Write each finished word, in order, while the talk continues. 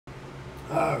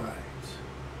All right.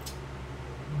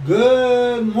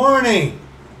 Good morning.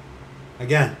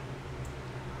 Again,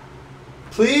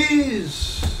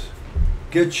 please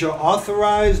get your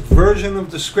authorized version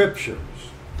of the scriptures.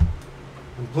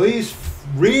 And please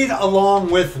read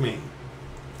along with me,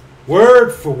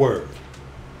 word for word,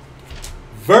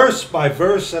 verse by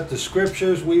verse at the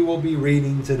scriptures we will be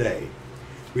reading today.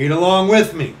 Read along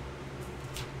with me.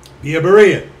 Be a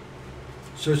Berean.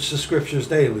 Search the scriptures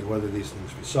daily, whether these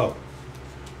things be so.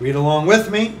 Read along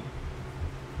with me,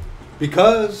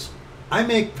 because I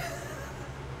make...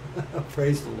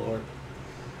 Praise the Lord.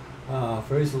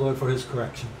 Praise the Lord for his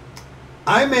correction.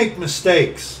 I make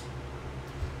mistakes.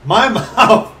 My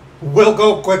mouth will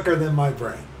go quicker than my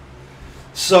brain.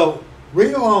 So,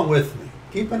 read along with me.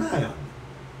 Keep an eye on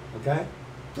me. Okay?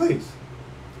 Please.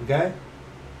 Okay?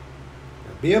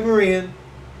 Be a Berean.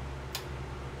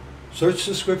 Search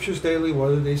the scriptures daily,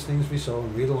 whether these things be so,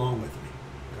 and read along with me.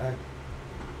 Okay?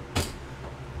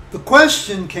 The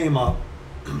question came up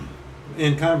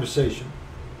in conversation.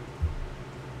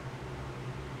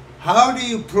 How do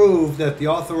you prove that the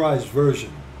authorized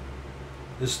version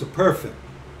is the perfect,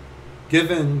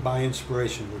 given by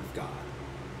inspiration word of God?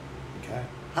 Okay?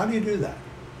 How do you do that?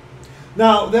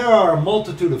 Now, there are a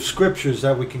multitude of scriptures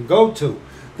that we can go to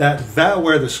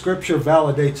where the scripture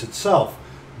validates itself.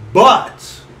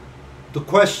 But the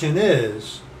question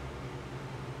is,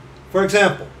 for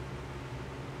example,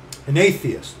 an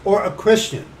atheist or a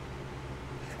Christian.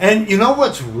 And you know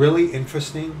what's really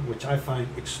interesting, which I find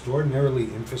extraordinarily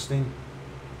interesting?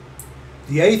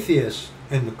 The atheist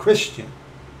and the Christian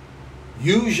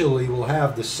usually will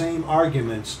have the same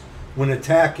arguments when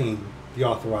attacking the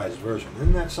authorized version.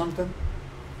 Isn't that something?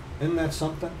 Isn't that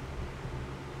something?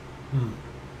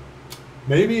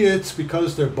 Maybe it's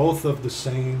because they're both of the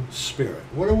same spirit.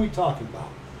 What are we talking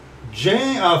about?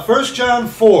 1 John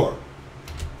 4.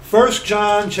 1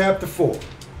 John chapter 4.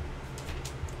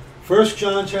 1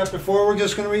 John chapter 4, we're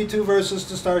just going to read 2 verses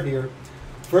to start here.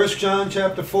 1 John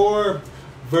chapter 4,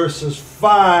 verses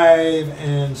 5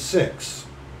 and 6.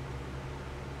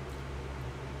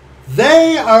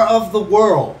 They are of the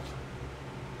world,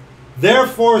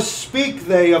 therefore speak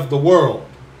they of the world,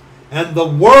 and the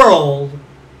world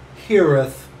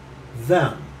heareth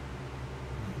them.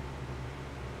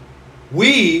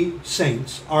 We,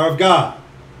 saints, are of God.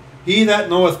 He that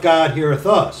knoweth God heareth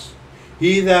us.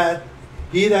 He that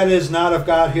is not of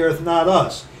God heareth not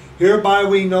us. Hereby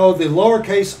we know the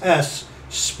lowercase s,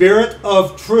 spirit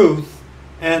of truth,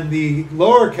 and the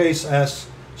lowercase s,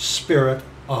 spirit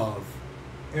of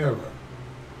error.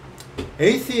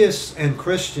 Atheists and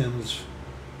Christians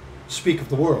speak of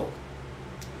the world.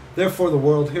 Therefore the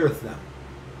world heareth them.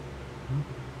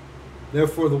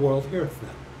 Therefore the world heareth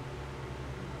them.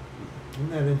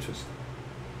 Isn't that interesting?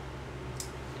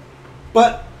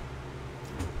 But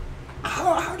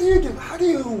how do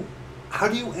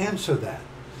you answer that?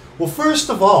 Well, first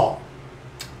of all,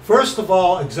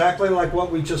 exactly like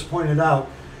what we just pointed out,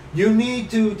 you need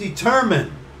to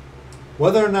determine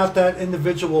whether or not that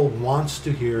individual wants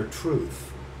to hear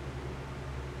truth,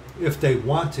 if they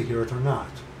want to hear it or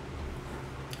not.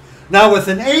 Now, with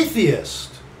an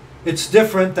atheist, it's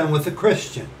different than with a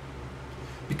Christian,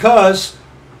 because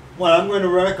what I'm going to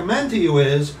recommend to you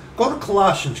is go to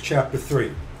Colossians chapter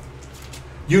 3.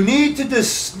 You need to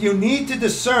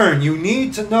discern, you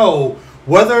need to know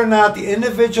whether or not the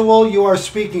individual you are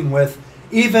speaking with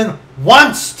even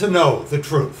wants to know the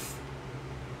truth.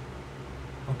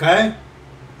 Okay?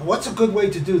 And what's a good way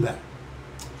to do that?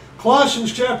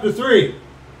 Colossians chapter 3.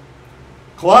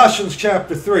 Colossians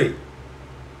chapter 3.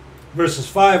 Verses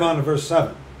 5 on to verse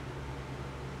 7.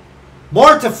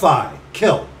 Mortify,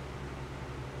 kill,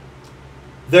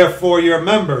 therefore your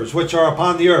members which are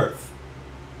upon the earth,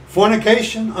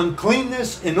 fornication,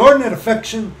 uncleanness, inordinate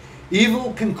affection,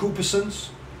 evil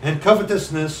concupiscence, and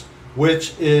covetousness,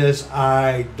 which is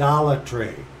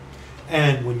idolatry.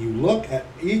 And when you look at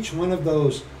each one of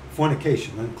those,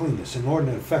 fornication, uncleanness,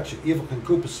 inordinate affection, evil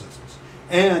concupiscence,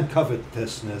 and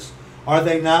covetousness, are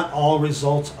they not all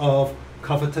results of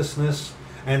covetousness?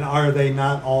 And are they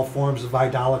not all forms of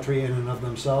idolatry in and of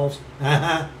themselves?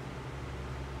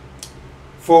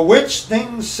 For which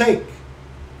things' sake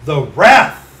the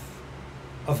wrath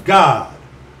of God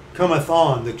cometh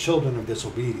on the children of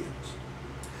disobedience.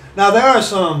 Now there are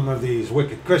some of these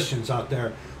wicked Christians out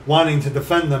there wanting to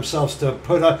defend themselves, to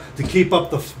keep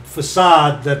up the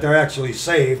facade that they're actually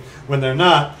saved when they're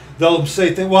not. They'll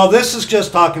say, well, this is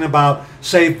just talking about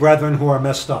saved brethren who are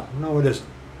messed up. No, it isn't.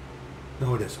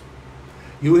 No, it isn't.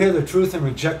 You hear the truth and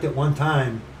reject it one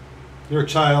time, you're a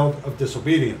child of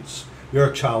disobedience. You're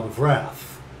a child of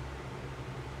wrath.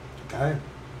 Okay?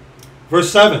 Verse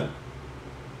 7.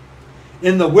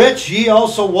 in the which ye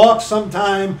also walked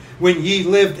sometime when ye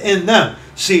lived in them.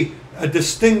 See, a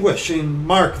distinguishing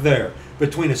mark there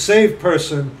between a saved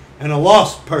person and a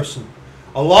lost person.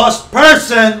 A lost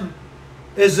person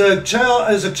is a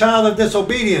child of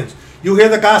disobedience. You hear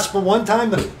the gospel one time,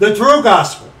 the true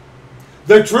gospel.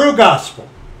 The true gospel.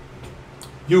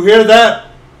 You hear that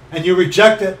and you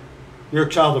reject it, you're a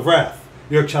child of wrath.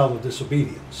 You're a child of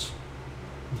disobedience.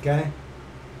 Okay?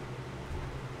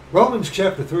 Romans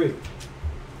chapter 3.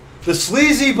 The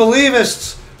sleazy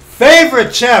believists'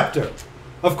 favorite chapter.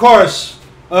 Of course,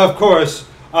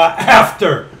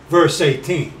 after verse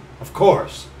 18. Of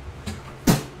course.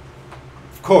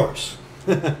 Of course.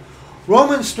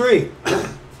 Romans 3.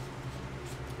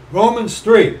 Romans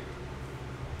 3.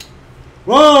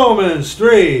 Romans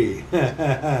 3.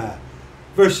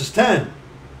 Verses 10.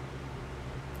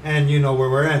 And you know where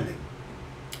we're ending.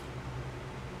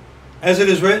 As it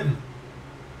is written,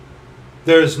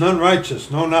 there is none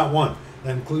righteous, no, not one.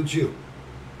 That includes you.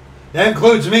 That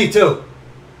includes me too.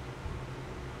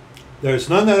 There is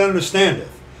none that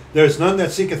understandeth. There is none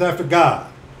that seeketh after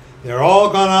God. They are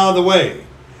all gone out of the way.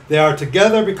 They are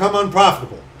together become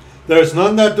unprofitable. There is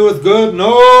none that doeth good,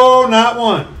 no, not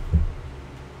one.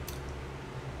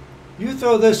 You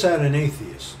throw this at an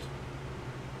atheist.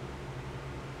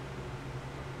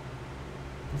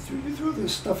 You throw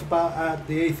this stuff at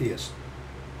the atheist,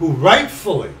 who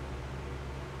rightfully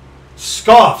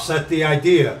scoffs at the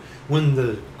idea when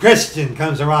the Christian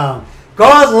comes around.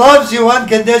 God loves you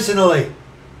unconditionally.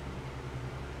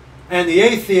 And the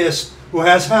atheist, who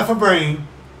has half a brain,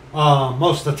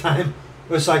 most of the time,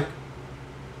 was like,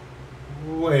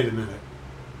 wait a minute.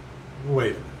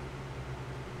 Wait a minute.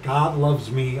 God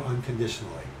loves me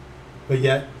unconditionally. But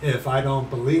yet, if I don't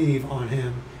believe on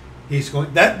him, he's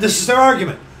going... This is their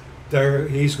argument.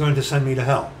 He's going to send me to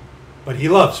hell. But he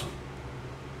loves me.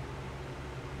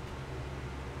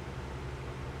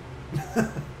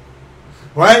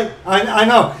 Right? I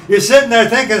know. You're sitting there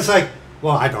thinking, it's like,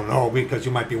 well, I don't know, because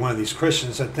you might be one of these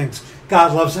Christians that thinks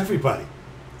God loves everybody.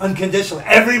 Unconditionally.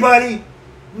 Everybody?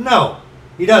 No,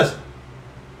 he doesn't.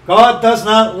 God does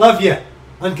not love you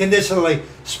unconditionally,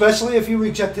 especially if you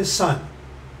reject his son.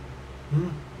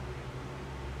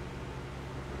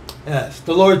 Yes,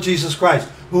 the Lord Jesus Christ,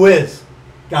 who is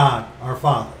God our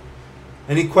Father.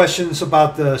 Any questions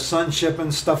about the sonship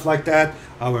and stuff like that?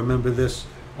 I'll remember this.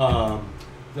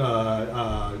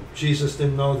 Jesus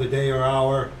didn't know the day or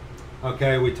hour.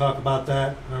 Okay, we talk about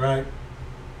that. All right.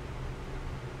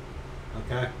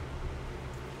 Okay.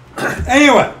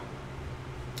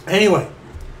 Anyway,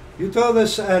 you throw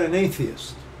this at an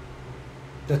atheist,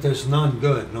 that there's none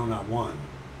good, no, not one.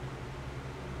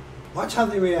 Watch how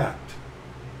they react.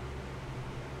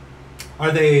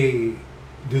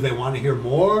 Do they want to hear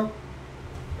more?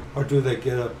 Or do they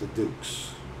get up the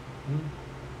dukes?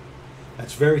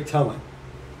 That's very telling.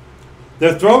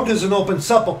 Their throat is an open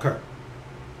sepulchre.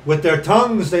 With their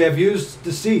tongues they have used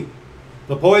deceit.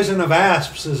 The poison of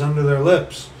asps is under their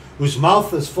lips, whose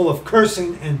mouth is full of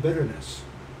cursing and bitterness.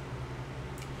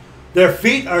 Their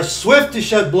feet are swift to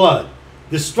shed blood.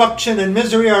 Destruction and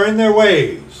misery are in their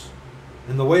ways.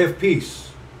 And the way of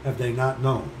peace have they not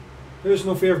known. There is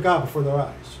no fear of God before their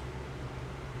eyes.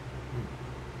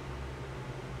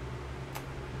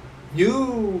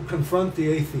 You confront the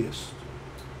atheist,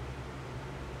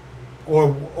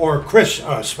 or a Christian,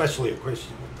 especially a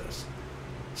Christian with this.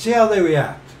 See how they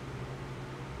react.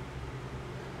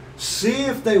 See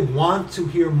if they want to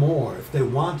hear more, if they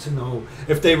want to know.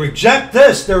 If they reject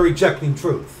this, they're rejecting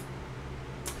truth.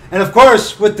 And of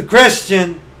course, with the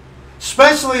Christian,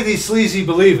 especially these sleazy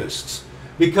believists,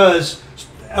 because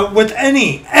with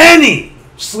any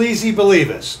sleazy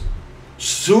believist,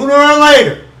 sooner or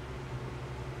later,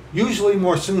 usually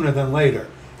more sooner than later,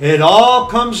 it all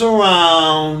comes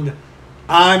around,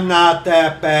 I'm not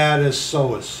that bad as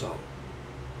so-and-so.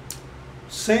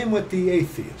 Same with the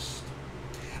atheist.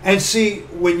 And see,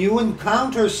 when you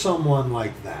encounter someone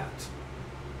like that,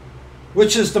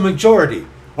 which is the majority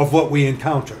of what we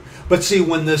encounter, but see,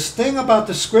 when this thing about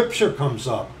the scripture comes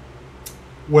up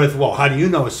with, well, how do you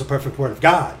know it's the perfect word of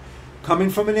God? Coming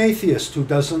from an atheist who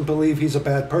doesn't believe he's a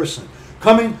bad person.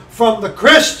 Coming from the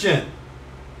Christian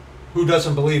who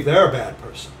doesn't believe they're a bad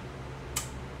person.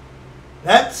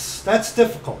 That's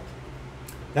difficult.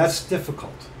 That's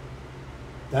difficult.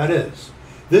 That is.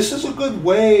 This is a good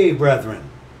way, brethren,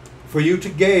 for you to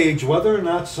gauge whether or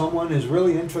not someone is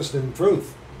really interested in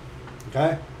truth.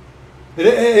 Okay? It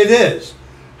is.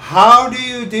 How do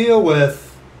you deal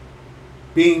with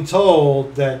being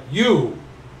told that you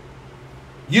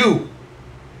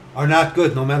are not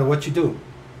good no matter what you do?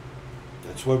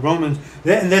 That's what Romans,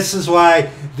 and this is why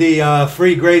the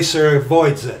free gracer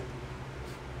avoids it.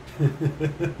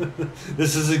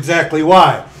 This is exactly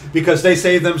why. Because they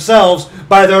save themselves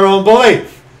by their own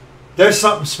belief. There's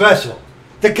something special.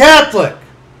 The Catholic,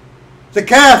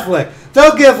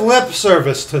 they'll give lip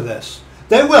service to this.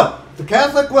 They will. The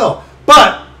Catholic will.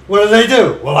 But what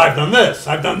do? Well, I've done this,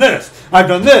 I've done this, I've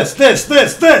done this.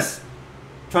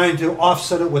 Trying to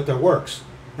offset it with their works.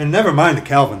 And never mind the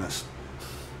Calvinist.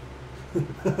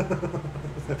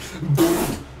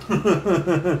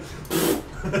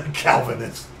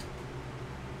 Calvinist.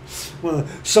 Well,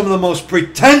 some of the most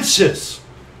pretentious,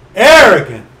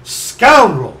 arrogant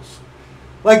scoundrels,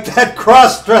 like that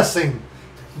cross-dressing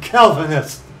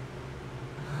Calvinist.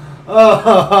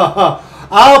 Lord,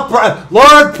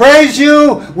 praise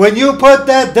you when you put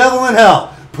that devil in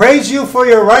hell. Praise you for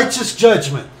your righteous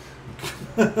judgment.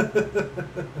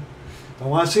 Don't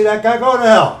want to see that guy go to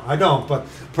hell. I don't, but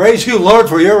praise you, Lord,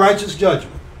 for your righteous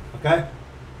judgment. Okay?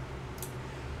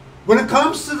 When it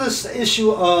comes to this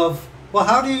issue of, well,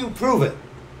 how do you prove it?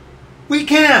 We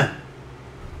can.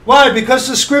 Why? Because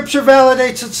the Scripture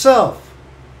validates itself.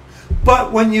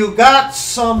 But when you got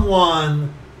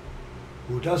someone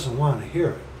who doesn't want to hear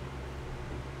it,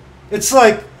 it's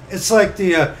like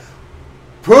the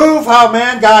prove how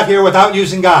man got here without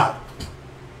using God.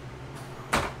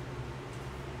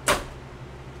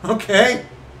 Okay.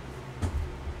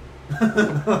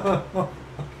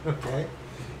 Okay.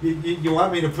 You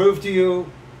want me to prove to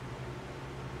you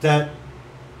that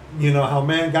you know how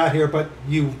man got here, but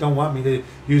you don't want me to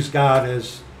use God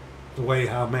as the way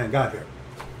how man got here.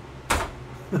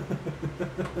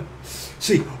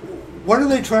 See, what are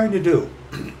they trying to do?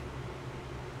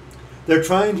 They're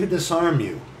trying to disarm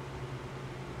you.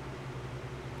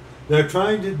 They're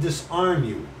trying to disarm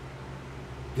you,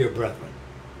 dear brethren.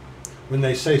 When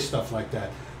they say stuff like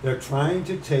that, they're trying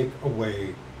to take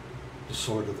away the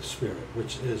sword of the Spirit,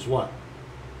 which is what?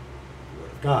 The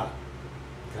Word of God.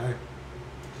 Okay?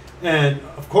 And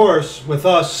of course, with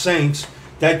us saints,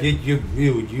 that you're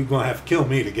gonna have to kill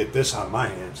me to get this out of my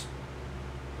hands.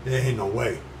 There ain't no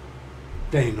way.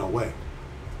 There ain't no way.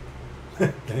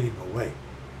 There ain't no way.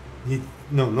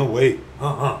 No way.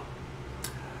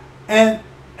 And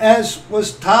as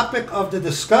was topic of the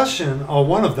discussion, or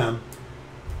one of them,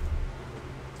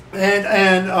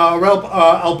 and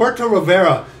Alberto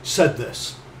Rivera said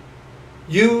this: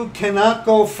 you cannot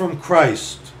go from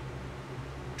Christ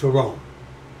to Rome.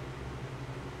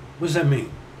 What does that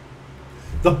mean?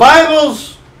 The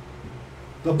Bibles,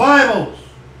 the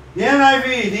NIV,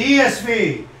 the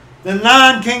ESV, the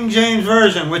non-King James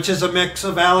Version, which is a mix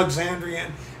of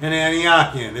Alexandrian and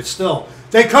Antiochian. It's still,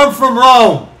 they come from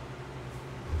Rome.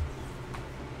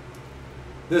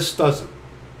 This doesn't.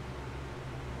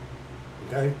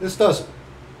 Okay? This doesn't.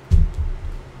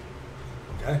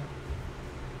 Okay?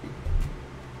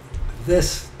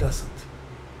 This doesn't.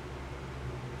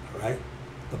 All right?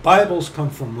 The Bibles come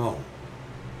from Rome.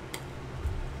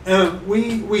 And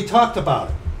we talked about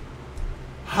it.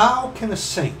 How can a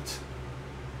saint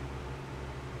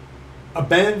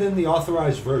abandon the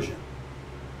authorized version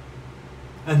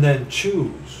and then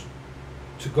choose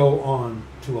to go on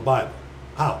to a Bible?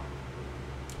 How?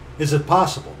 Is it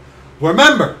possible?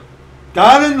 Remember,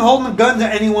 God isn't holding a gun to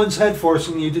anyone's head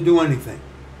forcing you to do anything.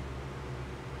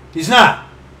 He's not.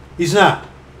 He's not.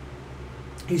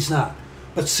 He's not.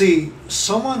 But see,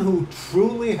 someone who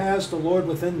truly has the Lord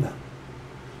within them,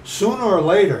 sooner or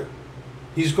later,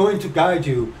 He's going to guide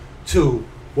you to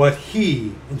what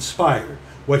He inspired,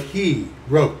 what He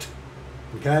wrote.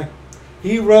 Okay?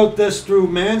 He wrote this through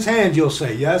man's hand, you'll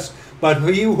say, yes, but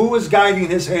who was guiding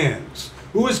his hands?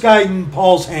 Who was guiding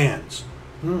Paul's hands?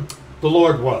 The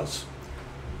Lord was.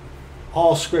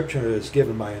 All Scripture is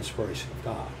given by inspiration of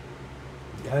God.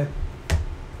 Okay?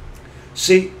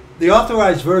 See, the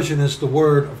authorized version is the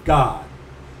Word of God.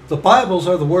 The Bibles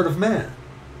are the Word of man.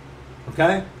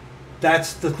 Okay?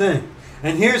 That's the thing.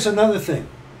 And here's another thing.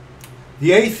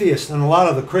 The atheists and a lot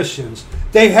of the Christians,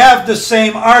 they have the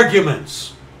same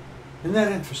arguments. Isn't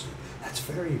that interesting? That's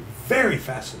very, very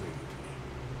fascinating to me.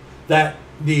 That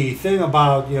the thing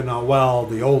about, well,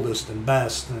 the oldest and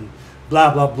best and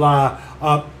blah, blah, blah,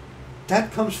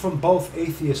 that comes from both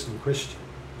atheist and Christian.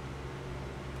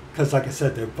 Because, like I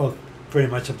said, they're both pretty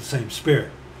much of the same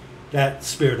spirit. That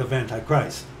spirit of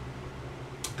Antichrist.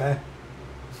 Okay?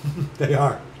 They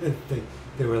are. They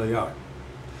really are.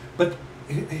 But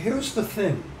here's the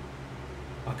thing.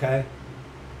 Okay?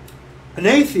 An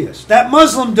atheist, that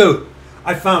Muslim dude,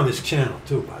 I found his channel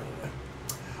too, by the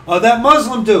way. That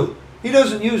Muslim dude, he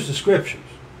doesn't use the Scriptures.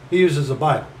 He uses the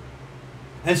Bible.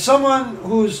 And someone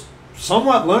who's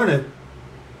somewhat learned,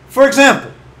 for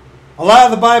example, A lot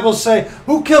of the Bibles say,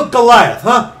 who killed Goliath,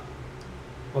 huh?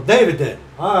 Well, David did.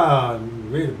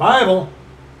 Read the Bible.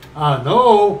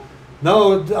 No,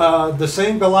 the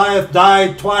same Goliath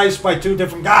died twice by two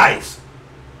different guys.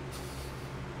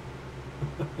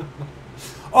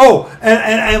 Oh,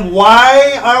 and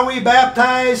why are we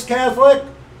baptized Catholic?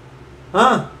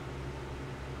 Huh?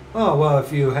 Oh, well,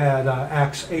 if you had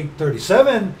Acts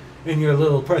 8:37 in your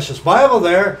little precious Bible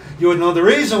there, you would know the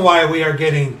reason why we are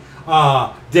getting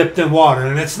dipped in water,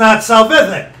 and it's not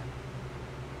salvific.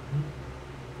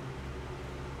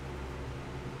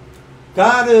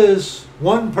 God is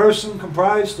one person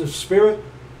comprised of spirit,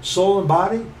 soul, and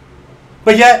body.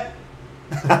 But yet,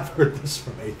 I've heard this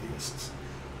from atheists,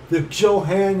 the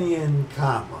Johannine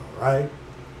comma, right?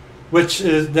 Which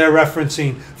is, they're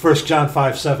referencing 1 John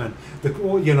 5:7.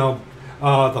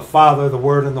 The Father, the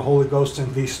Word, and the Holy Ghost,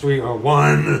 and these three are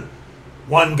one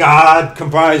God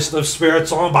comprised of spirit,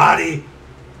 soul, and body.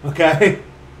 Okay?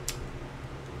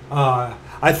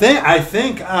 I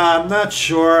think I'm not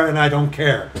sure, and I don't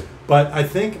care, but I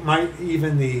think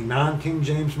even the non-King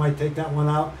James might take that one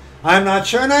out. I'm not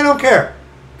sure, and I don't care,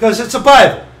 because it's a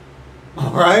Bible.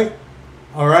 All right?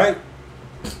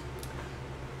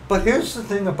 But here's the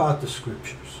thing about the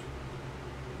Scriptures.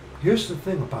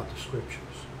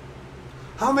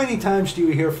 How many times do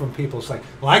you hear from people, it's like,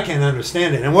 well, I can't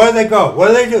understand it. And where do they go? What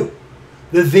do they do?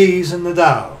 The these and the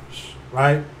thous,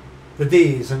 right? The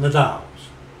these and the thous.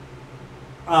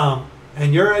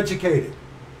 And you're educated.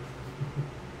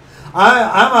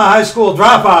 I'm a high school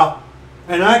dropout,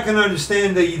 and I can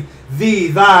understand the thee,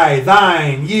 thy,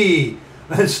 thine, ye,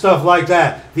 and stuff like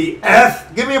that. The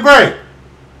eth, give me a break.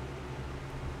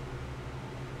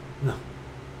 No.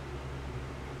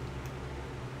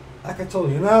 Like I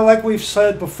told you, like we've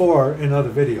said before in other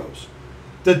videos,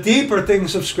 the deeper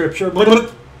things of Scripture,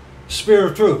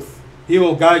 Spirit of truth, He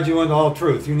will guide you into all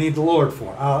truth. You need the Lord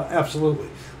for absolutely.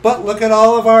 But look at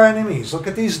all of our enemies. Look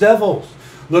at these devils.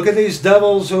 Look at these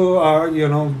devils who are,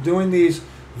 doing these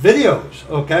videos,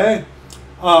 okay?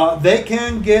 They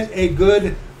can get a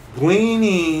good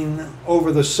gleaning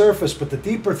over the surface, but the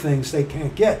deeper things they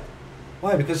can't get.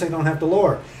 Why? Because they don't have the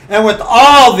Lord. And with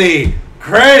all the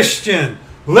Christian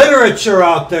literature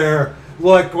out there,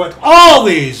 like with all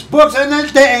these books, and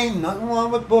there ain't nothing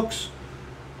wrong with books.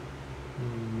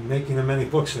 Making them many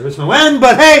books, there is no end,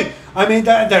 but hey, I mean,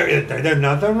 there's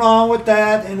nothing wrong with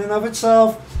that in and of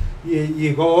itself.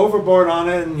 You go overboard on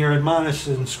it, and you're admonished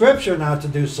in Scripture not to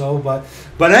do so,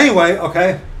 but anyway,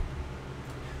 okay.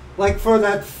 Like for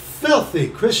that filthy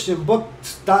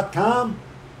ChristianBooks.com,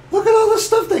 look at all the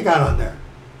stuff they got on there.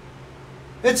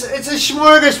 It's a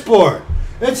smorgasbord.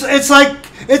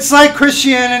 It's like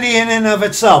Christianity in and of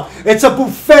itself. It's a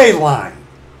buffet line.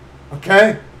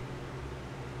 Okay?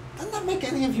 Doesn't that make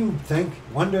any of you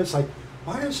wonder? It's like,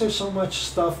 why is there so much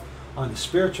stuff on the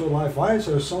spiritual life? Why is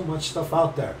there so much stuff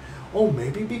out there? Oh,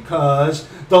 maybe because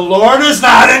the Lord is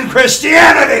not in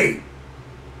Christianity.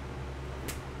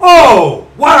 Oh,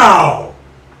 wow.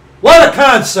 What a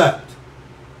concept.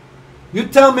 You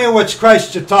tell me which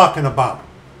Christ you're talking about.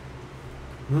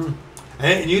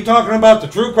 And you talking about the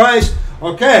true Christ?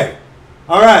 Okay.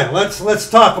 All right, let's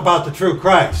talk about the true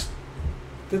Christ.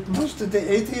 Most of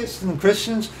the atheists and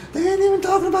Christians, they ain't even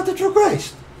talking about the true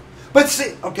Christ. But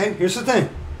see, okay, here's the thing.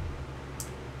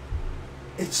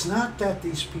 It's not that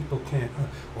these people can't,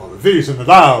 well, the these and the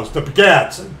thous, the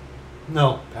begats.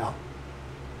 No, pal.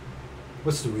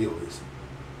 What's the real reason?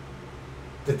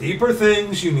 The deeper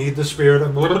things, you need the Spirit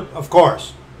of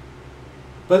course.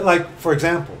 But like, for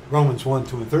example, Romans 1,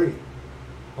 2, and 3.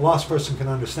 A lost person can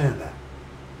understand that.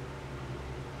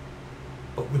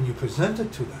 But when you present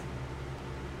it to them,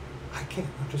 I can't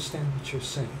understand what you're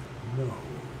saying. No.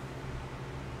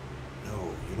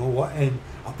 You know what? And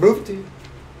I'll prove it to you.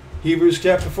 Hebrews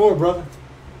chapter 4, brother.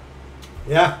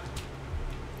 Yeah.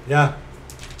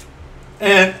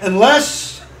 And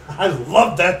unless, I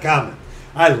love that comment.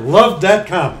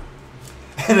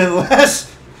 And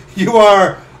unless you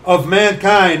are of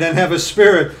mankind and have a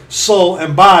spirit, soul,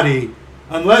 and body,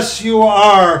 unless you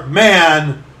are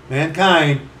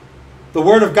mankind, the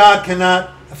Word of God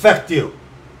cannot affect you.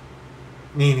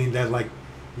 Meaning that, like,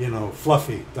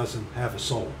 Fluffy doesn't have a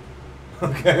soul.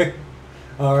 Okay?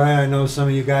 All right, I know some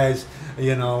of you guys,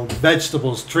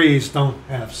 vegetables, trees don't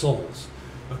have souls.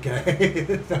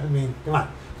 Okay? I mean, come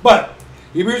on. But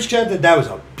Hebrews chapter, that was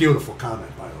a beautiful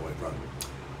comment, by the way, brother.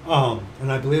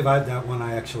 And I believe that one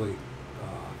I actually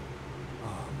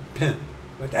pinned.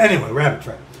 But anyway, rabbit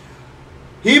trail.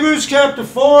 Hebrews chapter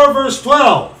 4, verse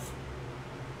 12.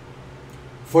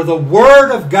 For the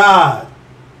Word of God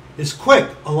is quick,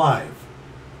 alive.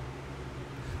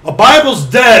 A Bible's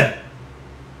dead.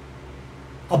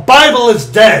 A Bible is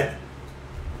dead.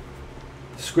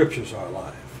 The Scriptures are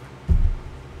alive.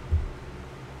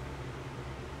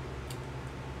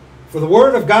 For the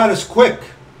Word of God is quick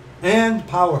and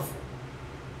powerful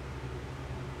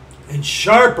and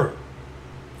sharper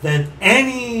than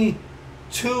any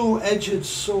two-edged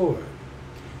sword.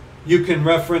 You can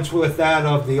reference with that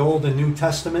of the Old and New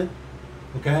Testament,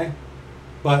 okay?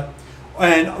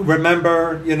 And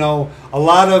remember, a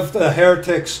lot of the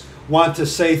heretics want to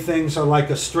say things are like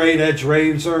a straight-edge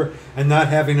razor and not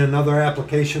having another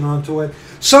application onto it.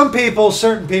 Certain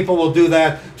people will do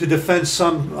that to defend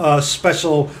some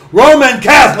special Roman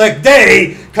Catholic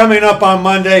day coming up on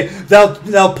Monday.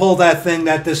 They'll pull that thing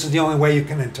that this is the only way you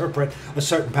can interpret a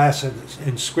certain passage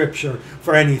in Scripture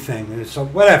for anything. So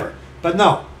whatever. But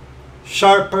no.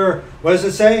 Sharper, what does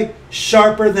it say?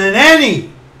 Sharper than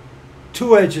any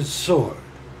two-edged sword.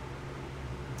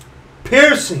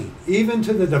 Piercing even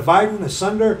to the dividing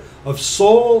asunder of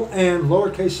soul and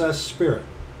lowercase s spirit,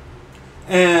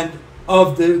 and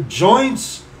of the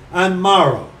joints and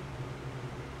marrow.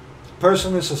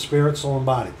 Person is a spirit, soul, and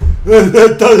body.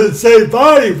 That doesn't say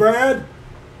body, Brad.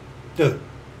 Dude.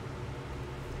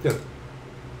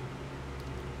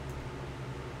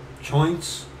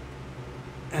 Joints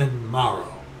and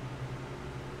marrow.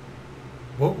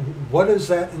 What is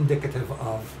that indicative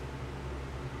of?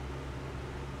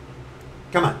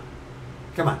 Come on.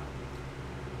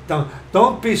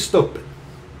 Don't be stupid,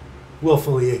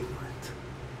 willfully ignorant.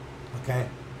 Okay?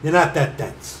 You're not that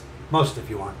dense. Most of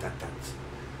you aren't that dense.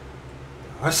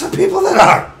 There are some people that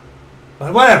are.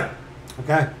 But whatever.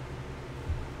 Okay?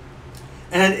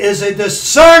 And is a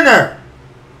discerner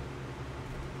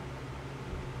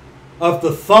of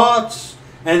the thoughts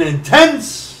and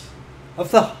intents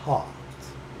of the heart.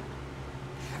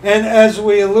 And as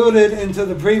we alluded into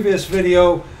the previous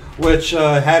video, which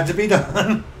had to be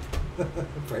done,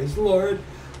 praise the Lord,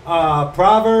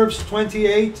 Proverbs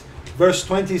 28, verse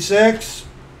 26.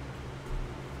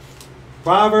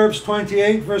 Proverbs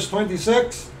 28, verse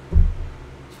 26.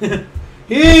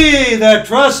 He that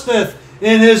trusteth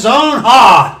in his own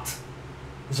heart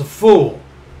is a fool.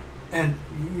 And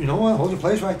you know what? Hold your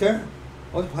place right there.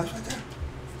 Hold your place right there.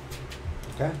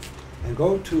 Okay? And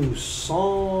go to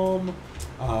Psalm,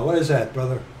 what is that,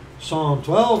 brother? Psalm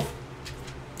 12.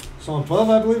 Psalm 12,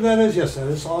 I believe that is. Yes, that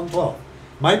is Psalm 12.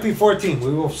 Might be 14.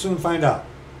 We will soon find out.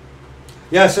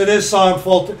 Yes, it is Psalm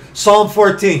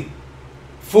 14.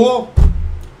 Fool?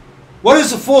 What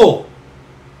is a fool?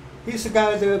 He's the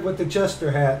guy with the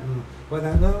jester hat. And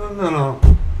no.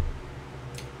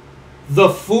 The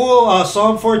fool,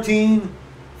 Psalm 14,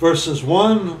 verses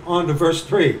 1 on to verse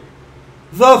 3.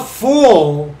 The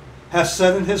fool has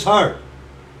said in his heart,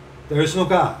 there is no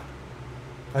God.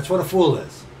 That's what a fool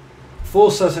is. A fool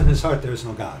says in his heart, there is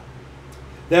no God.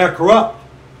 They are corrupt.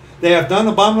 They have done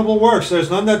abominable works. There is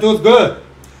none that doeth good.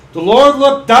 The Lord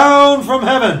looked down from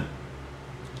heaven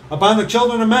upon the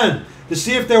children of men to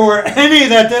see if there were any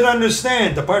that did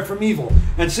understand, depart from evil,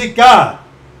 and seek God.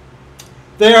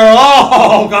 They are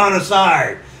all gone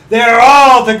aside. They are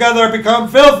all together become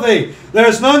filthy. There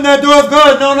is none that doeth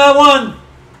good, no, not one.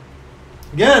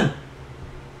 Again,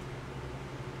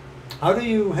 how do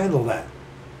you handle that?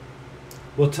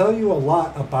 Will tell you a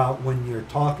lot about when you're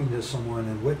talking to someone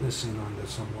and witnessing unto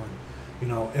someone. You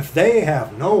know, if they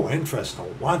have no interest or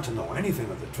want to know anything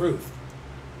of the truth.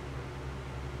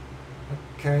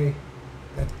 Okay,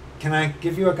 can I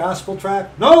give you a gospel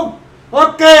tract? No?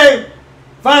 Okay,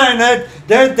 fine.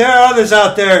 There are others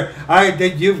out there.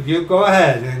 You go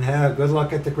ahead and have good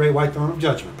luck at the great white throne of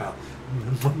judgment, pal.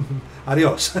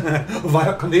 Adios.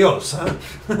 Vaya con Dios. Huh?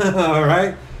 All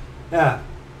right? Yeah,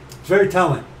 it's very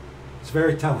telling. It's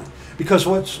very telling. Because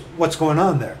what's going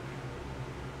on there?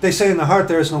 They say in the heart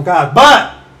there is no God.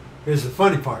 But, here's the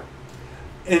funny part.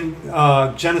 In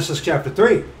Genesis chapter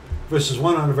 3, verses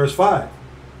 1 on to verse 5.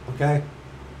 Okay?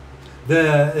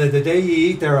 The day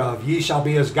ye eat thereof, ye shall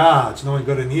be as gods, knowing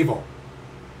good and evil.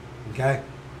 Okay?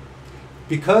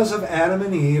 Because of Adam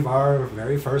and Eve, our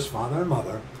very first father and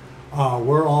mother,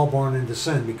 we're all born into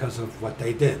sin because of what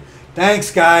they did.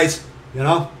 Thanks, guys. You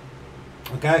know?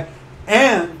 Okay?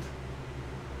 And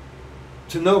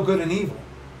to know good and evil.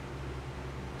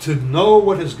 To know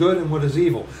what is good and what is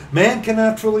evil. Man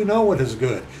cannot truly know what is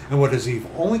good and what is evil.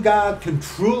 Only God can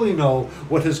truly know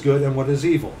what is good and what is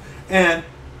evil. And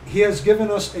He has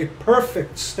given us a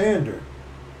perfect standard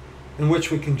in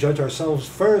which we can judge ourselves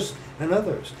first and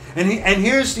others. And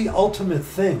here's the ultimate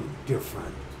thing, dear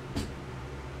friend.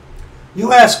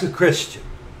 You ask a Christian.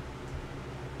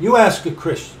 You ask a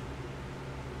Christian.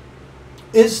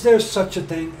 Is there such a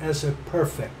thing as a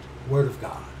perfect Word of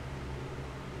God?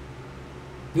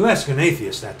 You ask an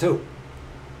atheist that too.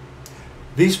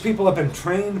 These people have been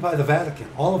trained by the Vatican,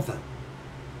 all of them.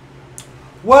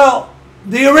 Well,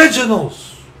 the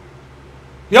originals,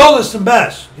 the oldest and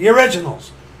best, the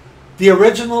originals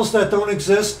that don't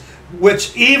exist,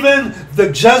 which even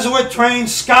the Jesuit-trained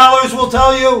scholars will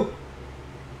tell you.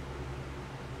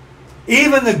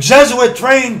 Even the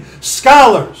Jesuit-trained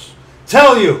scholars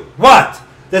tell you what?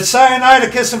 That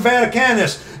Sinaiticus and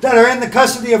Vaticanus that are in the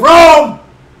custody of Rome,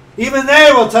 even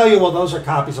they will tell you, well, those are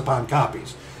copies upon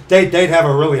copies. They'd have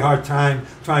a really hard time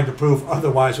trying to prove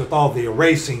otherwise with all the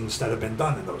erasings that have been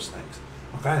done in those things.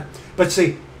 Okay? But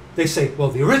see, they say, well,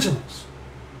 the originals.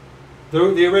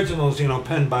 The originals, you know,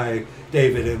 penned by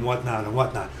David and whatnot and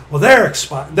whatnot. Well, they're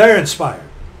inspired.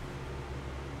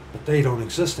 But they don't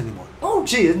exist anymore. Oh,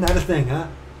 gee, isn't that a thing, huh?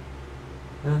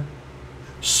 Yeah.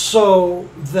 So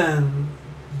then,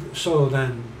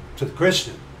 to the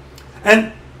Christian.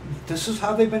 And this is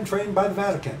how they've been trained by the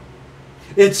Vatican.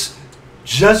 It's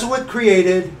Jesuit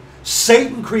created,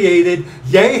 Satan created,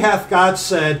 yea, hath God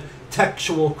said,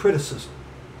 textual criticism.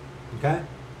 Okay?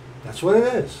 That's what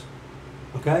it is.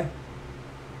 Okay?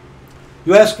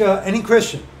 You ask any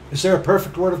Christian, is there a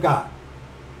perfect word of God?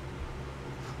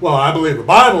 Well, I believe the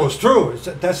Bible is true.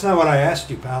 That's not what I asked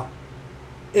you, pal.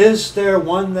 Is there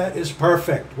one that is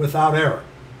perfect without error?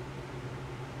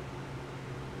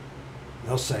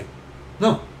 They'll say,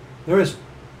 no, there isn't.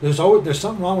 There's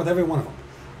something wrong with every one of them.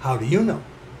 How do you know?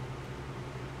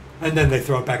 And then they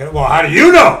throw it back at, well, how do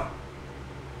you know?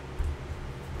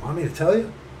 Want me to tell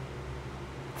you?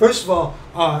 First of all,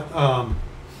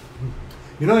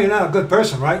 you know you're not a good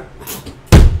person, right?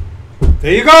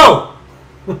 There you go.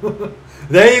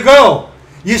 There you go.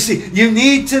 You see, you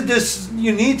need to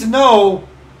know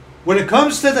when it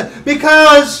comes to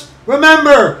because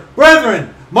remember,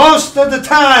 brethren, most of the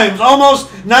times, almost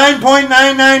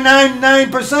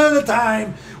 9.9999% of the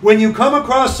time, when you come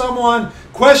across someone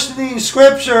questioning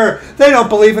Scripture, they don't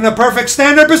believe in a perfect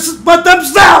standard but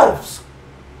themselves.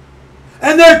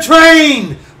 And they're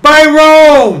trained by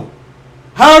Rome.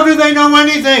 How do they know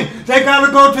anything? They got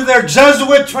to go to their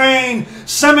Jesuit-trained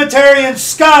cemeterian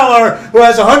scholar who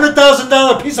has a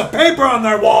 $100,000 piece of paper on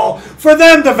their wall for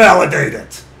them to validate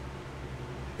it.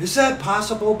 Is that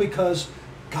possible because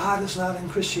God is not in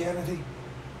Christianity?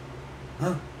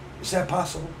 Huh? Is that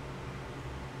possible?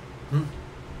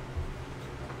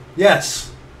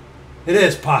 Yes, it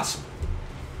is possible.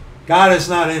 God is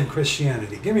not in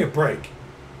Christianity. Give me a break.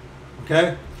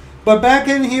 Okay? But back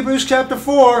in Hebrews chapter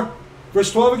 4,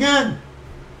 verse 12 again.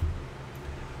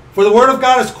 For the word of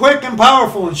God is quick and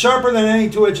powerful and sharper than any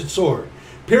two-edged sword,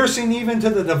 piercing even to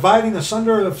the dividing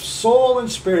asunder of soul and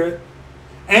spirit,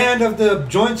 and of the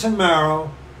joints and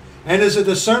marrow, and is a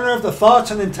discerner of the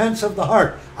thoughts and intents of the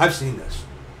heart. I've seen this.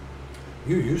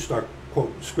 You start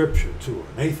quoting Scripture to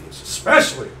an atheist,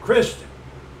 especially a Christian.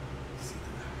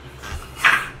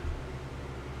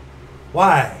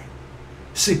 Why?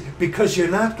 See, because you're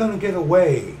not going to get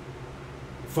away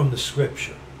from the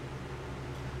Scripture.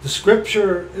 The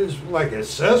Scripture is, like it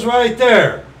says right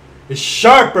there, is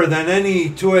sharper than any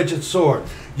two-edged sword.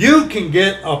 You can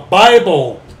get a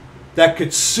Bible that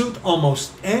could suit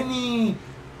almost any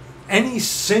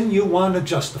sin you want to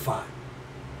justify.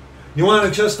 You want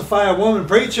to justify a woman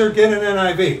preacher, get an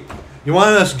NIV. You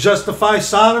want to justify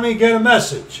sodomy, get a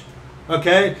Message.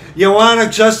 Okay? You want to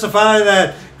justify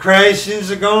that Christians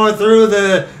are going through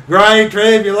the great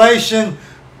tribulation,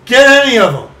 get any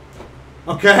of them.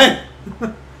 Okay?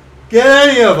 Get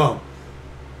any of them.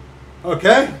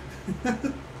 Okay?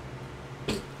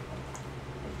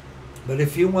 But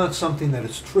if you want something that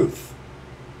is truth,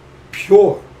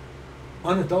 pure,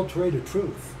 unadulterated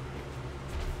truth,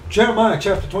 Jeremiah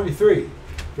chapter 23,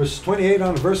 verses 28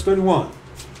 on to verse 31.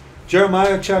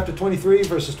 Jeremiah chapter 23,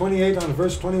 verses 28 on to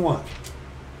verse 21.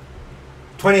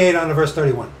 28 on to verse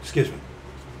 31, excuse me.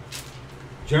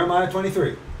 Jeremiah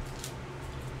 23.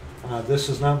 This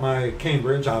is not my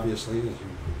Cambridge, obviously, as you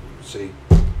see.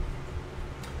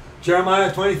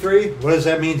 Jeremiah 23, what does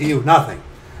that mean to you? Nothing.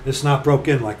 It's not broke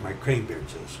in like my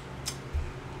Cambridge is.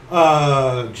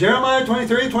 Jeremiah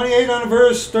 23, 28 on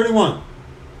verse 31.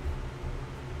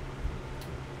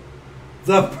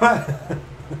 The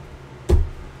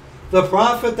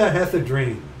prophet that hath a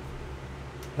dream.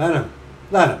 Let him.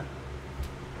 Let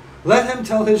him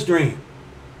tell his dream.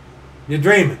 You're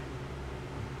dreaming.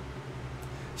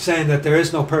 Saying that there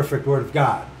is no perfect word of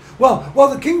God. Well,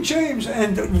 the King James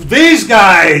and these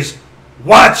guys,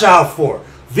 watch out for.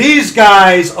 These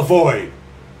guys avoid.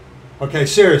 Okay,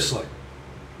 seriously.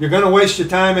 You're going to waste your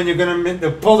time and you're going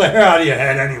to pull the hair out of your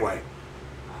head anyway.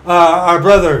 Our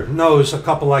brother knows a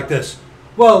couple like this.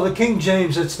 Well, the King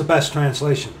James, it's the best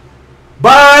translation.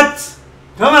 But,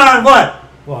 come on, what?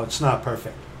 Well, it's not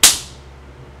perfect.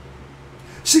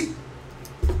 See,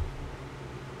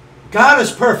 God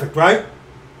is perfect, right?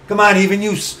 Come on, even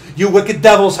you wicked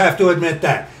devils have to admit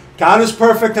that. God is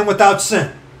perfect and without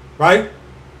sin, right?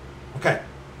 Okay.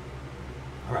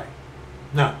 All right.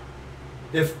 Now,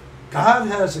 if God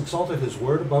has exalted his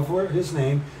word above his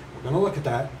name, we're going to look at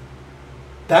that.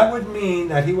 That would mean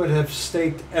that he would have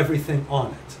staked everything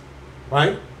on it,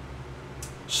 right?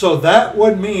 So that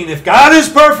would mean if God is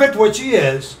perfect, which he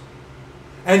is,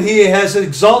 and he has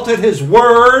exalted his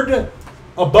word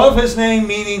above his name,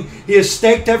 meaning he has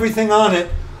staked everything on it,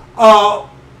 come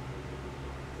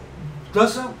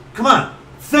on,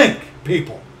 think,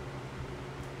 people.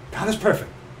 God is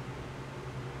perfect.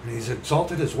 And he's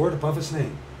exalted his word above his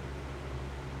name.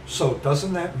 So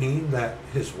doesn't that mean that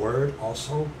his word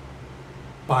also,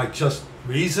 by just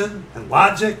reason and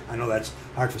logic, I know that's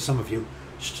hard for some of you,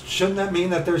 shouldn't that mean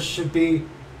that there is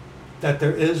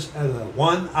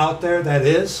one out there that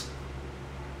is?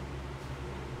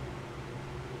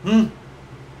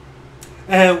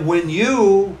 And when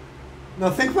you,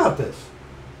 now think about this,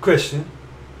 Christian,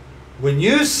 when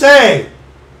you say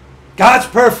God's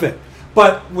perfect,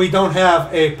 but we don't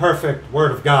have a perfect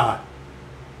word of God,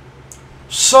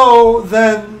 so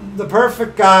then the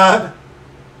perfect God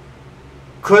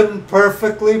couldn't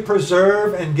perfectly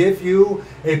preserve and give you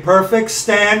a perfect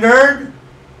standard?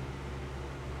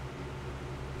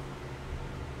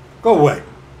 Go away.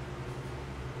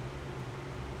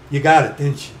 You got it,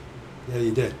 didn't you? Yeah,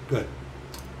 you did. Good.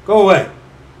 Go away.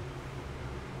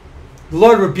 The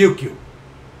Lord rebuke you.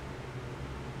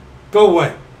 Go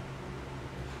away.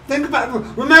 Think about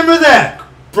it. Remember that,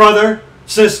 brother,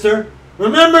 sister.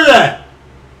 Remember that.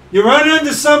 You run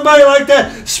into somebody like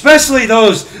that, especially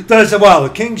those that say, well, the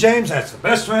King James, that's the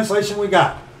best translation we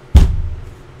got.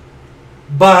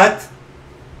 But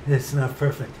it's not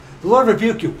perfect. The Lord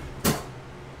rebuke you.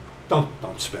 Don't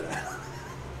spit at it.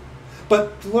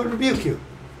 But the Lord rebuke you.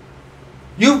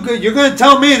 You're going to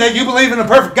tell me that you believe in a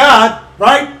perfect God,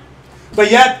 right?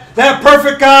 But yet that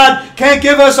perfect God can't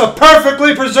give us a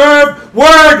perfectly preserved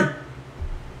word.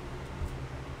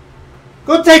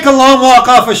 Go take a long walk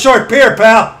off a short pier,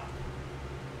 pal.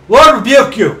 Lord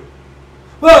rebuke you.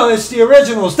 Well, it's the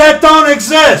originals. That don't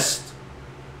exist.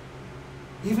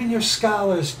 Even your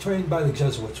scholars trained by the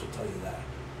Jesuits will tell you that.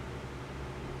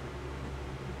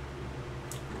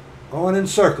 Going in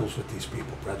circles with these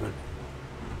people, brethren.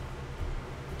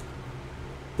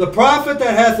 The prophet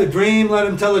that hath a dream, let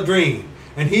him tell a dream.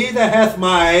 And he that hath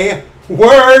my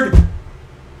word,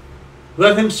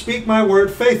 let him speak my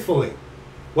word faithfully.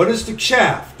 What is the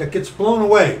chaff that gets blown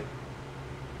away?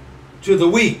 To the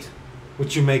wheat,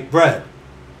 which you make bread.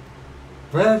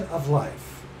 Bread of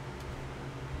life.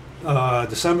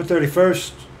 December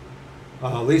 31st,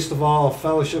 Least of All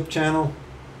Fellowship channel.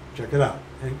 Check it out.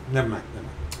 Hey, never mind.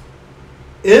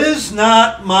 Is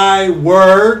not my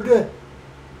word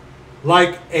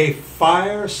like a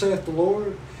fire, saith the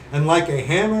Lord, and like a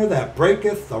hammer that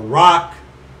breaketh the rock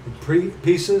in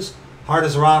pieces? Hard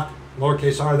as a rock,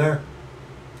 lowercase r there.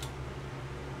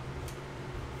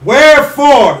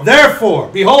 Wherefore, therefore,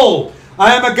 behold,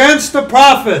 I am against the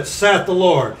prophets, saith the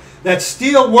Lord, that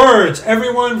steal words,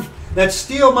 everyone that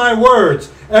steal my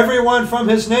words, everyone from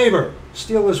his neighbor,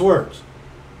 steal his words.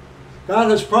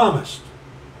 God has promised.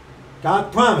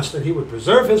 God promised that he would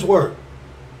preserve his word.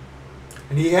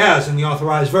 And he has in the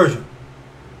Authorized Version.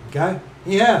 Okay?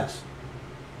 He has.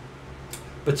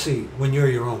 But see, when you're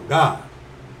your own God,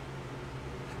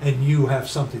 and you have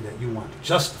something that you want to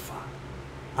justify,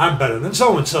 I'm better than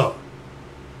so-and-so.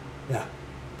 Yeah.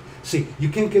 See, you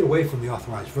can't get away from the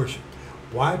Authorized Version.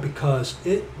 Why? Because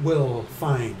it will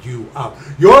find you out.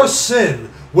 Your sin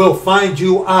will find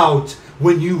you out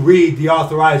when you read the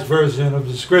Authorized Version of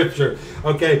the Scripture.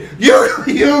 Okay? You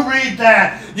read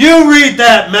that. You read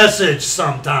that Message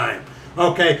sometime.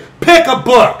 Okay? Pick a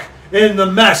book in the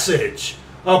Message.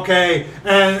 Okay?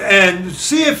 And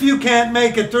see if you can't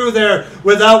make it through there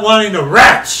without wanting to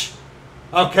retch.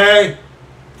 Okay?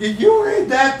 Did you read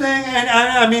that thing? And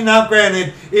I mean, now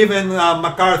granted, even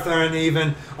MacArthur and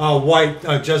even White,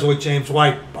 Jesuit James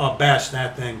White bashed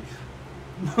that thing.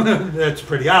 That's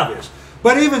pretty obvious.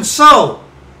 But even so,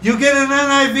 you get an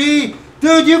NIV,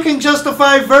 dude, you can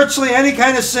justify virtually any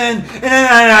kind of sin in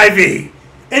an NIV,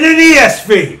 in an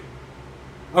ESV.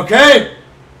 Okay?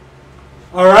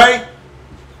 All right?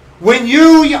 When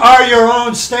you are your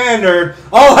own standard,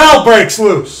 all hell breaks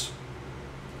loose.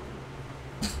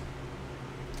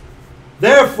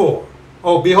 Therefore,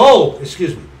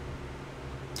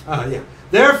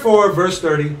 Therefore, verse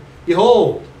 30,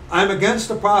 behold, I am against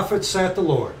the prophets, saith the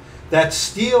Lord, that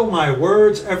steal my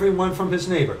words, every one from his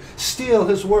neighbor. Steal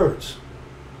his words.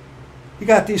 You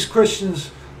got these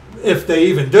Christians, if they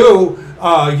even do,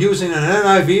 using an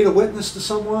NIV to witness to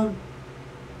someone.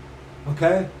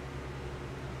 Okay?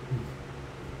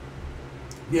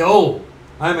 Behold,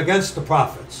 I am against the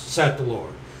prophets, saith the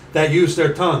Lord, that use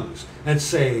their tongues and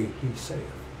say, He saith.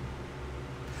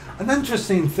 An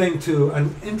interesting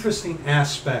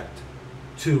aspect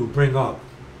to bring up,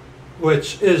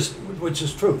 which is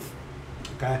truth.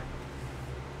 Okay?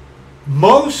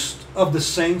 Most of the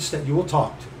saints that you will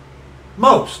talk to,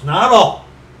 most, not all,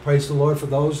 praise the Lord for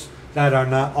those that are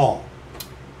not all.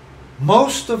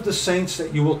 Most of the saints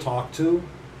that you will talk to,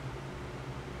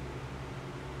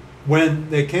 when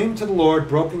they came to the Lord,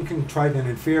 broken, contrite, and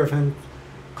in fear of Him,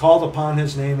 called upon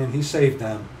His name, and He saved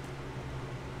them,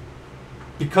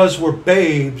 because we're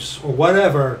babes or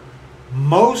whatever,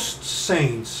 most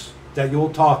saints that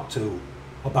you'll talk to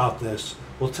about this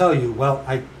will tell you, well,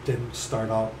 I didn't start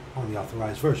out on the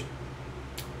authorized version.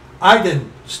 I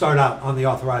didn't start out on the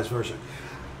authorized version.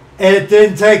 It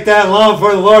didn't take that long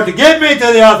for the Lord to get me to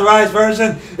the authorized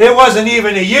version. It wasn't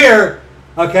even a year,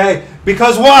 okay?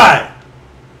 Because why?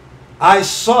 I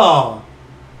saw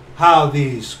how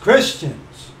these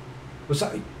Christians was.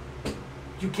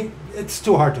 You can't. It's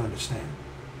too hard to understand.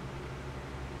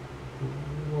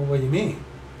 Well, what do you mean?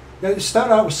 You start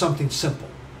out with something simple,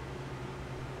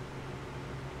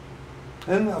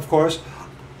 and of course,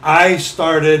 I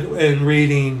started in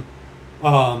reading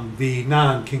the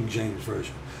non-King James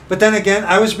version. But then again,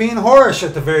 I was being whorish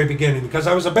at the very beginning because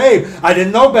I was a babe. I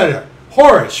didn't know better.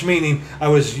 Whorish, meaning I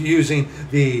was using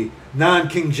the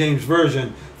non-King James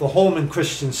version, the Holman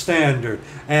Christian Standard.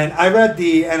 And I read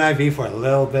the NIV for a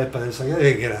little bit, but it's like,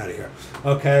 hey, get out of here.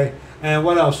 Okay? And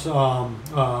what else? The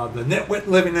Nitwit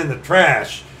Living in the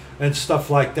Trash and stuff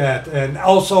like that. And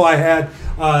also I had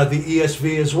the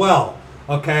ESV as well.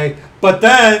 Okay? But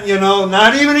then,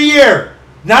 not even a year.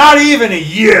 Not even a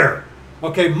year.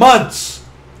 Okay, months.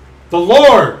 The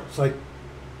Lord, it's like,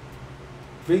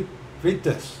 read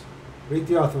this. Read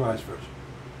the authorized version.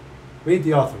 Read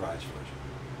the authorized version.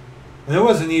 And it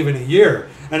wasn't even a year.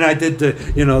 And I did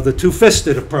the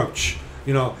two-fisted approach.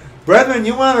 Brethren,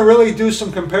 you want to really do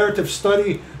some comparative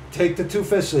study, take the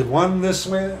two-fisted, one in this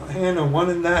hand and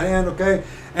one in that hand, okay?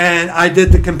 And I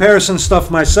did the comparison stuff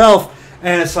myself,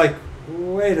 and it's like,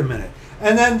 wait a minute.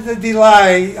 And then the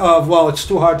lie of, well, it's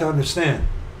too hard to understand.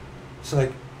 It's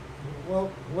like,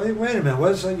 well, wait a minute.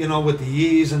 What is it, with the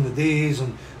E's and the D's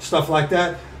and stuff like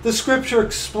that? The Scripture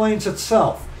explains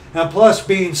itself. And plus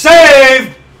being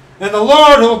saved, and the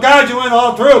Lord will guide you in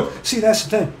all truth. See, that's the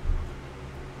thing.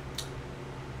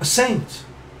 A saint,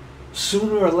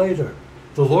 sooner or later,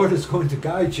 the Lord is going to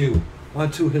guide you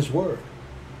unto His Word.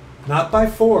 Not by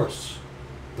force,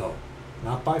 though.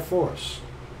 Not by force.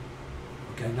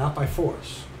 Okay, not by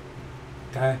force.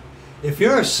 Okay? If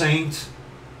you're a saint,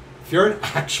 if you're an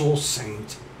actual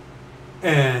saint,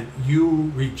 and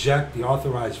you reject the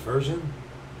authorized version,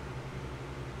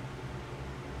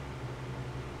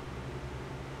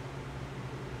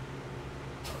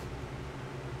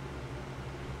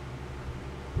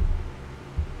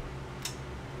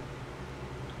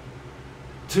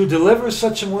 to deliver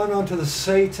such a one unto the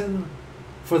Satan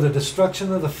for the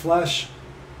destruction of the flesh,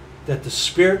 that the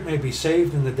spirit may be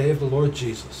saved in the day of the Lord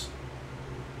Jesus.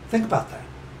 Think about that.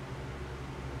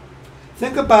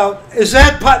 Think about, is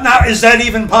that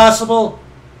even possible?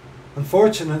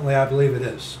 Unfortunately, I believe it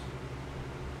is.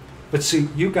 But see,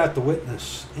 you got the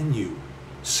witness in you,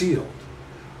 sealed.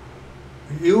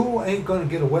 You ain't going to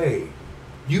get away.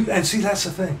 And see, that's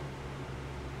the thing.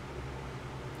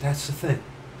 That's the thing.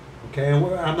 Okay, and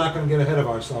I'm not going to get ahead of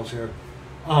ourselves here.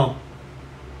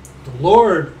 The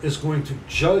Lord is going to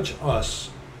judge us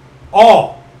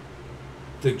all.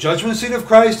 The judgment seat of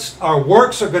Christ, our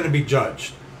works are going to be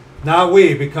judged. Not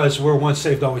we, because we're once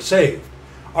saved, always saved.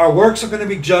 Our works are going to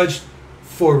be judged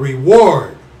for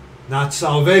reward, not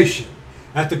salvation.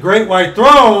 At the great white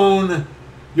throne,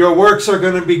 your works are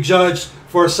going to be judged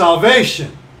for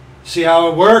salvation. See how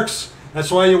it works? That's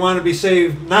why you want to be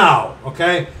saved now,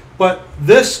 okay? But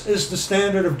this is the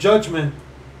standard of judgment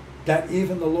that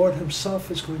even the Lord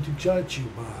Himself is going to judge you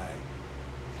by.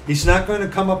 He's not going to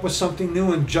come up with something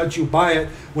new and judge you by it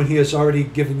when He has already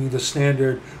given you the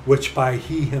standard which by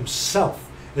He Himself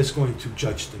is going to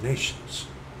judge the nations.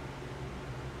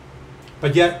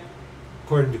 But yet,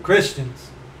 according to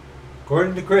Christians,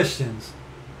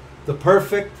 the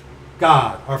perfect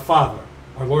God, our Father,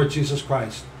 our Lord Jesus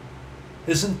Christ,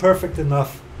 isn't perfect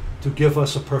enough to give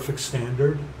us a perfect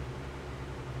standard.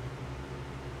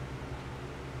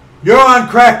 You're on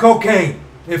crack cocaine,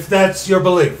 if that's your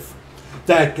belief.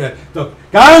 That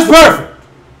God is perfect,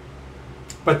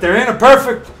 but there ain't a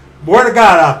perfect Word of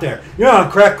God out there. You're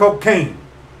on crack cocaine.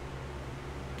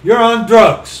 You're on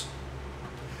drugs.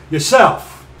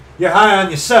 Yourself. You're high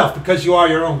on yourself because you are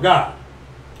your own God.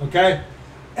 Okay?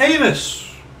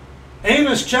 Amos.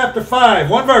 Amos chapter 5.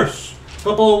 One verse. A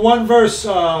couple of one verse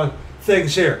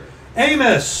things here.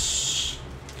 Amos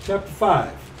chapter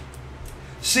 5.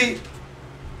 See,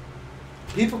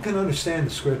 people can understand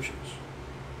the scriptures.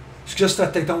 It's just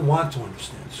that they don't want to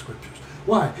understand the scriptures.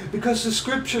 Why? Because the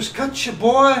scriptures cut you,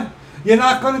 boy. You're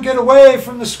not going to get away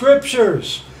from the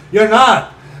scriptures. You're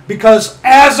not. Because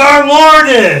as our Lord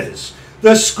is,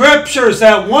 the scriptures,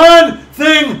 that one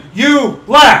thing you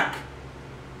lack,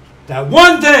 that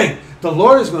one thing, the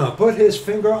Lord is going to put his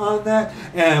finger on that.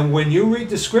 And when you read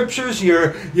the scriptures,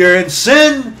 you're in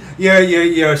sin.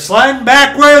 You're sliding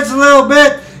backwards a little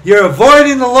bit. You're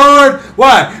avoiding the Lord.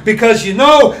 Why? Because you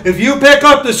know if you pick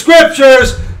up the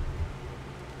scriptures,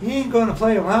 he ain't going to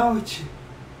play around with you.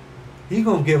 He's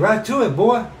going to get right to it,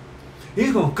 boy.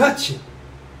 He's going to cut you.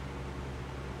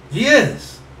 He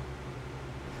is.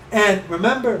 And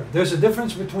remember, there's a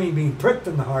difference between being pricked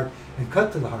in the heart and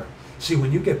cut to the heart. See,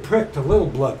 when you get pricked, a little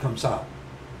blood comes out.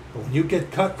 But when you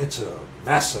get cut, it's a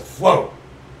massive flow.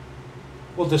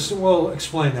 We'll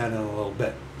explain that in a little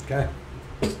bit. Okay?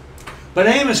 But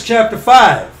Amos chapter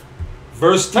 5,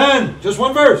 verse 10, just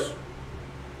one verse.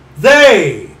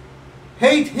 They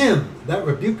hate him that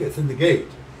rebuketh in the gate,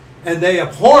 and they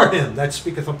abhor him that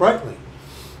speaketh uprightly.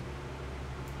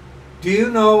 Do you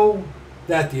know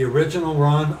that the original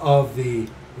run of the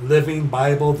Living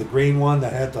Bible, the green one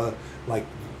that had the like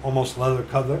almost leather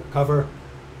cover,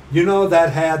 you know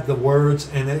that had the words,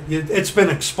 and it's been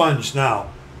expunged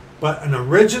now, but an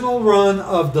original run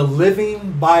of the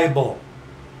Living Bible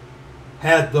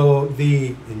had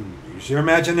the use your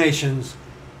imaginations,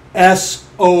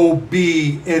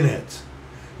 S-O-B in it.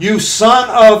 You son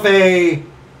of a,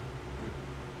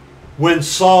 when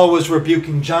Saul was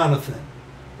rebuking Jonathan,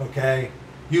 okay?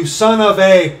 You son of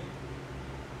a,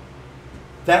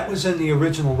 that was in the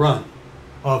original run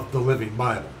of the Living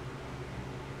Bible.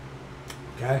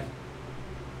 Okay?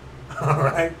 All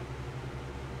right?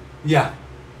 Yeah.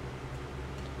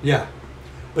 Yeah.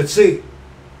 But see,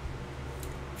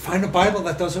 find a Bible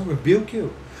that doesn't rebuke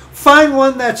you. Find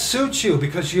one that suits you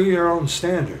because you're your own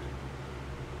standard.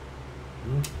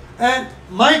 And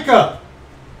Micah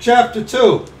chapter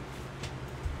 2.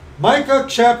 Micah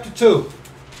chapter 2.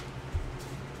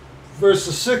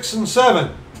 Verses 6 and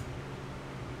 7.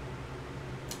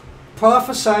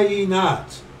 Prophesy ye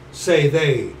not, say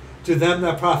they, to them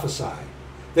that prophesy.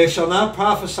 They shall not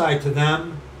prophesy to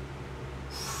them.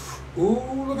 Ooh,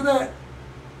 look at that.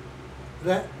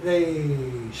 That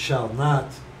they shall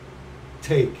not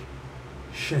take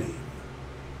shame.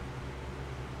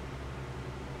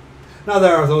 Now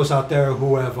there are those out there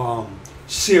who have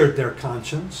seared their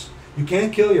conscience. You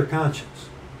can't kill your conscience.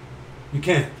 You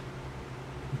can't.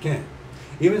 You can't.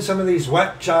 Even some of these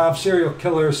whack job serial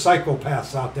killers,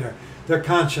 psychopaths out there, their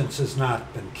conscience has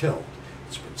not been killed.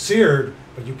 It's been seared,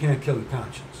 but you can't kill your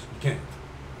conscience. You can't.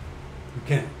 You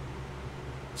can't.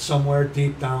 Somewhere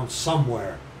deep down,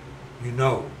 somewhere, you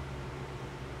know.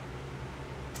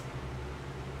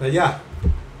 But yeah.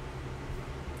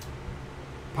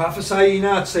 Prophesy ye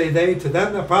not, say they, to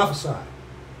them that prophesy.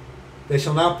 They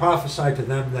shall not prophesy to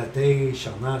them that they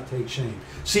shall not take shame.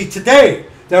 See, today,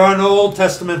 there are no Old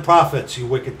Testament prophets, you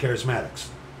wicked charismatics,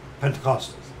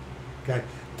 Pentecostals. Okay?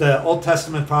 The Old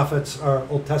Testament prophets are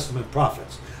Old Testament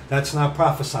prophets. That's not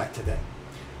prophesied today.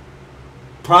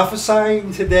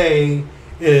 Prophesying today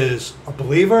is a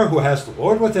believer who has the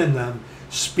Lord within them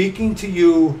speaking to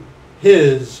you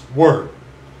his word.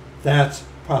 That's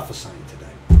prophesying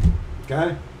today.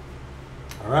 Okay?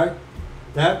 All right?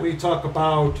 That we talk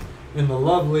about in the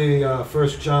lovely 1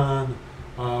 John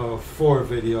 4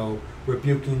 video,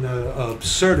 rebuking the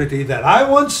absurdity that I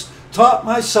once taught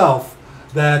myself,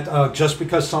 that just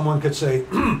because someone could say,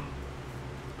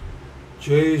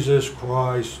 Jesus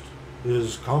Christ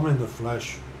is come in the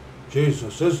flesh,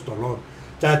 Jesus is the Lord,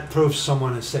 that proves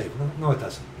someone is saved. No, it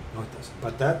doesn't. No, it doesn't.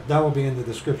 But that will be in the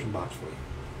description box for you.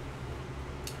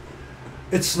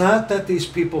 It's not that these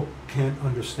people can't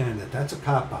understand it. That's a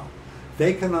cop-out.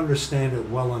 They can understand it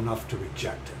well enough to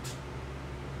reject it.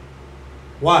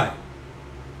 Why?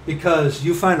 Because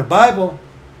you find a Bible,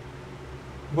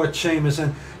 what shame is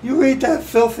in. You read that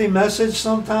filthy message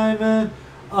sometime, man,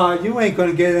 you ain't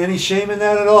going to get any shame in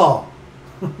that at all.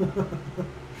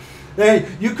 Hey,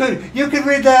 you could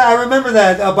read that. I remember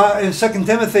that about in 2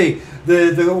 Timothy,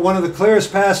 the one of the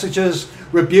clearest passages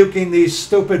rebuking these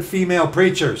stupid female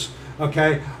preachers.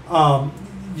 Okay,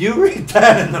 you read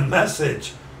that in the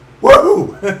message.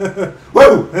 Woo!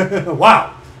 Woo!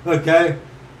 Wow! Okay,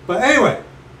 But anyway,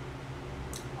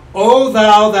 O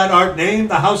thou that art named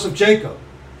the house of Jacob,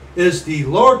 is the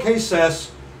lowercase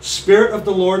s, Spirit of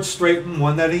the Lord straitened,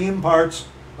 one that he imparts.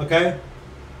 Okay?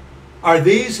 Are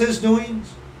these his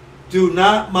doings? Do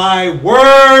not my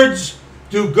words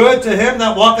do good to him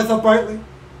that walketh uprightly?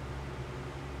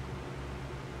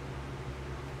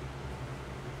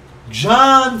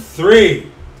 John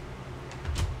 3.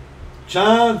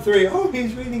 John 3. Oh,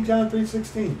 he's reading John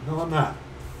 3:16. No, I'm not.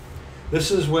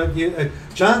 This is what you...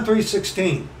 John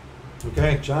 3:16.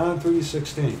 Okay? John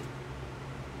 3:16.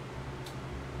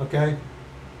 Okay?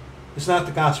 It's not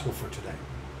the gospel for today.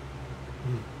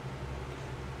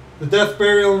 The death,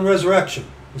 burial, and resurrection.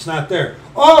 It's not there.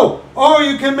 Oh,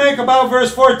 you can make about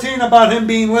verse 14 about him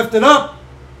being lifted up.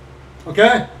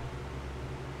 Okay?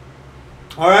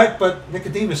 All right, but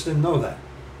Nicodemus didn't know that.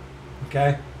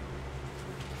 Okay?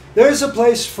 There's a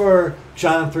place for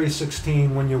John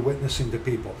 3:16 when you're witnessing to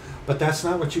people, but that's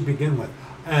not what you begin with.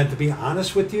 And to be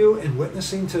honest with you, in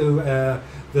witnessing to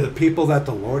the people that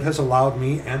the Lord has allowed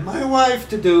me and my wife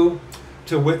to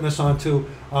witness onto,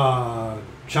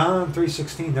 John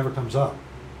 3:16 never comes up.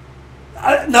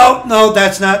 No,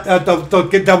 that's not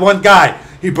the one guy.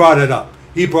 He brought it up.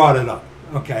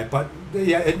 Okay, but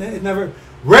yeah, it never,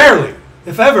 rarely,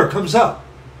 if ever, comes up.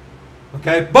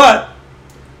 Okay, but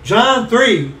John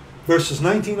 3, verses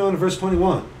 19 on to verse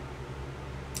 21.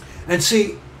 And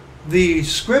see, the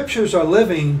scriptures are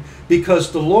living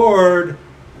because the Lord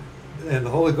and the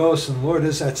Holy Ghost, and the Lord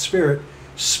is that Spirit,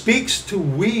 speaks to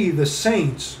we, the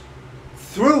saints,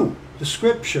 through the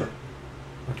scripture.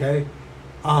 Okay?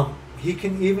 He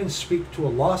can even speak to a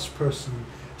lost person,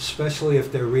 especially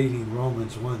if they're reading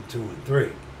Romans 1, 2, and 3.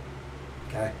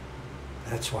 Okay?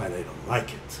 That's why they don't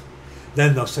like it.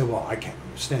 Then they'll say, well, I can't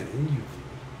understand it.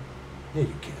 Yeah,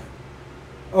 you can.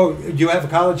 Oh, you have a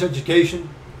college education,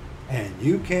 and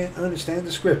you can't understand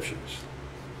the scriptures.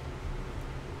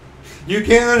 You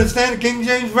can't understand the King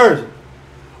James Version.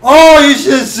 Oh, you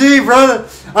should see, brother.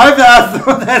 I've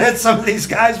thrown that at some of these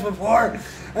guys before.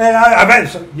 And I bet,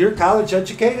 so you're college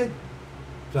educated?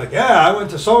 It's like, yeah, I went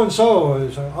to so-and-so.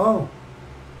 It's like, oh.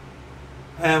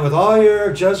 And with all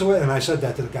your Jesuit, and I said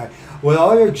that to the guy, with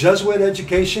all your Jesuit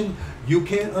education, you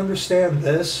can't understand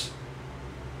this?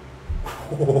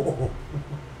 Oh.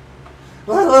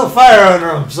 Let a little fire under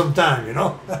them sometime, you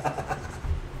know?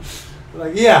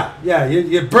 Like, yeah,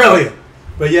 you're brilliant,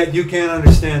 but yet you can't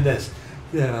understand this.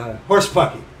 Horse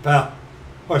pucky, pal.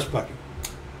 Horse pucky.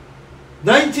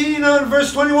 19 on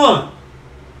verse 21.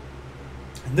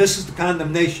 And this is the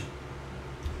condemnation.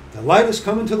 The light is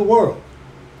come into the world,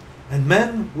 and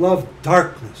men love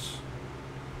darkness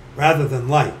rather than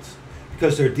light,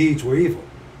 because their deeds were evil.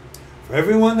 For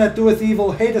everyone that doeth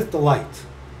evil hateth the light.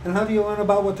 And how do you learn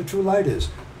about what the true light is?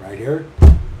 Right here.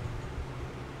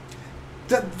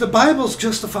 The Bibles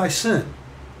justify sin.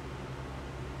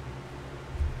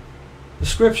 The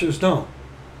scriptures don't.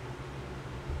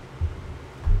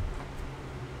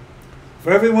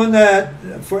 For everyone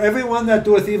that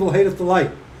doeth evil hateth the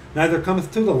light, neither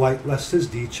cometh to the light, lest his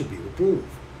deeds should be reproved.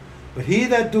 But he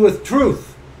that doeth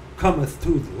truth cometh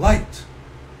to the light,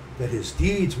 that his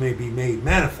deeds may be made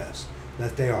manifest,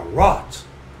 that they are wrought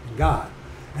in God.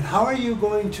 And how are you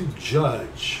going to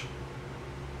judge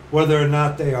whether or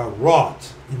not they are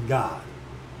wrought in God?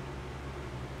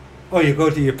 Oh, you go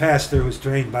to your pastor who's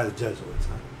trained by the Jesuits,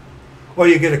 huh? Or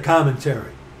you get a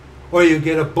commentary, or you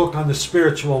get a book on the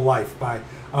spiritual life by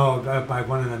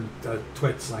one of them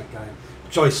twits like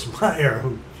Joyce Meyer,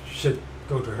 who should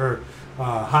go to her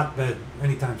hotbed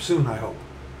anytime soon, I hope.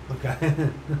 Okay.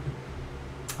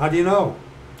 How do you know?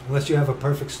 Unless you have a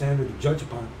perfect standard to judge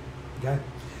upon. Okay.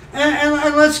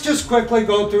 And let's just quickly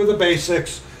go through the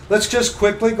basics. Let's just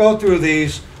quickly go through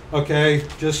these. Okay,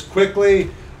 just quickly.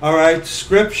 All right,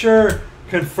 Scripture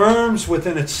confirms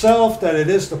within itself that it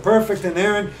is the perfect,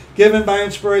 inerrant, given by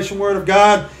inspiration Word of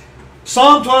God.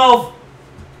 Psalm 12,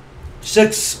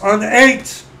 6 on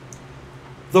 8.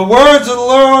 The words of the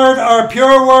Lord are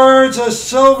pure words as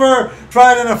silver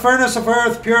tried in a furnace of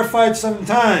earth, purified 7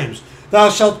 times. Thou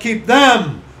shalt keep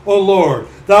them, O Lord.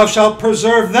 Thou shalt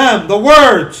preserve them, the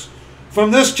words,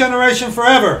 from this generation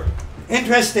forever.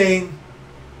 Interesting.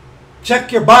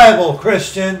 Check your Bible,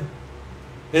 Christian.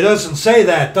 It doesn't say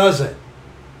that, does it?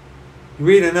 You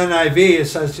read an NIV, it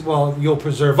says, well, you'll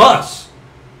preserve us.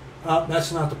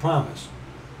 That's not the promise.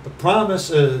 The promise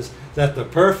is that the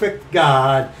perfect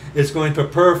God is going to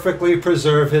perfectly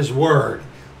preserve His Word.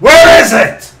 Where is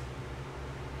it?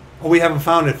 Oh, we haven't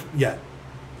found it yet.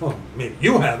 Well, maybe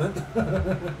you haven't.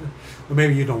 Or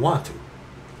maybe you don't want to.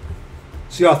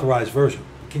 It's the Authorized Version,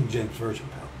 King James Version,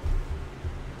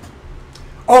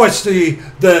 pal. Oh, it's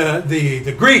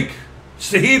the Greek.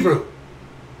 It's the Hebrew.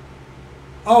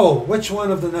 Oh, which one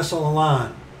of the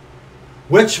Nesalalan?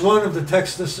 Which one of the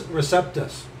Textus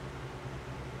Receptus?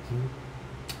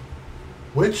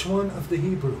 Which one of the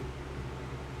Hebrew?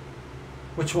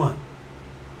 Which one?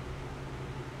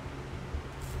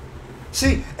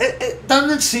 See, it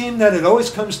doesn't seem that it always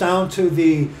comes down to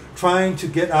the trying to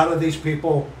get out of these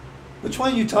people. Which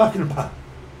one are you talking about?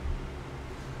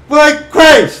 Like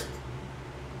Christ.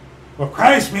 Well,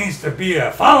 Christ means to be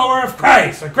a follower of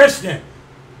Christ, a Christian.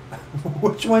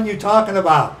 Which one are you talking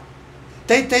about?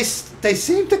 They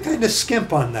seem to kind of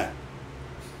skimp on that.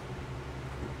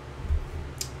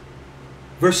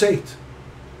 Verse 8.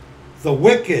 The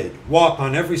wicked walk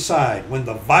on every side when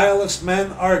the vilest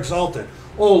men are exalted.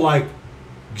 Oh, like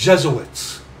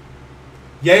Jesuits.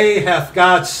 Yea, hath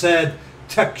God said,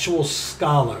 textual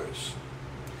scholars.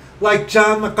 Like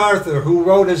John MacArthur, who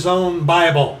wrote his own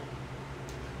Bible.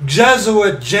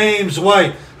 Jesuit James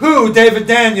White, who David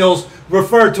Daniels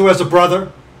referred to as a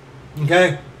brother.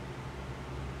 Okay?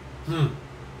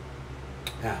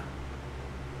 Yeah.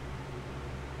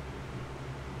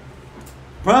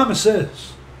 Promise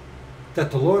is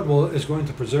that the Lord is going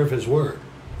to preserve his word.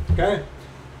 Okay?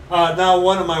 Now,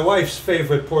 one of my wife's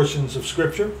favorite portions of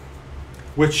Scripture,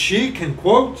 which she can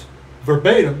quote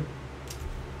verbatim,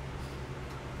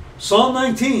 Psalm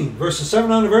 19, verses 7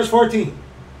 on to verse 14.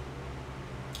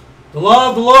 The law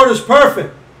of the Lord is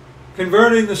perfect,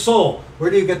 converting the soul. Where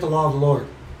do you get the law of the Lord?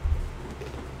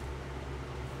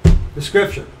 The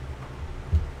Scripture.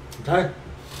 Okay?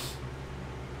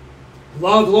 The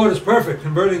law of the Lord is perfect,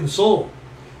 converting the soul.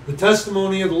 The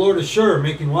testimony of the Lord is sure,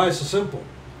 making wise the simple.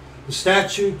 The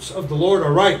statutes of the Lord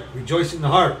are right, rejoicing the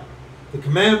heart. The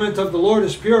commandment of the Lord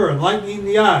is pure, enlightening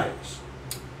the eyes.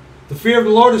 The fear of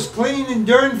the Lord is clean,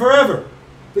 enduring forever.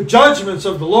 The judgments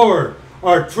of the Lord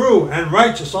are true and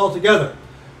righteous altogether.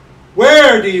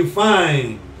 Where do you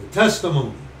find the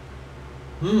testimony?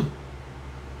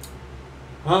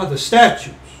 The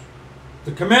statutes,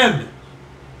 the commandments,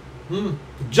 the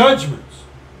judgments,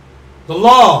 the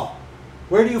law.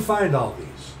 Where do you find all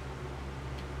these?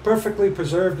 Perfectly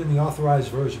preserved in the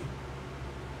Authorized Version.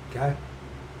 Okay?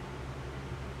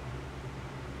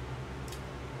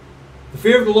 The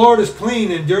fear of the Lord is clean,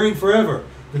 enduring forever.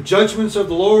 The judgments of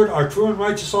the Lord are true and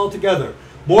righteous altogether.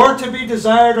 More to be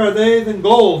desired are they than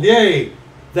gold, yea,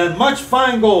 than much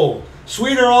fine gold.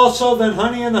 Sweeter also than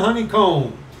honey and the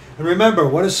honeycomb. And remember,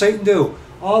 what does Satan do?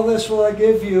 All this will I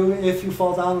give you if you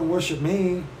fall down and worship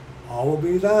me. All will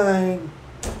be thine.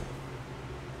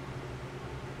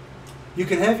 You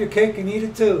can have your cake and eat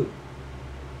it too.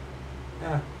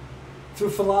 Yeah.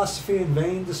 Through philosophy and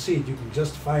vain deceit, you can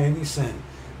justify any sin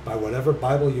by whatever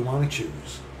Bible you want to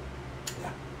choose.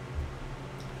 Yeah.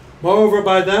 Moreover,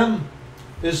 by them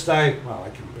is thy... Well,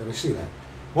 I can barely see that.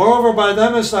 Moreover, by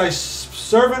them is thy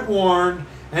servant warned,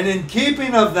 and in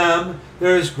keeping of them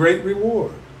there is great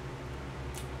reward.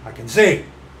 I can see.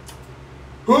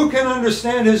 Who can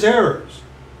understand his errors?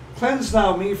 Cleanse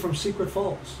thou me from secret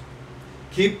faults.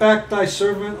 Keep back thy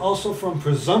servant also from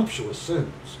presumptuous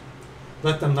sins.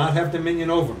 Let them not have dominion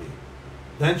over me.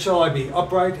 Then shall I be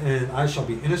upright, and I shall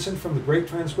be innocent from the great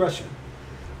transgression.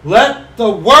 Let the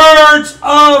words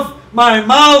of my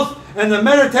mouth and the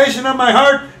meditation of my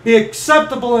heart be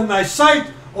acceptable in thy sight,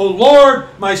 O Lord,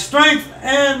 my strength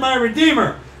and my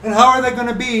Redeemer. And how are they going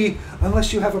to be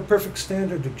unless you have a perfect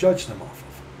standard to judge them off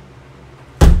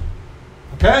of?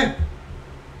 Okay?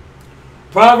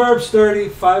 Proverbs 30,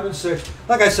 5 and 6.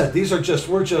 Like I said,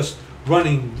 we're just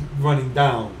running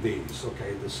down these.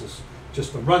 Okay, this is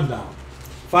just a rundown.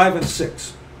 5 and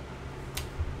 6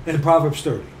 in Proverbs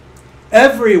 30.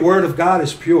 Every word of God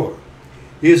is pure.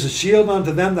 He is a shield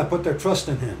unto them that put their trust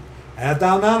in him. Add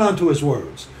thou not unto his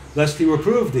words, lest he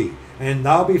reprove thee, and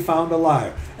thou be found a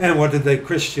liar. And what did the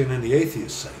Christian and the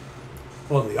atheist say?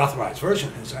 Well, the Authorized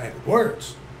Version has added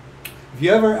words. Have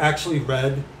you ever actually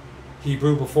read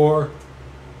Hebrew before?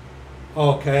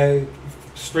 Okay,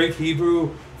 straight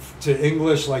Hebrew to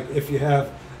English, like if you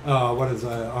have,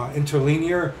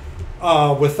 interlinear,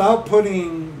 without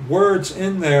putting words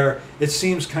in there, it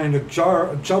seems kind of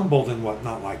jumbled and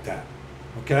whatnot like that.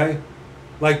 Okay?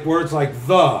 Like words like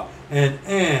the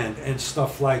and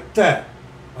stuff like that.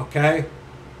 Okay?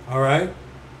 All right?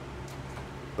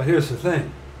 But here's the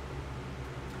thing.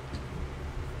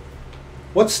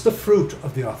 What's the fruit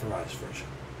of the Authorized Version?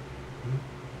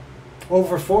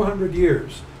 Over 400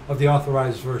 years of the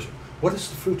Authorized Version. What is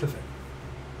the fruit of it?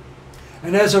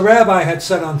 And as a rabbi had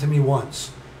said unto me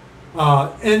once,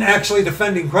 in actually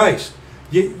defending Christ,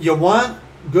 you want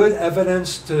good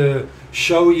evidence to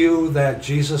show you that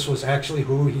Jesus was actually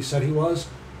who he said he was?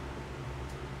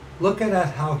 Look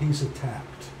at how he's attacked.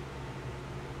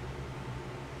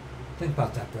 Think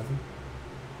about that, brethren.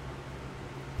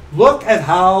 Look at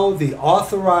how the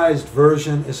authorized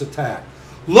version is attacked.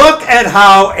 Look at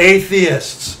how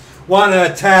atheists want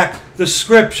to attack the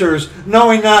scriptures,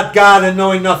 knowing not God and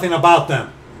knowing nothing about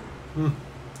them.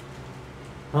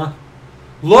 Huh?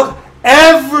 Look,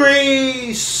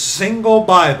 every single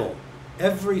Bible,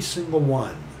 every single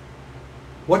one,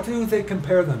 what do they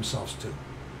compare themselves to?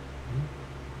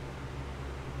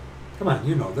 Come on,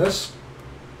 you know this.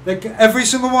 Every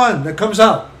single one that comes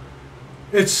out,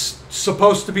 it's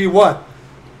supposed to be what?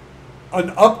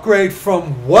 An upgrade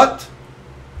from what?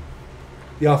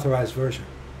 The authorized version.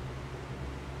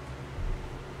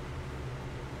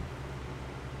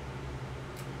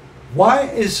 Why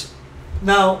is,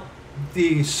 now,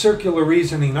 the circular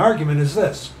reasoning argument is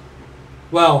this.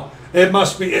 Well, it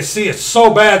must be, see, it's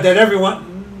so bad that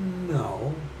everyone,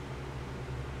 no.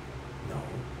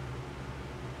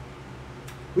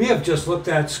 We have just looked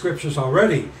at scriptures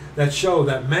already that show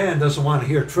that man doesn't want to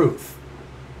hear truth.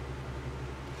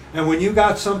 And when you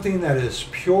got something that is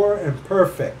pure and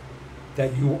perfect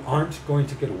that you aren't going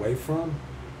to get away from,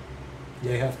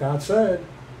 yea, hath God said.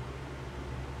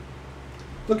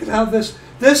 Look at how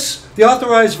the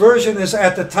authorized version is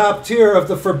at the top tier of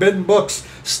the forbidden books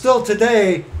still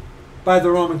today by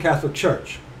the Roman Catholic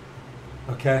Church.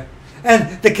 Okay?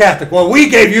 And the Catholic, well, we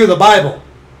gave you the Bible.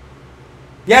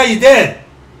 Yeah, you did.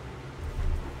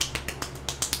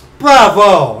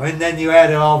 Bravo! And then you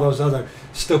added all those other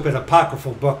stupid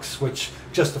apocryphal books which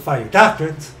justify your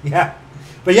doctrines. Yeah.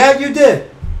 But yeah, you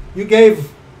did. You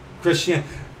gave Christianity.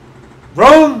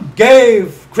 Rome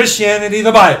gave Christianity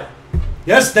the Bible.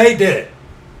 Yes, they did.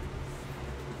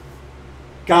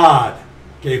 God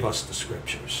gave us the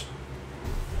scriptures.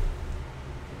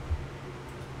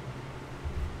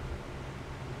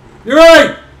 You're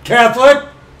right, Catholic.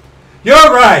 You're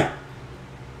right.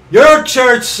 Your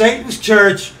church, Satan's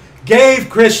church, gave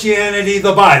Christianity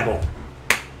the Bible.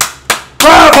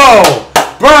 Bravo!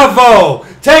 Bravo!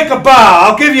 Take a bow.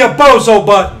 I'll give you a bozo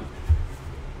button.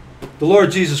 The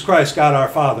Lord Jesus Christ, God our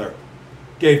Father,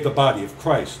 gave the body of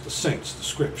Christ, the saints, the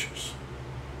scriptures.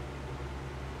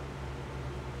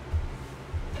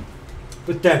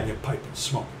 But then you pipe and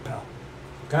smoke, pal.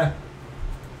 Okay?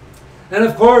 And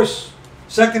of course,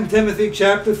 2 Timothy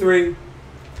chapter 3.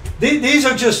 These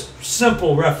are just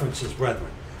simple references, brethren.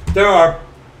 There are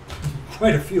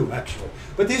quite a few, actually.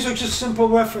 But these are just simple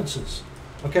references.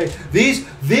 Okay? These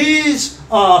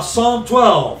Psalm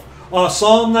 12,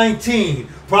 Psalm 19,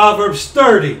 Proverbs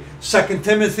 30, 2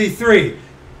 Timothy 3.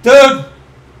 Dude,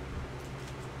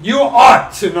 you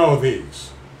ought to know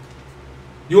these.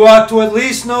 You ought to at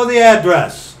least know the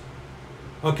address.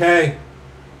 Okay?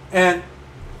 And,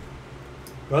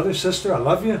 brother, sister, I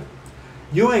love you.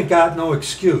 You ain't got no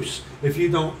excuse if you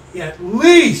don't at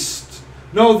least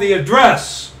know the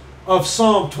address of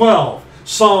Psalm 12,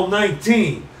 Psalm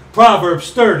 19,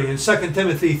 Proverbs 30, and 2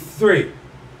 Timothy 3.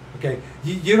 Okay?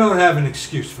 You don't have an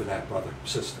excuse for that, brother,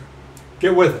 sister.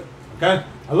 Get with it. Okay?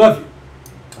 I love you.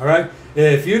 All right?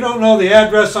 If you don't know the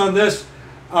address on this,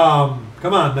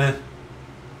 come on, man.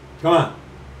 Come on.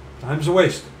 Time's a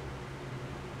waste.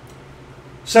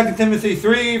 2 Timothy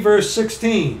 3, verse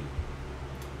 16.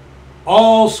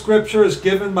 All Scripture is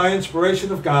given by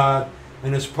inspiration of God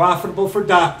and is profitable for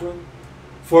doctrine,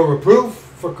 for reproof,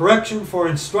 for correction, for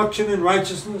instruction in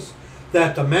righteousness,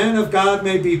 that the man of God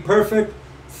may be perfect,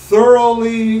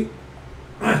 thoroughly,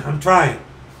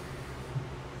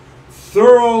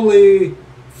 thoroughly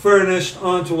furnished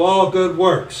unto all good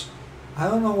works. I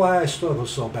don't know why I struggle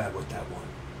so bad with that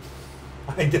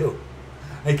one. I do.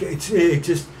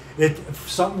 It's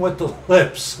something with the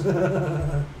lips.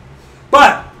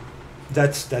 But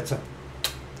that's a.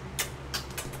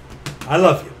 I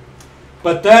love you.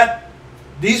 But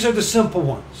these are the simple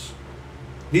ones.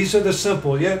 These are the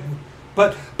simple. Yeah.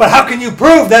 But how can you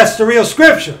prove that's the real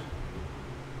scripture?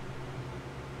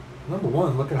 Number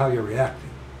one, look at how you're reacting.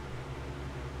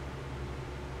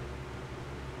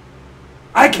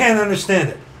 I can't understand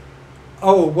it.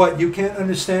 Oh, what? You can't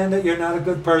understand it? You're not a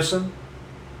good person?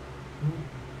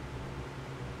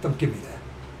 Don't give me that.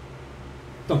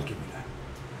 Don't give me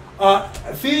that.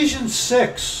 Ephesians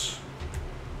 6.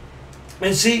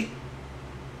 And see,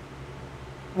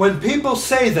 when people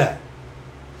say that,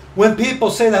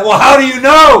 well, how do you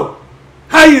know?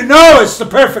 How do you know it's the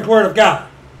perfect Word of God?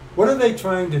 What are they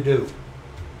trying to do?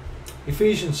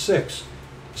 Ephesians 6.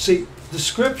 See, the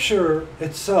Scripture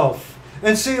itself.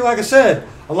 And see, like I said,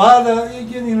 a lot of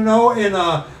the, in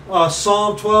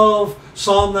Psalm 12,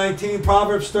 Psalm 19,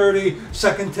 Proverbs 30,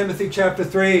 2 Timothy chapter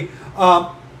 3,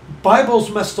 Bibles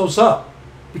mess those up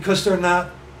because they're not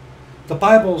the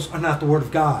Bibles are not the Word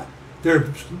of God. They're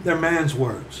man's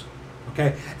words.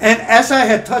 Okay? And as I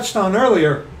had touched on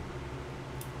earlier,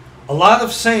 a lot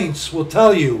of saints will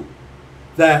tell you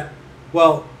that,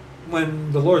 well,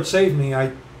 when the Lord saved me,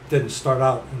 I didn't start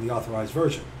out in the authorized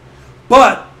version.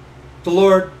 But the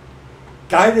Lord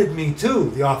guided me to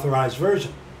the authorized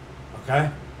version.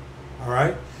 Okay? All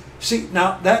right? See,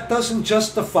 now that doesn't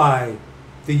justify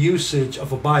the usage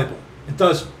of a Bible. It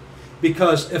doesn't.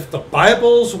 Because if the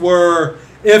Bibles were,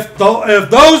 if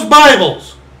those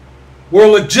Bibles were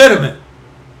legitimate,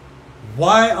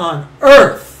 why on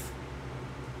earth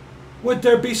would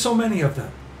there be so many of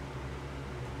them?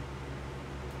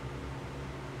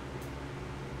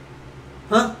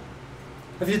 Huh?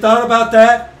 Have you thought about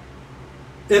that?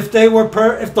 If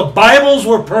the Bibles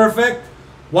were perfect,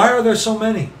 why are there so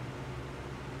many?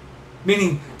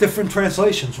 Meaning different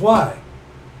translations. Why?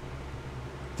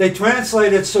 They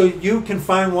translate it so you can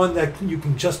find one that you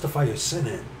can justify your sin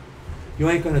in. You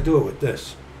ain't going to do it with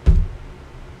this.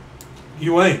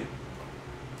 You ain't.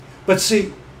 But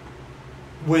see,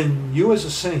 when you as a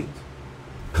saint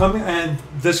come, and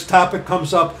this topic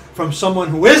comes up from someone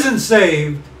who isn't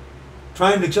saved,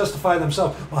 trying to justify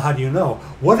themselves, well, how do you know?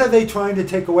 What are they trying to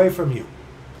take away from you?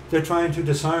 They're trying to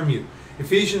disarm you.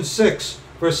 Ephesians 6,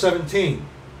 verse 17.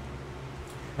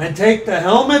 And take the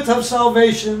helmet of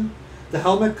salvation. The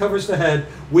helmet covers the head.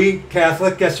 We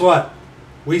Catholic, guess what?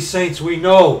 We saints, we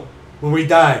know when we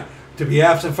die. To be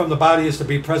absent from the body is to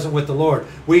be present with the Lord.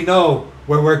 We know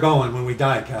where we're going when we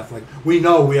die, Catholic. We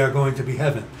know we are going to be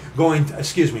going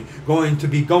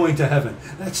to heaven.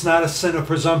 That's not a sin of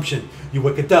presumption, you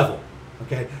wicked devil.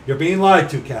 Okay? You're being lied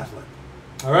to, Catholic.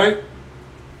 All right?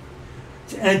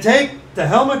 And take the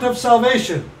helmet of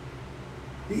salvation.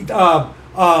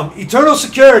 Eternal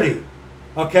security.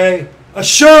 Okay?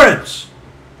 Assurance.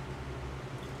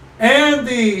 And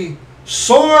the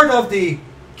sword of the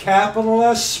capital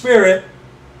S Spirit,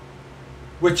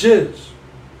 which is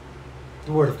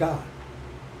the Word of God.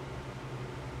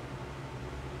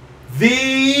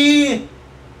 The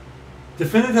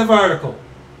definitive article,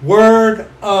 Word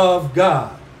of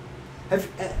God.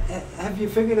 Have you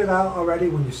figured it out already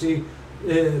when you see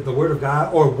the Word of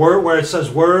God, or word where it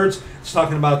says words? It's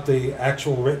talking about the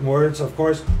actual written words, of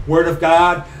course. Word of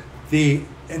God, the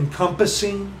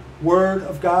encompassing Word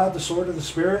of God, the sword of the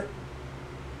Spirit.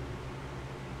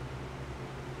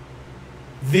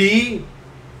 The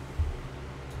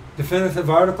definitive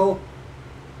article.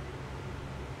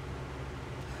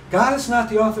 God is not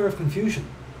the author of confusion.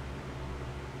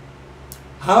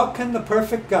 How can the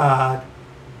perfect God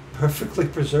perfectly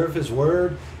preserve His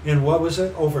Word in, what was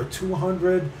it, over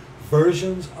 200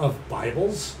 versions of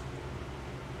Bibles?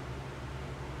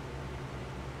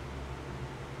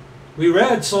 We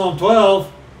read Psalm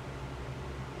 12.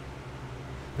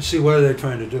 But see, what are they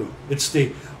trying to do? It's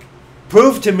the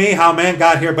prove to me how man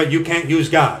got here, but you can't use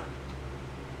God.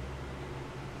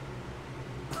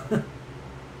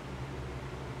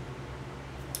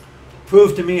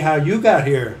 Prove to me how you got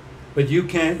here, but you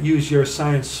can't use your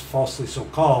science, falsely so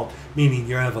called, meaning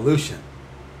your evolution.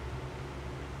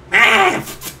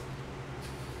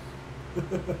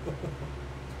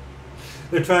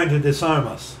 They're trying to disarm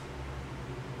us.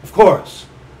 Of course.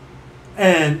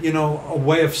 And, a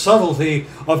way of subtlety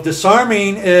of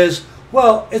disarming is,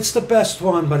 well, it's the best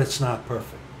one, but it's not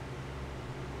perfect.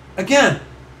 Again,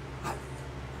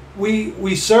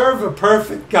 we serve a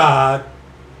perfect God,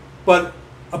 but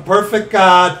a perfect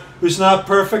God who's not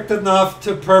perfect enough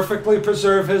to perfectly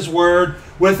preserve His Word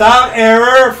without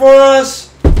error for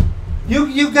us.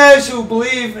 You guys who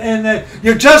believe in that,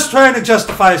 you're just trying to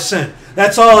justify sin.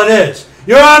 That's all it is.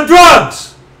 You're on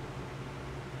drugs.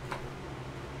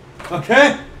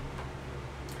 Okay?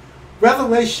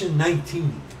 Revelation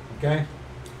 19. Okay?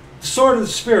 The sword of the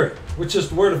Spirit, which is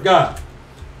the Word of God.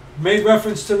 Made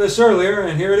reference to this earlier,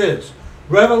 and here it is.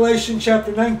 Revelation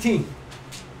chapter 19.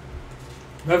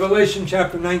 Revelation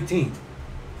chapter 19.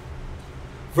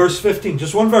 Verse 15.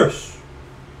 Just one verse.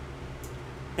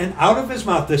 And out of His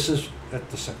mouth, this is at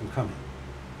the second coming.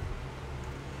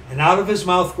 And out of His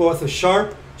mouth goeth a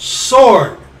sharp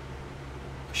sword.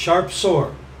 A sharp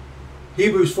sword.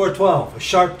 Hebrews 4:12. A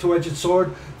sharp two-edged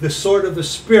sword. The sword of the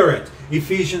Spirit.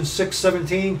 Ephesians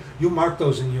 6:17. You mark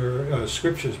those in your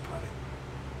scriptures, buddy.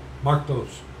 Mark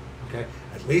those. Okay?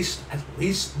 At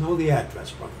least know the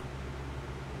address, brother.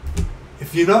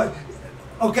 If you know,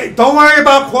 okay, don't worry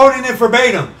about quoting it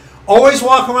verbatim. Always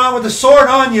walk around with a sword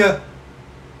on you.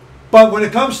 But when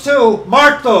it comes to,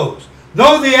 mark those.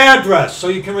 Know the address so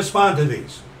you can respond to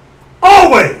these.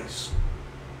 Always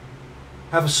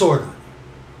have a sword on you.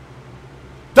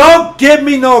 Don't give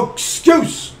me no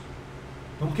excuse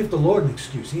Don't give the Lord an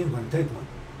excuse. He ain't going to take one.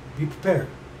 Be prepared.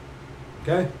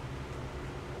 Okay?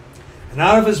 And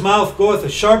out of his mouth goeth a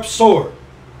sharp sword,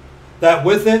 that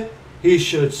with it he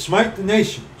should smite the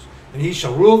nations, and he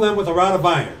shall rule them with a rod of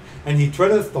iron. And he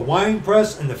treadeth the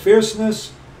winepress and the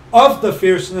fierceness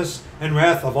and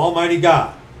wrath of Almighty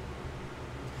God.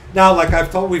 Now,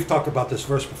 like we've talked about this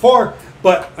verse before,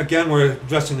 but again, we're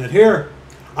addressing it here.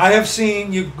 I have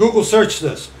seen, you Google search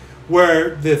this,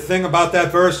 where the thing about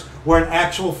that verse, where an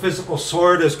actual physical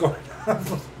sword is going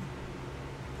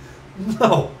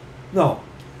No.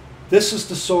 This is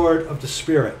the sword of the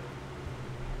Spirit.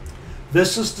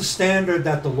 This is the standard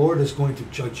that the Lord is going to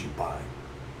judge you by.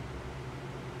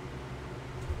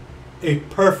 A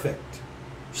perfect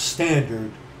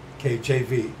standard,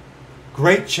 KJV.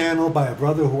 Great channel by a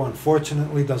brother who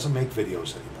unfortunately doesn't make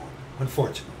videos anymore.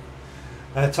 Unfortunately.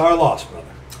 That's our loss, brother.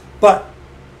 But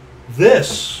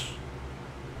this,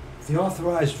 the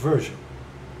authorized version,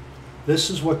 this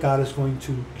is what God is going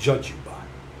to judge you by.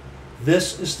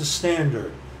 This is the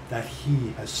standard that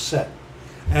he has set.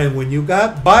 And when you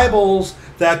got Bibles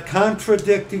that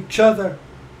contradict each other,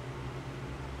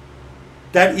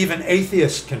 that even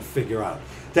atheists can figure out,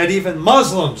 that even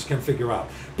Muslims can figure out.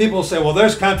 People say, well,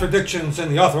 there's contradictions in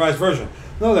the authorized version.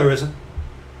 No, there isn't.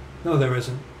 No, there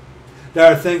isn't. There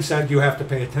are things that you have to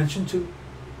pay attention to,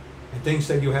 and things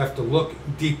that you have to look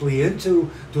deeply into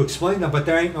to explain them, but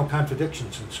there ain't no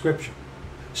contradictions in Scripture.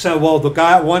 So, well,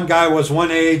 one guy was one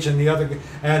age, and the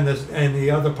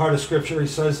other part of Scripture, he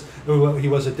says he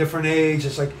was a different age.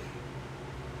 It's like,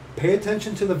 pay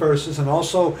attention to the verses, and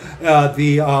also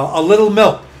a little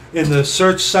milk in the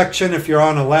search section if you're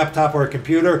on a laptop or a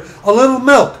computer. A little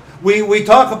milk. We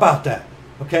talk about that.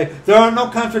 Okay, there are no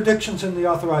contradictions in the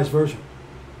authorized version.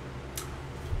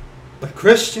 But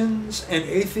Christians and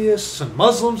atheists and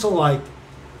Muslims alike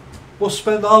will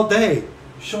spend all day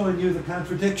showing you the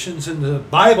contradictions in the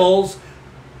Bibles,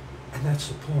 and that's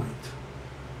the point.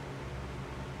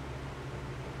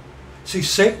 See,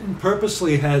 Satan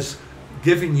purposely has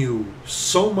given you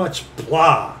so much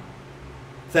blah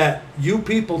that you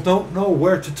people don't know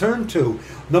where to turn to.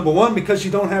 Number one, because you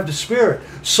don't have the Spirit.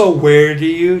 So where do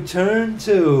you turn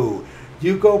to?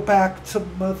 You go back to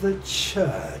Mother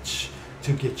Church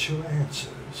to get your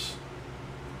answers.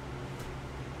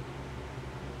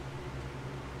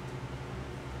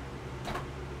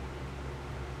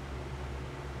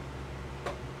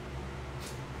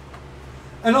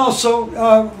 And also,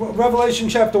 Revelation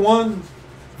chapter 1,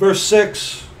 verse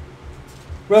 6.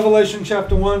 Revelation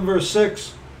chapter 1, verse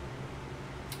 6.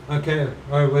 Okay,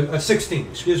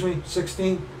 16,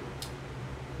 16.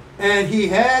 And he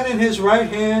had in his right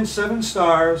hand 7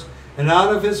 stars, and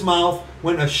out of his mouth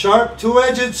went a sharp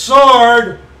two-edged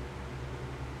sword.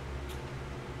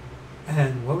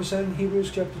 And what was that in Hebrews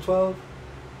chapter 12?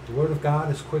 The word of God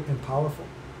is quick and powerful.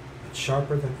 It's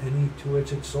sharper than any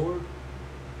two-edged sword.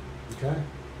 Okay?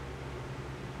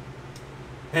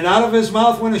 And out of his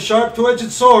mouth went a sharp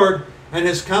two-edged sword, and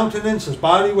his countenance, his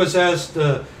body was as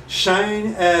the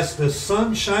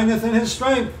sun shineth in his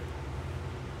strength.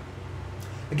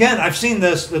 Again, I've seen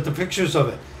the pictures of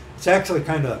it. It's actually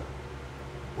kind of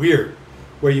weird,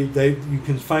 where you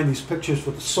can find these pictures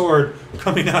with the sword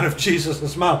coming out of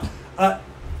Jesus' mouth.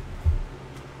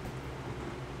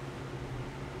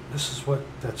 This is what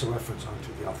that's a reference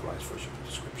onto the authorized version of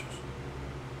the Scriptures.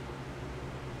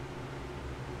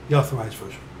 The authorized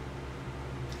version.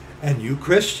 And you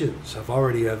Christians have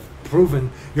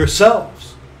proven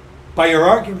yourselves by your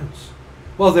arguments.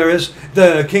 Well,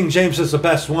 the King James is the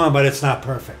best one, but it's not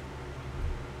perfect.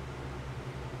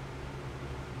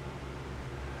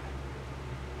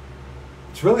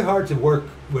 It's really hard to work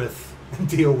with and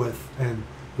deal with and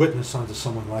witness onto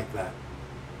someone like that.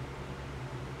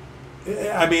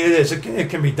 I mean, it is. It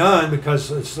can be done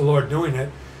because it's the Lord doing it.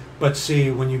 But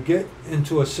see, when you get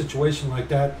into a situation like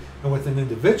that and with an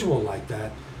individual like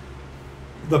that,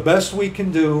 the best we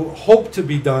can do, hope to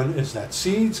be done, is that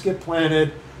seeds get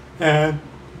planted and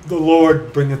the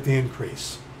Lord bringeth the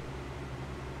increase.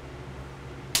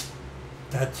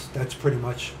 That's pretty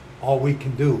much all we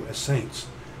can do as saints.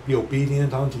 Be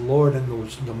obedient unto the Lord in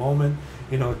the moment.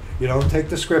 You don't take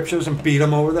the Scriptures and beat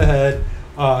them over the head.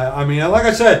 I mean, like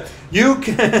I said, you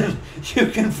can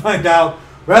find out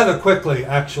rather quickly,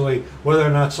 actually, whether or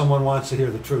not someone wants to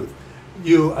hear the truth.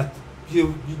 You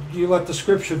let the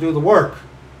Scripture do the work.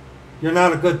 You're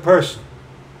not a good person.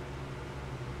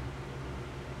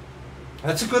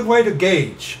 That's a good way to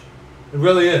gauge. It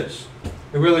really is.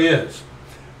 It really is.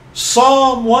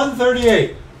 Psalm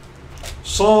 138.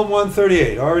 Psalm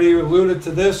 138. Already alluded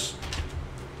to this,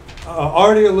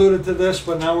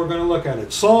 but now we're going to look at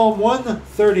it. Psalm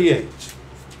 138.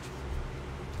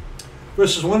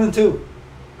 verses 1 and 2.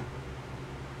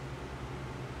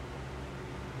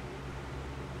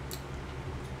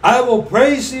 I will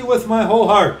praise thee with my whole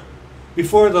heart.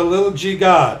 Before the little g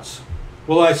gods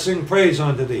will I sing praise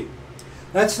unto thee.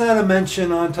 That's not a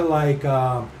mention onto like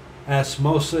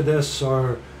Asmodeus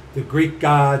or the Greek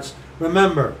gods.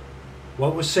 Remember,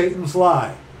 what was Satan's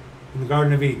lie in the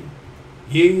Garden of Eden?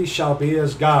 Ye shall be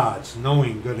as gods,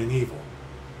 knowing good and evil.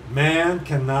 Man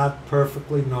cannot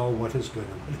perfectly know what is good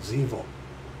and what is evil.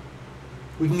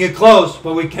 We can get close,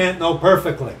 but we can't know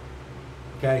perfectly.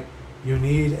 Okay? You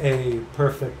need a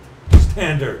perfect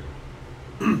standard.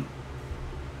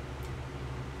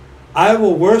 I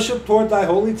will worship toward thy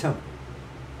holy temple,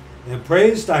 and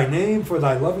praise thy name for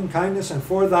thy loving kindness and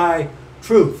for thy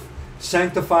truth.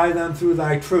 Sanctify them through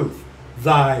thy truth.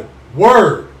 Thy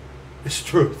word is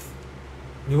truth.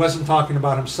 He wasn't talking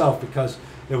about himself because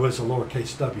it was a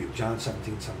lowercase w, John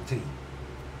 17:17.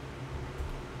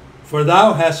 For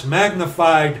thou hast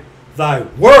magnified thy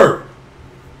word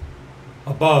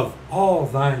above all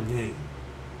thy name.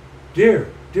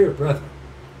 Dear brethren,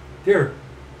 dear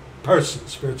person,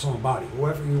 spirit, soul, and body,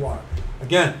 whoever you are.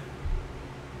 Again,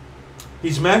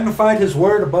 he's magnified his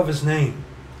word above his name,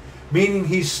 meaning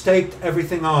he's staked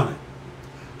everything on it.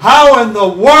 How in the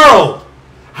world,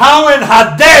 how in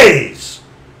Hades,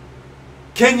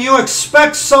 can you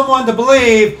expect someone to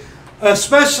believe,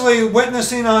 especially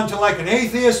witnessing onto like an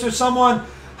atheist or someone,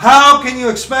 how can you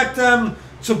expect them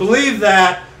to believe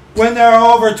that when there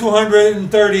are over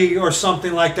 230 or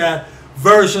something like that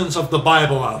versions of the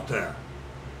Bible out there?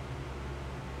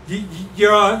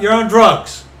 You're on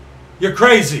drugs. You're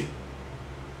crazy.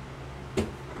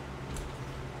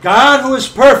 God, who is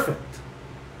perfect,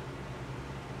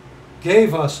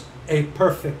 gave us a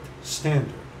perfect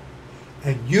standard.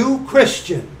 And you,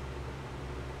 Christian,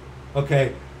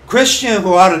 okay, Christian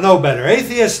who ought to know better.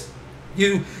 Atheist,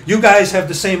 you guys have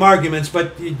the same arguments,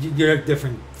 but you're a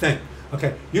different thing.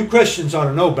 Okay, you Christians ought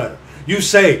to know better. You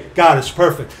say God is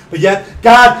perfect, but yet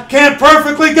God can't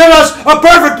perfectly give us a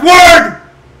perfect word.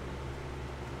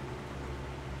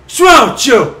 What's wrong with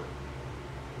you?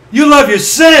 You love your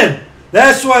sin.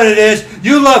 That's what it is.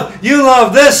 You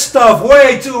love this stuff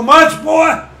way too much,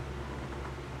 boy.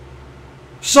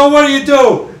 So what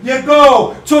do? You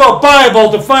go to a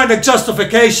Bible to find a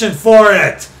justification for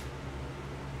it.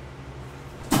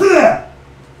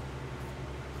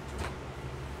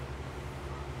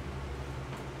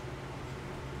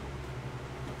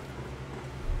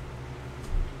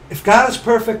 If God is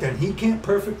perfect and he can't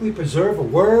perfectly preserve a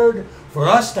word for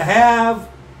us to have,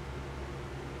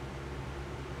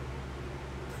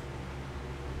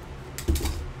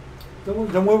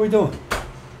 then what are we doing?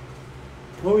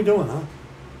 What are we doing, huh?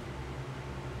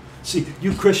 See,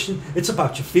 you Christian, it's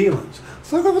about your feelings.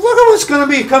 Look at what's going to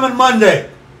be coming Monday.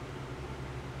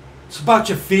 It's about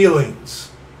your feelings.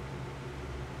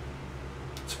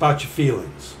 It's about your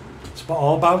feelings. It's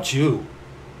all about you.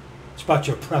 It's about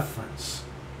your preference.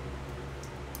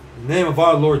 In the name of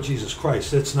our Lord Jesus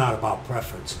Christ, it's not about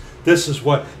preference. This is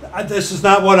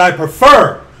not what I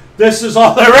prefer. This is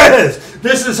all there is.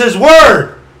 This is his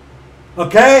word.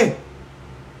 Okay?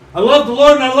 I love the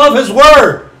Lord and I love his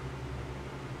word.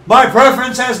 My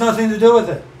preference has nothing to do with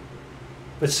it.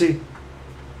 But see,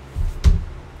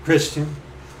 Christian,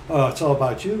 oh, it's all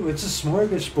about you. It's a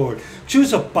smorgasbord.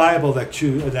 Choose a Bible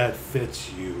that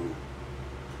fits you.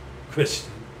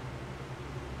 Christian.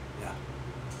 Yeah.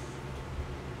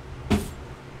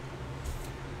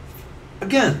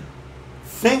 Again,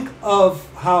 think of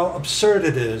how absurd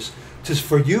it is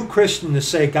for you, Christian, to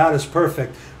say God is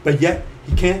perfect, but yet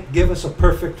he can't give us a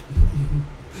perfect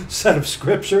set of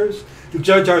scriptures to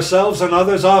judge ourselves and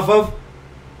others off of.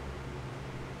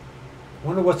 I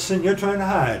wonder what sin you're trying to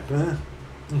hide. Huh?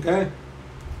 Okay?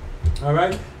 All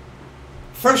right?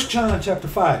 1 John chapter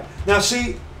 5. Now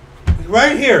see,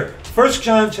 right here, 1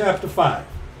 John chapter 5.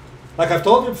 Like I've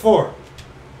told you before,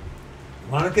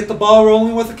 you want to get the ball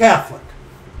rolling with a Catholic,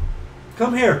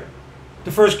 come here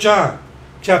to 1 John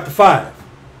chapter 5.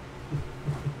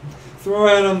 Throw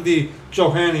at him the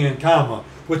Johannian comma,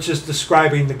 which is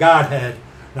describing the Godhead,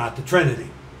 not the Trinity.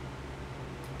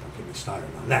 Don't get me started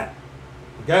on that.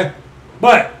 Okay?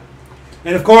 But,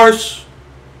 and of course,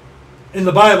 in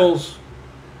the Bibles,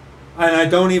 and I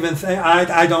don't even think,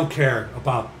 I don't care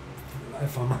about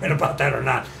if I'm right about that or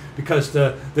not, because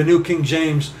the New King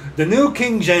James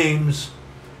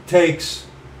takes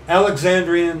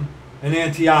Alexandrian and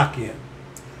Antiochian.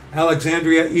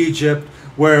 Alexandria, Egypt,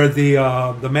 where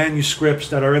the manuscripts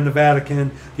that are in the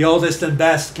Vatican, the oldest and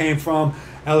best, came from.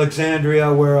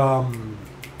 Alexandria, where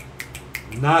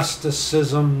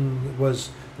Gnosticism was.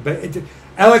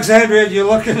 Alexandria, you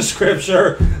look in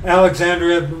Scripture,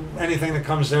 Alexandria, anything that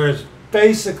comes there is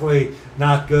basically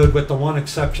not good, with the one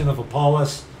exception of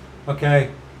Apollos. Okay?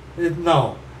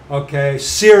 No. Okay?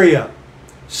 Syria,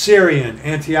 Syrian,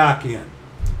 Antiochian.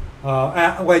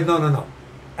 Wait, no.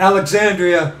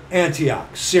 Alexandria,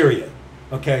 Antioch, Syria.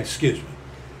 Okay, excuse me.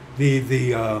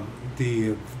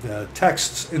 The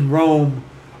texts in Rome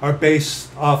are based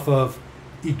off of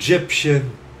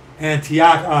Egyptian,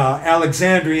 Antioch,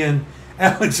 Alexandrian.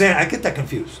 I get that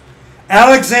confused.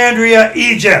 Alexandria,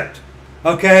 Egypt.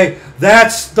 Okay,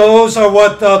 those are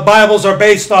what the Bibles are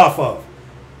based off of.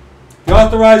 The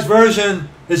Authorized Version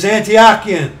is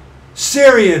Antiochian,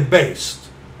 Syrian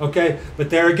based. Okay, but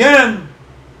there again,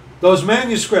 those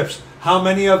manuscripts, how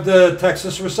many of the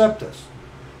Textus Receptus?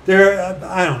 There,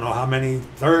 I don't know how many,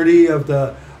 30 of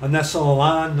the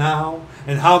Anesalan now,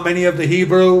 and how many of the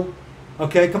Hebrew?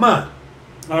 Okay, come on.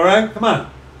 All right, come on.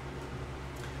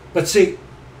 But see,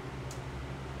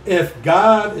 if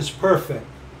God is perfect,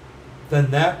 then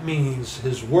that means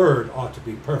His Word ought to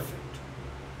be perfect.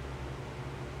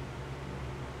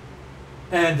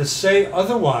 And to say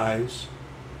otherwise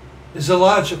is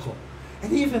illogical.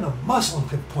 And even a Muslim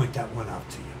can point that one out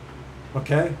to you.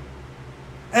 Okay?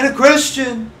 And a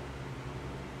Christian,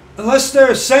 unless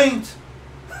they're a saint,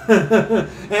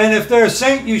 and if they're a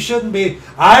saint, you shouldn't be,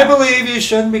 I believe you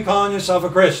shouldn't be calling yourself a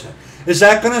Christian. Is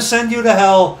that going to send you to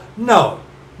hell? No.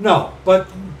 But,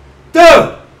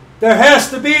 dude, there has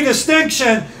to be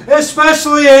distinction,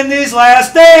 especially in these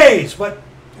last days. But,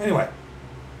 anyway,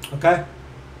 okay?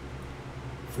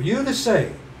 For you to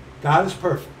say God is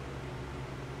perfect,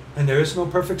 and there is no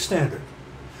perfect standard,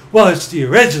 well, it's the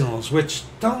originals which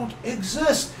don't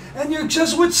exist. And your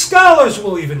Jesuit scholars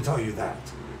will even tell you that.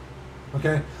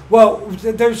 Okay? Well,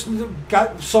 there's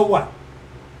God, so what?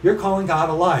 You're calling God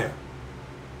a liar.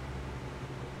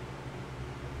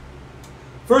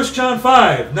 1 John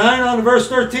 5, 9 on to verse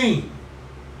 13.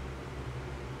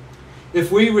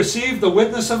 If we receive the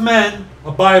witness of men,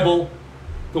 a Bible,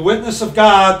 the witness of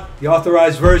God, the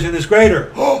Authorized Version, is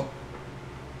greater. For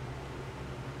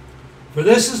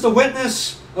this is the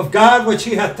witness of God which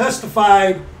He hath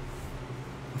testified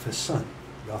of His Son,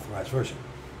 the Authorized Version.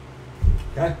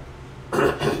 Okay?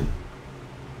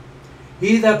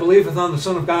 He that believeth on the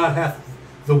Son of God hath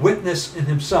the witness in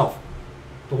himself.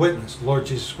 The witness, the Lord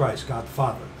Jesus Christ, God the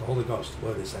Father, the Holy Ghost.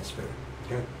 What is that Spirit?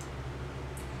 Okay?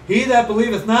 He that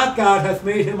believeth not God hath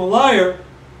made him a liar,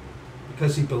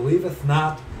 because he believeth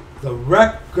not the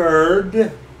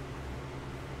record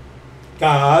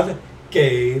God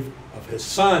gave of His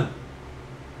Son.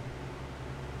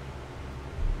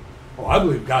 Oh, I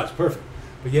believe God's perfect.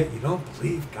 But yet you don't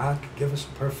believe God could give us a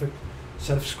perfect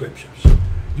set of Scriptures.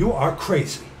 You are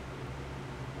crazy.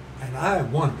 And I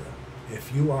wonder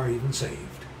if you are even saved.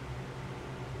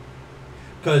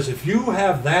 Because if you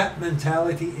have that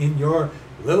mentality in your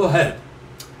little head,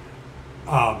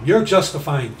 you're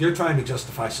trying to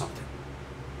justify something.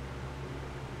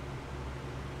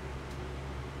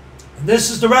 And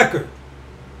this is the record.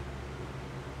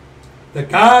 That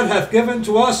God hath given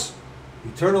to us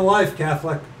eternal life,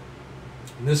 Catholic.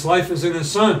 And this life is in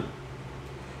His Son.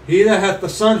 He that hath the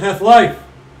Son hath life.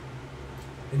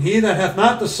 And he that hath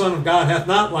not the Son of God hath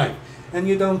not life. And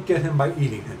you don't get Him by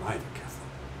eating Him either, Catholic.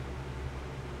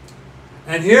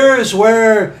 And here is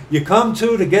where you come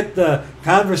to get the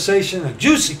conversation, a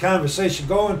juicy conversation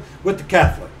going with the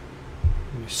Catholic.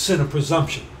 Sin of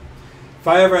presumption. If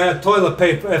I ever had toilet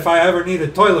paper, if I ever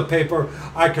needed toilet paper,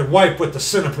 I could wipe with the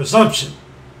sin of presumption.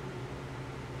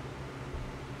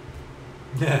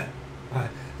 Yeah,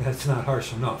 that's not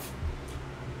harsh enough.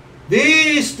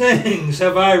 These things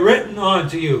have I written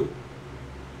unto you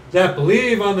that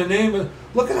believe on the name of...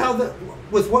 Look at how,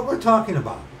 with what we're talking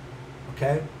about,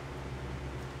 okay?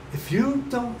 If you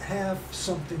don't have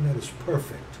something that is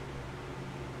perfect,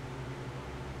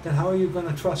 then how are you going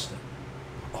to trust it?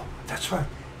 Oh, that's right.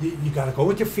 You got to go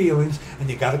with your feelings, and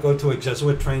you got to go to a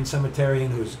Jesuit-trained cemeterian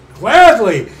who's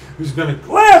going to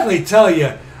gladly tell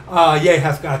you, yea,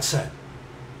 hath God said.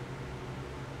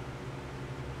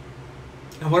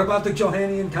 And what about the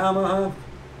Johannian Comma?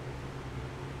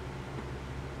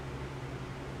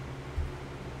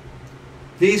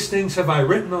 These things have I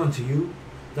written unto you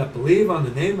that believe on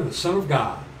the name of the Son of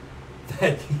God,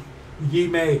 that ye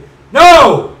may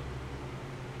know,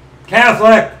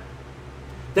 Catholic,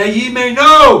 that ye may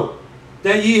know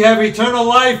that ye have eternal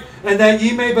life, and that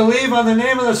ye may believe on the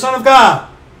name of the Son of God.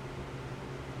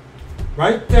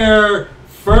 Right there,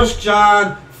 1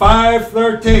 John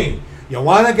 5:13. You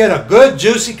want to get a good,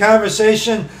 juicy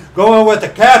conversation going with the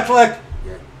Catholic?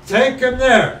 Take him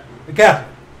there. The Catholic.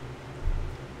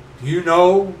 Do you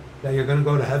know that you're going to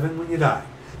go to heaven when you die?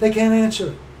 They can't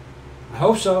answer it. I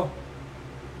hope so.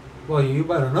 Well, you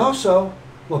better know so.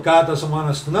 Well, God doesn't want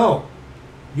us to know.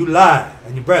 You lie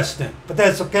and you breast stink. But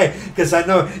that's okay, because I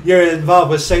know you're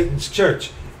involved with Satan's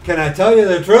church. Can I tell you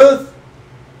the truth?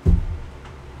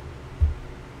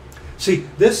 See,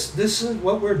 this is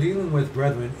what we're dealing with,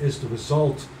 brethren, is the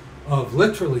result of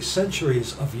literally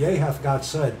centuries of yea hath God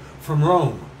said from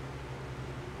Rome.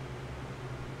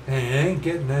 And it ain't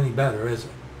getting any better, is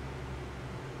it?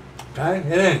 Okay?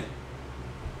 It ain't.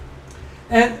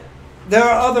 And there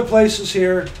are other places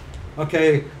here.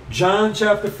 Okay, John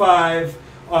chapter 5.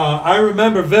 I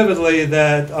remember vividly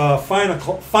that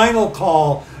final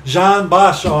call, John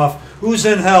Boshoff, who's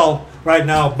in hell right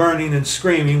now, burning and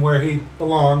screaming where he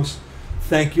belongs.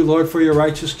 Thank you, Lord, for your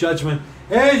righteous judgment.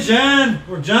 Hey, John,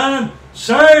 or John,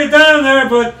 sorry you're down there,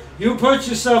 but you put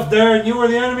yourself there and you were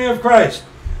the enemy of Christ.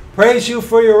 Praise you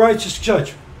for your righteous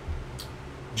judgment.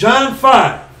 John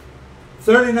 5,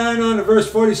 39 on to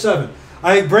verse 47.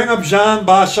 I bring up John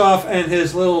Boshoff and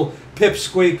his little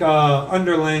pipsqueak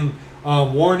underling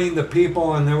warning the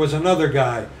people, and there was another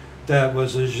guy that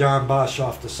was a John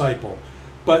Boshoff disciple.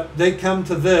 But they come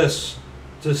to this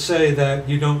to say that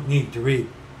you don't need to read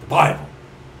the Bible.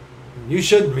 You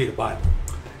shouldn't read the Bible.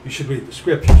 You should read the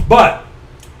Scriptures. But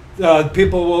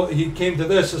he came to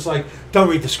this, it's like, don't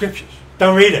read the Scriptures.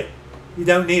 Don't read it. You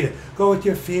don't need it. Go with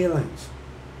your feelings.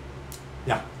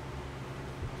 Yeah.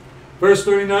 Verse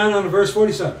 39 on to verse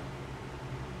 47.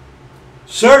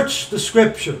 Search the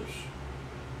Scriptures,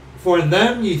 for in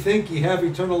them ye think ye have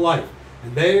eternal life,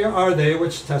 and they are they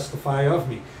which testify of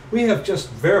me. We have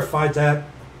just verified that.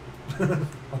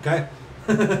 Okay?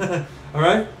 All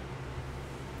right?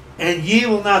 And ye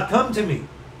will not come to me,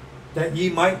 that ye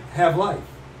might have life.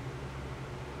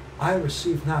 I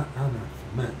receive not honor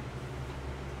from men.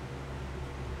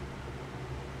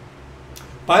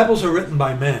 Bibles are written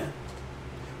by man.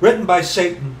 Written by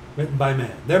Satan, written by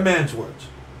man. They're man's words.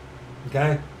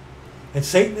 Okay? And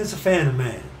Satan is a fan of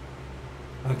man.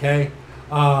 Okay?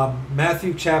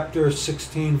 Matthew chapter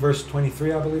 16, verse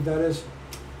 23, I believe that is.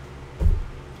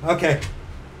 Okay.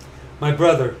 My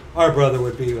brother, our brother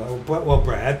would be, well,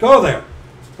 Brad, go there.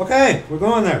 Okay, we're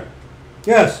going there.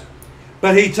 Yes.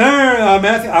 But he turned,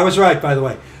 Matthew, I was right, by the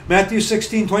way. Matthew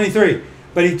 16, 23.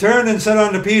 But he turned and said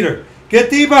unto Peter, Get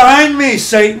thee behind me,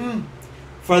 Satan,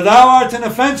 for thou art an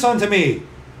offense unto me.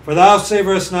 For thou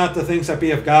savorest not the things that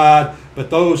be of God, but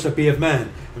those that be of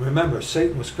men. And remember,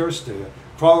 Satan was cursed to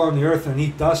crawl on the earth and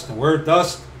eat dust and word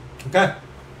dust. Okay?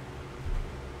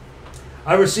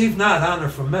 I receive not honor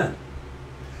from men.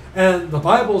 And the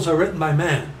Bibles are written by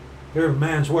man. They're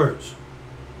man's words.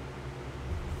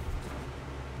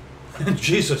 And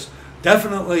Jesus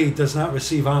definitely does not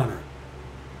receive honor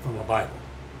from the Bible.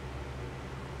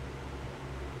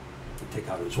 Take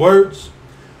out his words.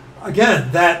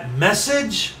 Again, that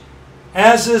message,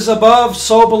 as is above,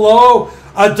 so below,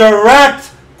 a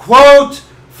direct quote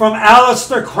from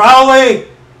Aleister Crowley.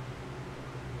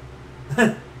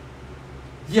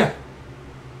 Yeah.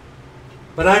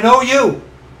 But I know you,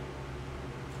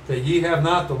 that ye have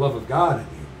not the love of God in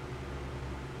you.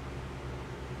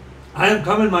 I am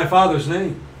come in my Father's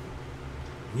name.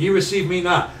 Ye receive me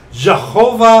not.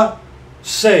 Jehovah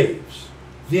saves,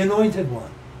 the Anointed One.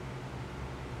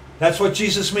 That's what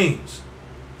Jesus means.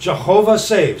 Jehovah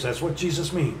saves. That's what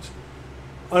Jesus means.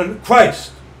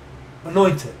 Christ,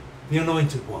 anointed, the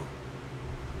Anointed One.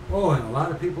 Oh, and a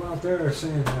lot of people out there are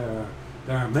saying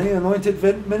there are many anointed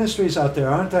ministries out there,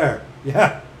 aren't there?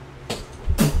 Yeah.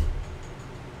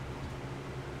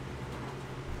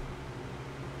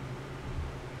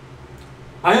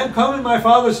 I am come in my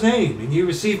Father's name, and ye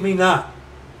receive me not.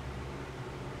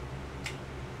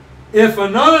 If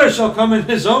another shall come in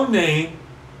his own name,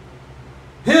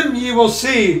 him ye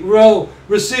will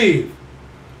receive.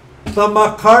 The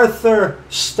MacArthur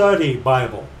Study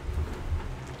Bible.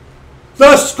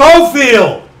 The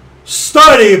Schofield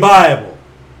Study Bible.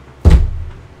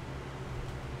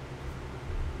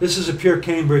 This is a pure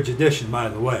Cambridge edition, by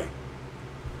the way.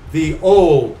 The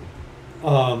old,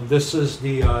 this is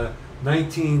the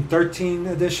 1913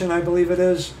 edition, I believe it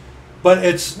is. But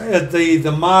it's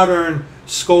the modern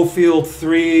Schofield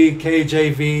 3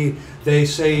 KJV. They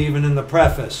say even in the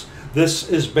preface, this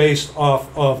is based off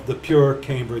of the pure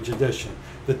Cambridge edition.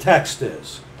 The text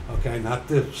is, okay, not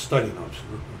the study notes.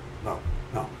 No,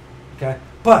 okay?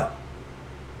 But,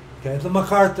 okay, the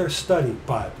MacArthur Study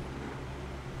Bible.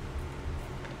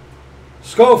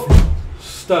 Schofield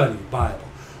Study Bible.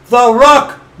 The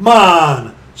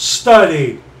Ruckman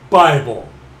Study Bible.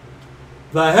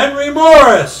 The Henry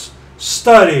Morris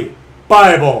Study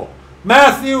Bible.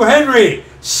 Matthew Henry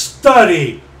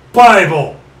Study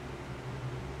Bible.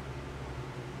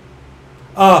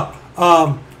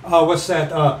 What's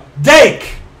that?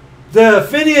 Dake, the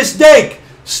Phineas Dake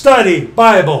Study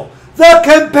Bible, the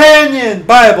Companion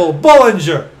Bible,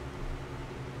 Bullinger.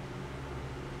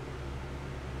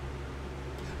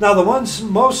 Now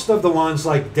most of the ones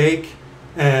like Dake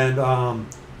and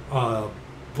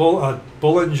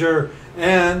Bullinger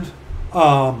and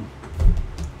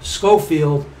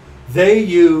Schofield, they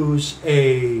use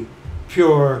a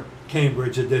pure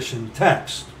Cambridge edition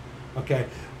text. Okay,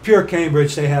 pure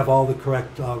Cambridge, they have all the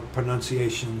correct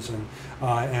pronunciations and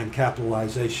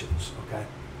capitalizations. Okay,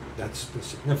 that's the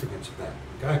significance of that.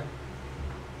 Okay,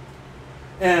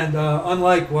 and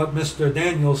unlike what Mr.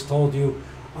 Daniels told you,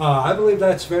 I believe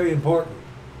that's very important.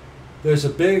 There's a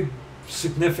big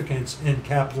significance in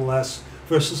capital S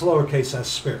versus lowercase s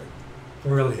spirit.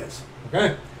 There really is.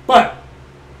 Okay, but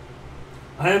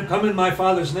I am come in my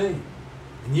Father's name,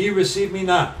 and ye receive me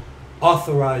not.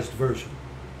 Authorized version.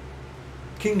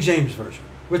 King James Version,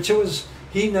 which it was,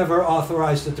 he never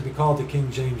authorized it to be called the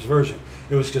King James Version.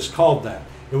 It was just called that.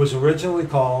 It was originally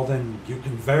called, and you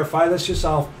can verify this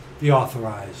yourself, the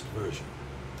Authorized Version.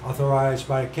 Authorized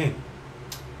by a king.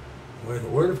 Where the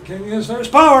word of king is, there's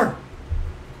power.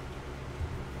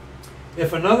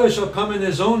 If another shall come in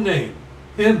his own name,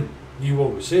 him ye will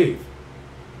receive.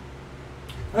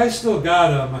 I still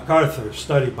got a MacArthur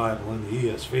Study Bible in the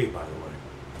ESV, by the way.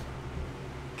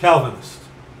 Calvinist.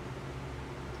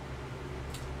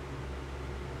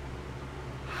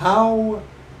 How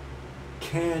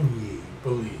can ye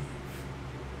believe,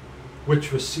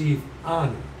 which receive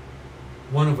honor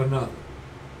one of another,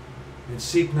 and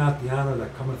seek not the honor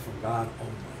that cometh from God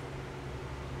only?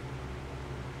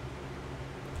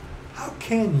 How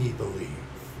can ye believe?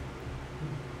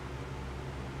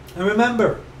 And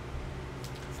remember,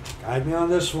 guide me on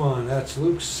this one. That's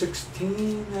Luke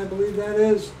 16, I believe that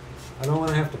is. I don't want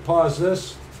to have to pause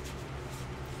this.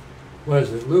 What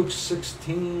is it? Luke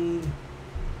 16.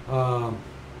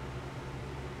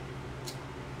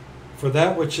 For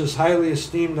that which is highly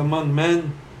esteemed among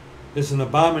men is an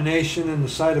abomination in the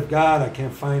sight of God. I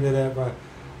can't find it ever.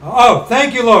 Oh,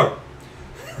 thank you, Lord.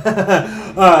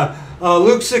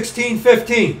 Luke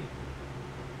 16:15.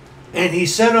 And he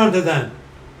said unto them,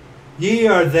 ye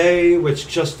are they which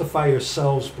justify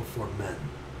yourselves before men.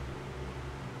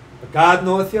 But God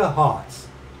knoweth your hearts.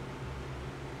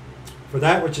 For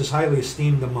that which is highly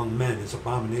esteemed among men is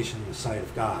abomination in the sight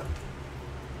of God.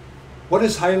 What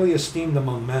is highly esteemed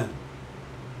among men?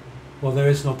 Well, there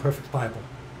is no perfect Bible.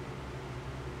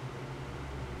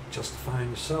 Justifying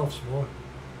yourselves, boy.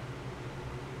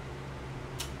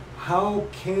 How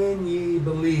can ye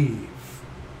believe?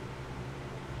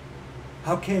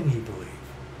 How can ye believe?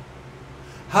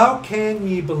 How can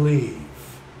ye believe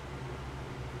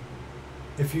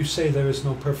if you say there is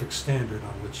no perfect standard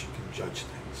on which you can judge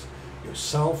things,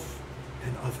 yourself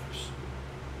and others?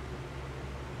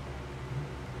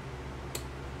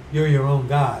 You're your own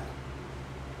God.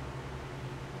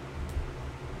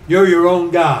 You're your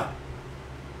own God.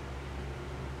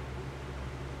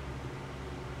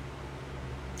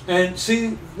 And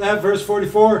see that verse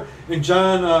 44 in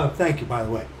John, thank you, by the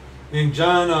way. In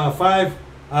John 5,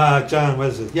 John, what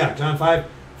is it? Yeah, John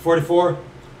 5:44.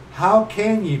 How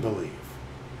can ye believe?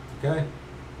 Okay?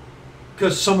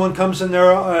 Because someone comes in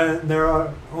their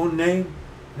own name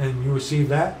and you receive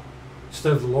that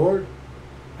instead of the Lord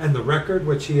and the record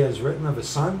which he has written of his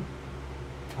Son,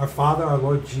 our Father, our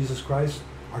Lord Jesus Christ,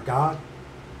 our God.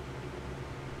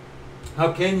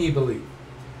 How can ye believe?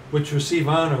 Which receive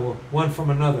honor one from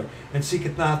another, and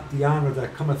seeketh not the honor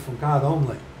that cometh from God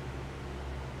only.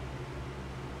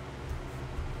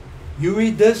 You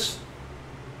read this,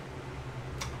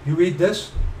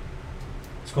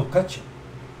 it's going to cut you.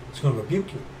 It's going to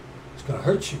rebuke you. It's going to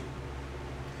hurt you.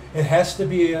 It has to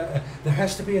be there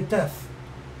has to be a death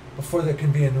before there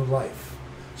can be a new life.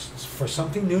 For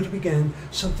something new to begin,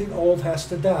 something old has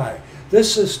to die.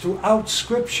 This is throughout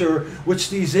Scripture, which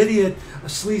these idiot,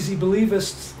 sleazy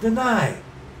believists deny.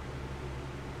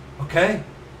 Okay?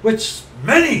 Which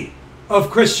many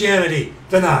of Christianity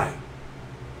deny.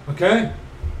 Okay?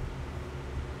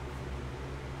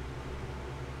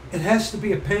 It has to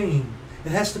be a pain.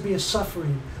 It has to be a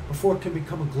suffering before it can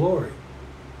become a glory.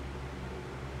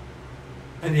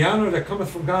 And the honor that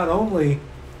cometh from God only,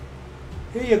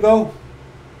 here you go.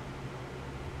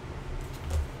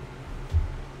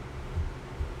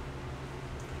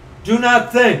 Do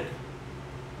not think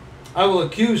I will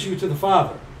accuse you to the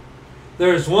Father.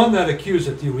 There is one that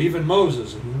accuseth you, even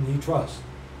Moses, in whom ye trust.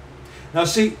 Now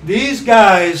see, these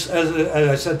guys, as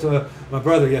I said to my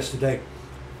brother yesterday,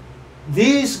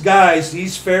 these guys,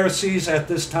 these Pharisees at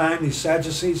this time, these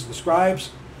Sadducees, the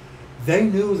scribes, they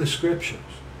knew the Scriptures.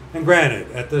 And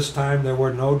granted, at this time there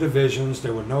were no divisions,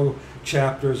 there were no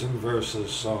chapters and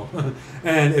verses. So,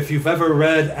 and if you've ever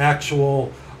read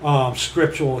actual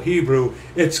scriptural Hebrew,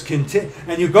 it's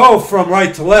and you go from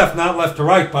right to left, not left to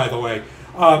right, by the way.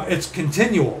 It's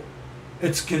continual.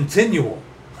 It's continual,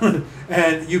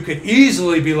 and you could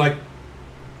easily be like,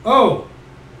 oh,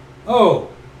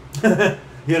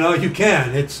 you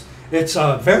can. It's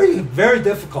very, very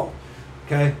difficult.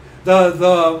 Okay,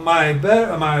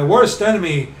 my worst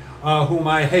enemy, whom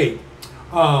I hate,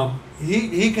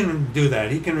 he can do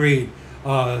that. He can read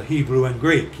Hebrew and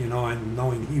Greek, and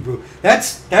knowing Hebrew.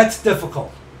 That's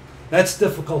difficult. That's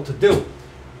difficult to do.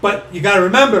 But you got to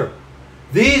remember,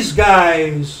 these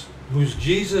guys whose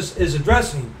Jesus is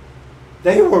addressing,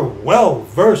 they were well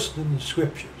versed in the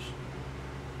scriptures.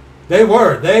 They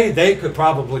were. They could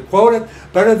probably quote it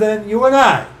better than you and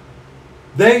I.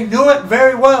 They knew it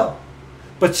very well.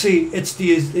 But see, it's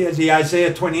the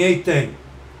Isaiah 28 thing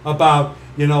about,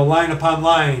 line upon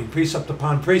line, precept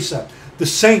upon precept. The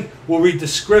saint will read the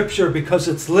scripture because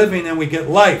it's living and we get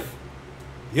life.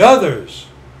 The others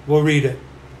will read it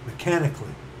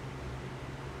mechanically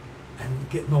and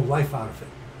get no life out of it.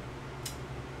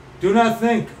 Do not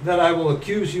think that I will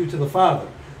accuse you to the Father.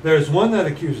 There is one that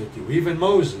accuseth you, even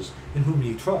Moses, in whom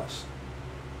ye trust.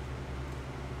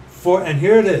 And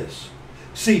here it is.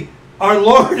 See, our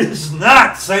Lord is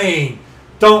not saying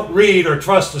don't read or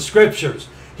trust the scriptures.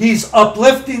 He's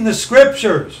uplifting the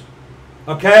scriptures.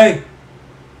 Okay?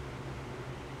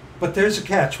 But there's a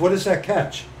catch. What is that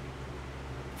catch?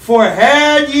 For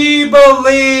had ye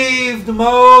believed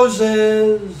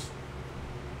Moses,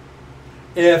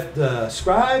 if the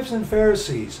scribes and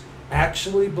Pharisees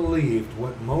actually believed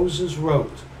what Moses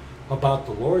wrote about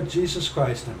the Lord Jesus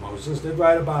Christ, and Moses did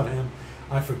write about him,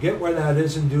 I forget where that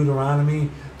is in Deuteronomy,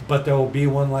 but there will be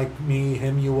one like me,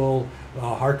 him you will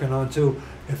hearken unto.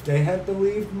 If they had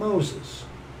believed Moses,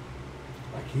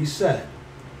 like he said,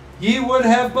 ye would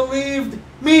have believed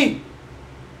me.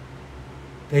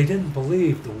 They didn't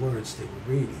believe the words they were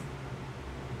reading.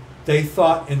 They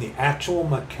thought in the actual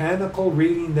mechanical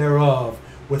reading thereof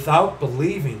without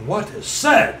believing what is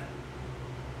said.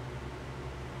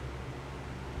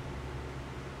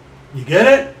 You get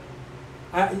it?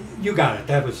 You got it.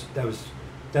 That was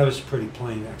a pretty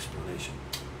plain explanation.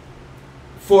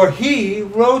 For he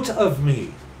wrote of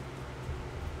me.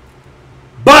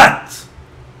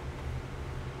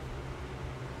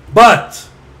 But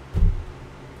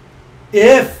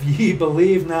if ye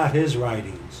believe not his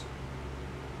writings,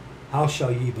 how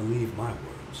shall ye believe my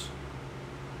words?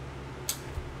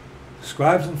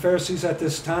 Scribes and Pharisees at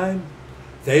this time,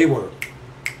 they were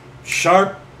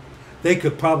sharp. They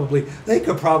could probably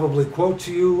quote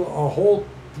to you a whole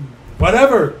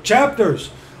whatever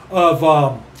chapters of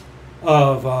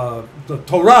the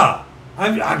Torah.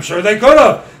 I'm sure they could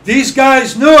have. These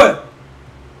guys knew it,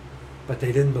 but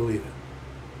they didn't believe it.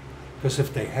 Because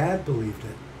if they had believed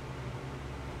it,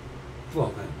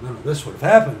 well, then none of this would have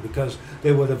happened, because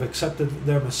they would have accepted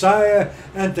their Messiah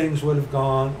and things would have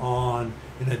gone on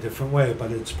in a different way.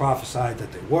 But it's prophesied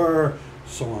that they were,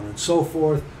 so on and so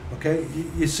forth. Okay,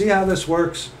 you see how this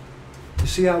works? You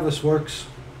see how this works?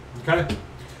 Okay?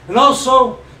 And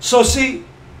also, so see,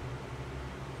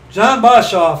 John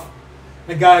Boshoff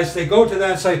and guys, they go to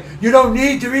that and say, you don't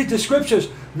need to read the scriptures.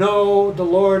 No, the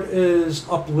Lord is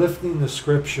uplifting the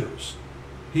scriptures.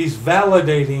 He's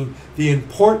validating the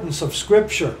importance of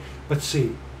scripture. But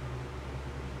see,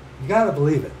 you got to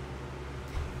believe it.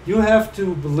 You have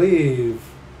to believe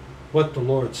what the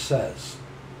Lord says.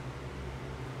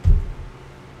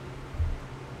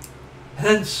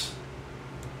 Hence,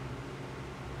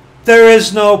 there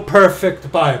is no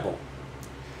perfect Bible.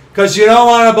 Because you don't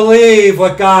want to believe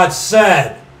what God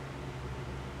said.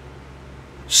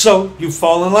 So you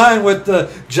fall in line with the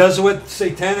Jesuit,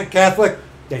 Satanic, Catholic.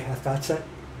 They have got that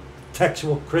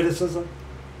textual criticism.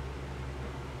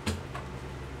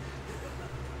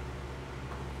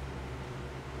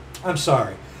 I'm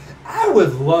sorry. I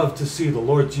would love to see the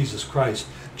Lord Jesus Christ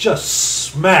just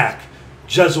smack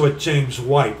Jesuit James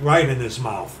White right in his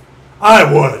mouth. I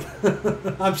would.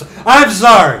 I'm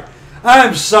sorry.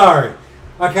 I'm sorry.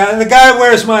 Okay, the guy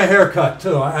wears my haircut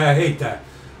too. I hate that.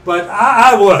 But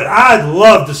I would. I'd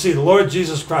love to see the Lord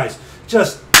Jesus Christ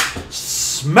just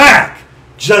smack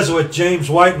Jesuit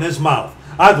James White in his mouth.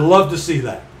 I'd love to see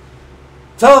that.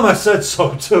 Tell him I said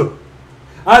so too.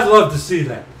 I'd love to see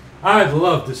that. I'd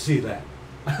love to see that.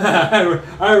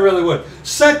 I really would.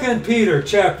 2 Peter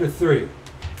chapter 3.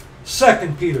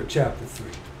 2 Peter chapter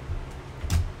 3.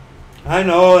 I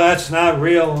know that's not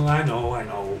real. I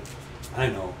know.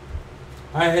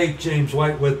 I hate James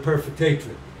White with perfect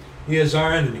hatred. He is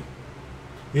our enemy.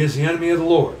 He is the enemy of the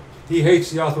Lord. he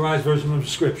hates the authorized version of the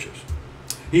Scriptures.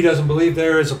 He doesn't believe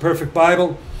there is a perfect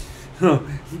Bible.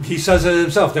 He says it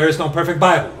himself, there is no perfect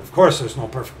Bible. Of course there's no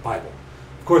perfect Bible.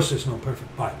 Of course there's no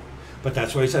perfect Bible. But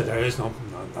that's what he said, there is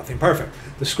nothing perfect.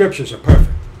 The Scriptures are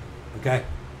perfect. Okay?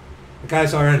 The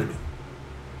guy's our enemy.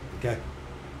 Okay?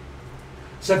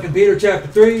 2 Peter chapter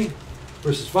 3,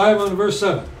 verses 5 on to verse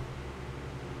 7.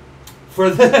 For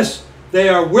this they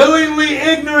are willingly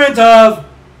ignorant of,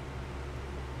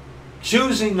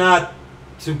 choosing not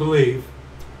to believe.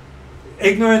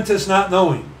 Ignorance is not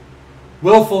knowing.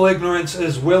 Willful ignorance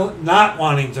is not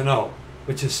wanting to know,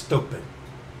 which is stupid.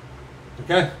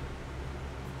 Okay?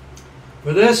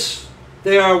 For this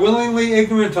they are willingly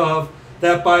ignorant of,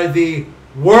 that by the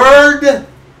word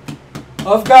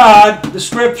of God, the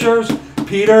Scriptures,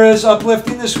 Peter is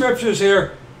uplifting the Scriptures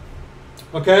here.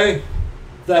 Okay?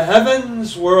 The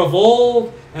heavens were of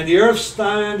old, and the earth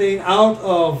standing out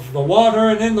of the water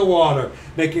and in the water,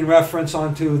 making reference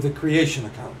onto the creation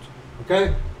account.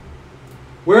 Okay?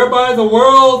 Whereby the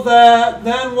world that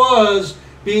then was,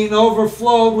 being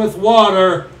overflowed with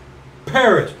water,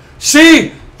 perished.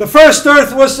 See, the first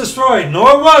earth was destroyed.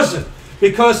 No, it wasn't.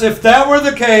 Because if that were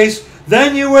the case,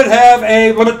 then you would have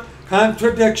a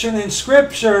contradiction in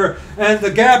Scripture, and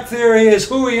the gap theory is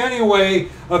hooey anyway.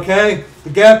 Okay? The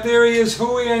gap theory is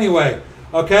hooey anyway.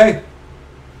 Okay?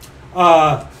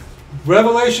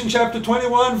 Revelation chapter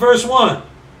 21, verse 1.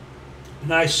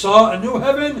 And I saw a new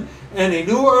heaven and a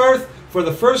new earth, for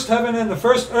the first heaven and the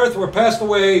first earth were passed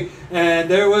away, and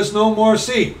there was no more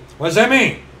sea. What does that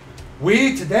mean?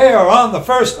 We today are on the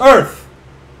first earth.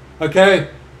 Okay?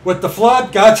 With the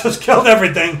flood, God just killed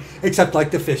everything, except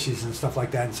like the fishes and stuff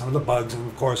like that, and some of the bugs, and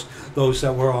of course, those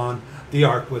that were on the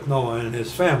ark with Noah and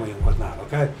his family and whatnot.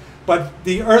 Okay? But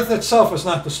the earth itself was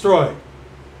not destroyed.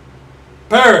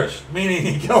 Perished, meaning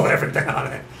he killed everything on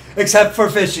it, except for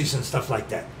fishes and stuff like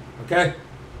that. Okay?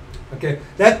 Okay,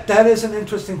 that is an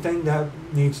interesting thing that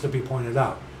needs to be pointed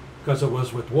out, because it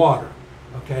was with water.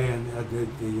 Okay, and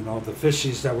the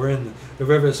fishies that were in the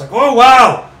river, it's like, oh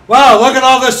wow, look at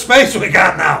all this space we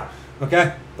got now.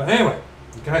 Okay, but anyway,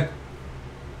 okay.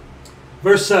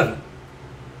 Verse 7.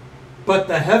 But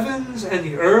the heavens and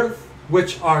the earth,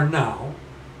 which are now,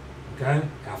 okay,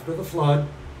 after the flood,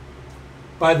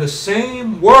 by the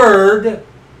same word,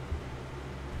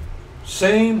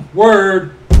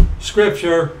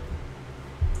 Scripture,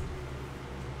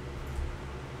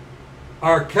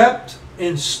 are kept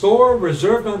in store,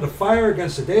 reserved unto fire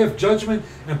against the day of judgment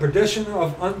and perdition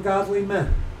of ungodly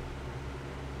men.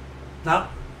 Now,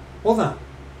 hold on.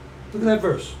 Look at that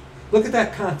verse. Look at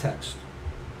that context.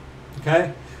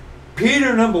 Okay?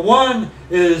 Peter, number 1,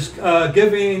 is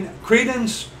giving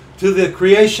credence to the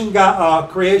creation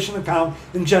account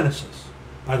in Genesis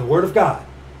by the Word of God.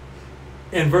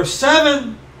 In verse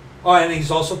 7, and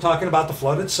he's also talking about the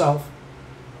flood itself.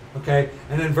 Okay?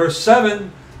 And in verse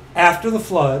 7, after the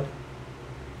flood,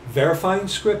 verifying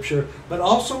Scripture, but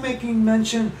also making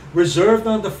mention, reserved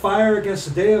unto fire against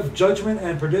the day of judgment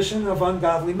and perdition of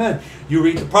ungodly men. You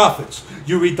read the prophets.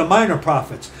 You read the minor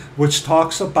prophets, which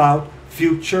talks about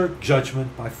future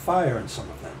judgment by fire in some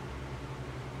of them.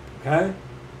 Okay?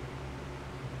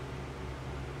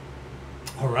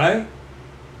 All right?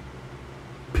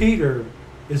 Peter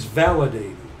is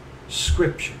validating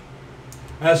Scripture,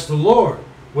 as the Lord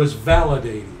was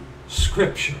validating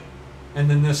Scripture and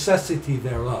the necessity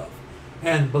thereof,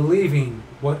 and believing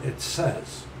what it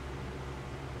says.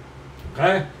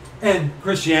 Okay? And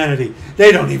Christianity,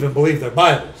 they don't even believe their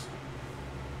Bibles.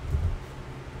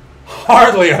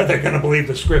 Hardly are they going to believe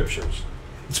the Scriptures.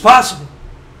 It's possible.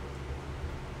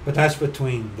 But that's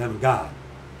between them and God.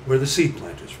 We're the seed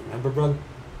planters, remember, brother?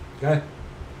 Okay?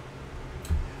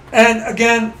 And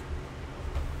again,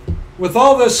 with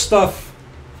all this stuff,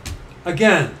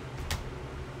 again,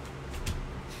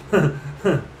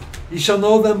 ye shall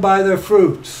know them by their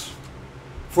fruits.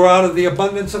 For out of the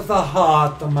abundance of the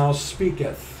heart the mouth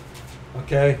speaketh.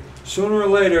 Okay? Sooner or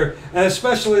later, and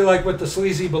especially like with the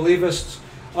sleazy believists,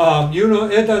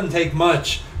 it doesn't take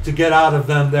much to get out of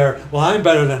them there, well, I'm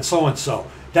better than so-and-so.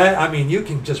 You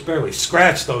can just barely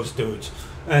scratch those dudes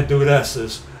and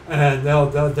dudesses, and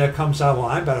that comes out, well,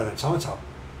 I'm better than so-and-so.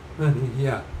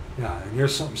 Yeah, and you're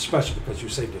something special because you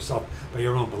saved yourself by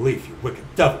your own belief, you wicked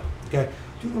devil. Okay?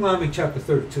 Deuteronomy chapter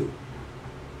 32.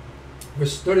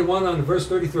 Verse 31 on to verse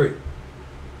 33.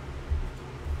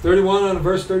 31 on to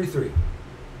verse 33.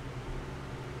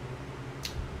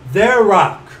 Their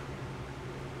rock,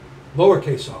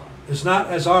 lowercase r, is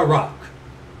not as our rock,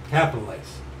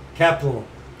 capital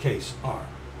case R.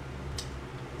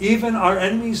 Even our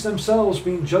enemies themselves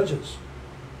being judges.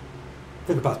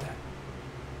 Think about that.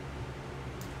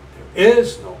 Their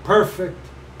is no perfect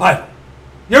Bible.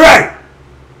 You're right.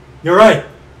 You're right.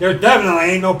 There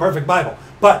definitely ain't no perfect Bible.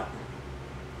 But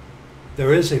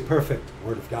there is a perfect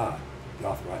Word of God, the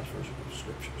authorized version of the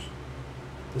Scriptures.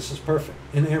 This is perfect,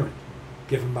 inerrant,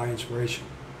 given by inspiration.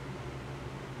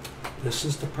 This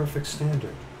is the perfect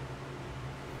standard.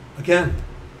 Again,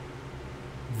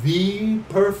 the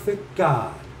perfect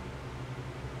God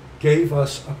gave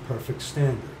us a perfect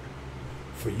standard.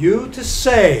 For you to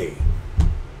say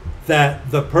that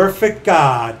the perfect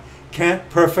God can't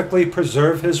perfectly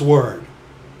preserve His Word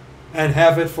and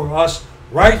have it for us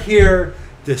right here,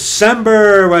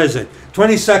 December,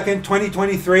 22nd,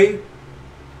 2023,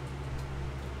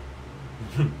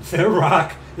 their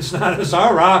rock is not as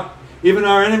our rock, even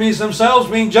our enemies themselves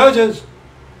being judges.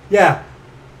 Yeah,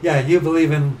 you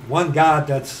believe in one God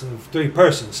that's of three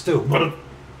persons too.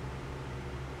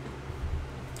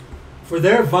 For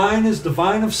their vine is the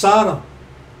vine of Sodom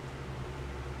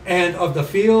and of the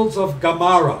fields of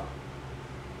Gomorrah.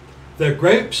 Their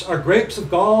grapes are grapes of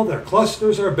gall, their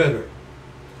clusters are bitter.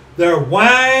 Their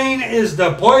wine is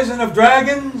the poison of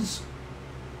dragons.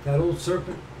 That old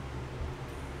serpent.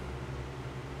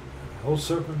 The old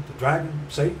serpent, the dragon,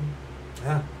 Satan.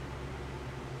 Yeah.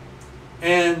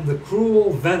 And the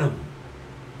cruel venom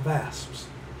of asps.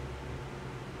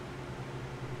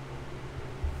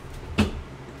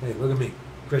 Hey, look at me,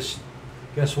 Christian.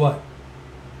 Guess what?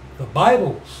 The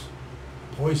Bible's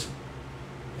poison.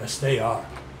 Yes, they are.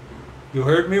 You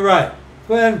heard me right.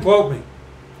 Go ahead and quote me.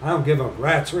 I don't give a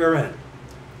rat's rear end.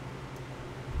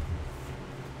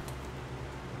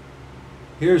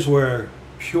 Here's where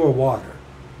pure water,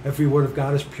 every word of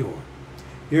God is pure.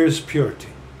 Here's purity,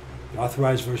 the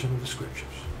authorized version of the Scriptures.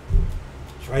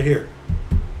 It's right here.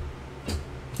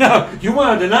 Now, you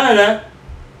want to deny that,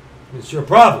 it's your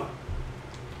problem.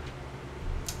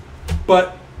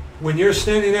 But when you're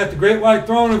standing at the great white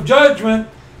throne of judgment,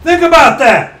 think about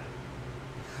that.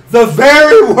 The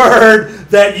very word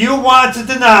that you want to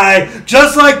deny,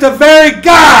 just like the very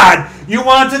God you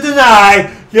want to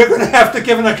deny, you're going to have to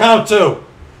give an account to.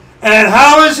 And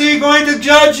how is He going to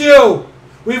judge you?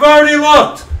 We've already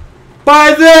looked.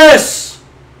 By this.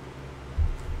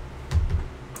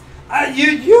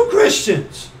 You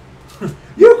Christians.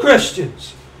 You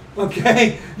Christians.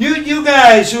 Okay? You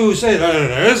guys who say,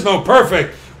 there is no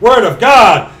perfect Word of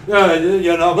God. Blah,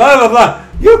 blah, blah.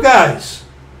 You guys.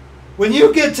 When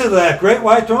you get to that great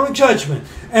white throne of judgment,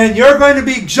 and you're going to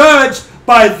be judged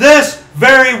by this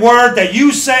very word that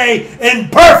you say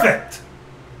imperfect.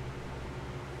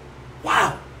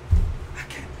 Wow.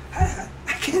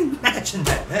 I can't imagine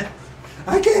that, man.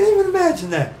 I can't even imagine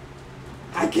that.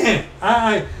 I can't.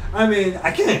 I mean,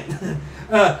 I can't.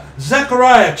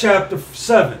 Zechariah chapter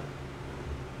 7,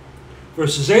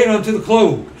 verses 8 unto the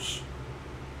close.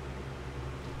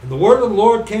 And the word of the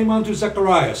Lord came unto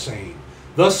Zechariah, saying,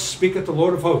 Thus speaketh the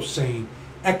Lord of hosts, saying,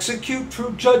 Execute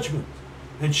true judgment,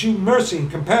 and shew mercy and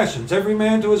compassion, every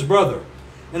man to his brother,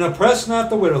 and oppress not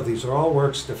the widow. These are all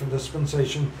works, different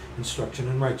dispensation, instruction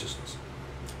in righteousness.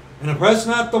 And oppress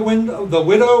not the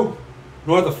widow,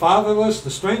 nor the fatherless,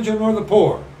 the stranger, nor the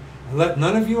poor. And let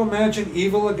none of you imagine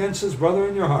evil against his brother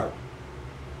in your heart.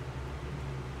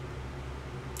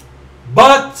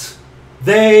 But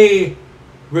they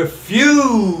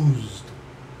refused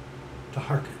to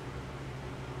hearken.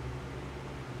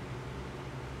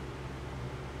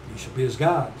 Ye shall be as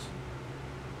gods.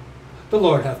 The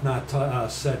Lord hath not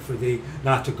said for thee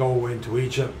not to go into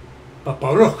Egypt, but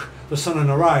Baruch, the son of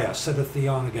Neriah, setteth thee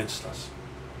on against us.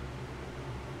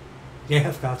 Yea,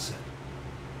 hath God said.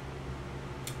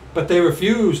 But they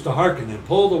refused to hearken, and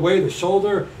pulled away the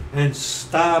shoulder, and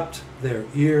stopped their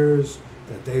ears,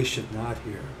 that they should not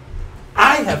hear.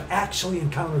 I have actually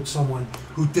encountered someone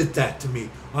who did that to me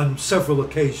on several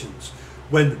occasions.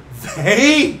 When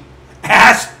they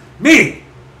asked me,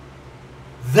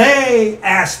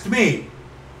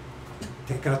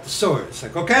 take out the sword. It's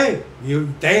like, okay,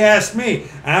 they asked me.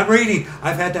 And I'm reading.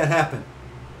 I've had that happen,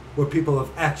 where people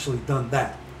have actually done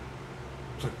that.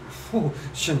 It's like, whew,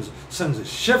 sends a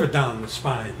shiver down the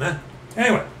spine, man.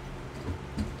 Anyway.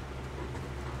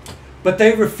 But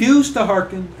they refused to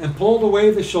hearken, and pulled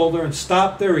away the shoulder, and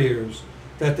stopped their ears,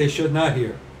 that they should not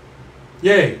hear.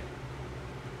 Yea,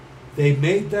 they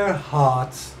made their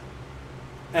hearts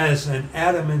as an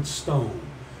adamant stone,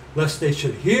 lest they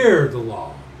should hear the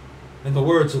law and the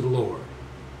words of the Lord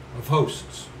of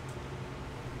hosts,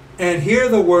 and hear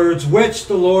the words which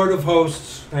the Lord of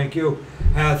hosts, thank you,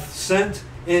 hath sent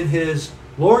in his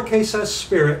lowercase s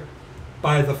spirit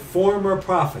by the former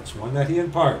prophets, one that he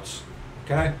imparts.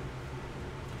 Okay?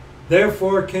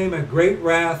 Therefore came a great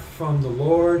wrath from the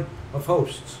Lord of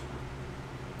hosts,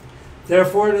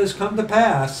 Therefore it has come to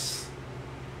pass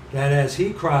that as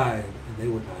he cried, and they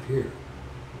would not hear,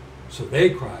 so they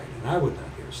cried, and I would not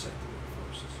hear, saith the Lord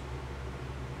of hosts.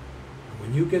 And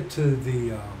when you get to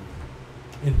the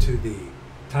into the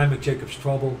time of Jacob's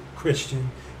trouble, Christian,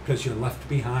 because you're left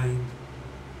behind,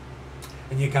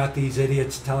 and you got these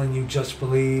idiots telling you just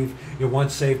believe, you're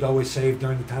once saved, always saved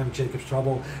during the time of Jacob's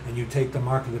trouble, and you take the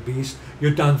mark of the beast,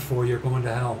 you're done for, you're going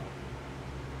to hell.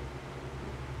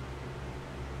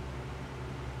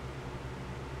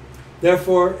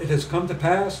 Therefore it has come to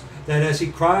pass that as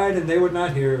he cried and they would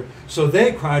not hear, so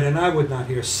they cried and I would not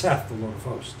hear, saith the Lord of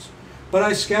hosts. But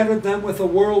I scattered them with a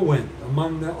whirlwind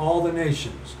among all the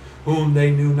nations, whom they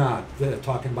knew not. They're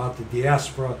talking about the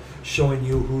diaspora, showing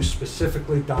you who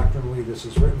specifically doctrinally this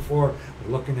is written for.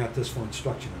 We're looking at this for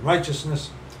instruction in righteousness.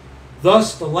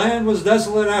 Thus the land was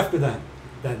desolate after them,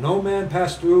 that no man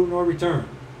passed through nor returned,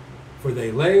 for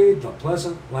they laid the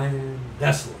pleasant land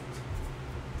desolate.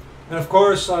 And of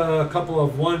course, a couple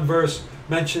of one-verse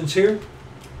mentions here.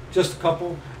 Just a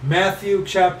couple. Matthew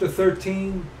chapter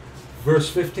 13, verse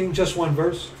 15, just one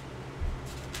verse.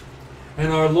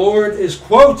 And our Lord is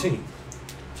quoting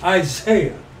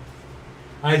Isaiah.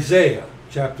 Isaiah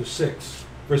chapter 6,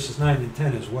 verses 9 and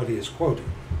 10 is what he is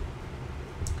quoting.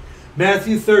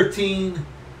 Matthew 13,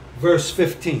 verse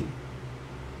 15.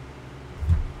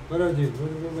 What are you?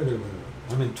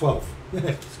 I'm in 12.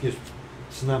 Excuse me.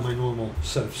 This is not my normal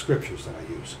set of scriptures that I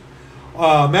use.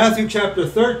 Matthew chapter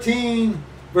 13,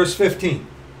 verse 15.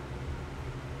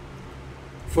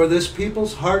 For this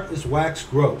people's heart is waxed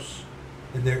gross,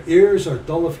 and their ears are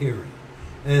dull of hearing,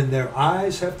 and their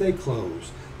eyes have they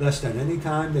closed, lest at any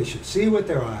time they should see with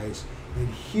their eyes, and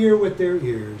hear with their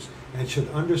ears, and should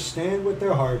understand with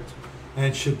their heart,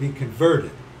 and should be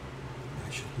converted, and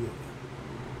I should heal them.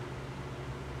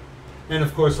 And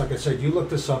of course, like I said, you look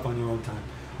this up on your own time.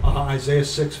 Isaiah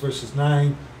 6, verses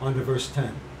 9 on to verse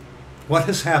 10. What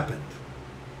has happened?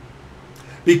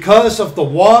 Because of the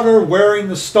water wearing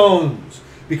the stones,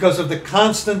 because of the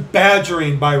constant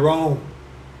badgering by Rome,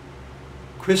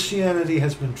 Christianity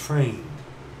has been trained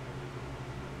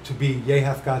to be, yea,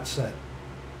 hath God said.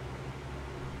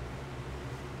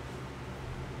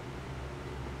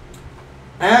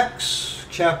 Acts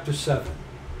chapter 7.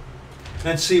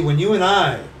 And see, when you and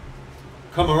I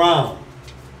come around,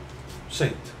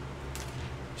 saint,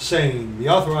 saying the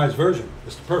authorized version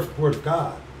is the perfect word of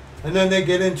God, and then they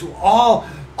get into all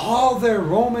their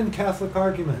Roman Catholic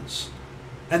arguments,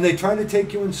 and they try to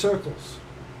take you in circles.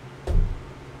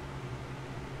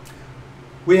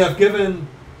 We have given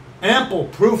ample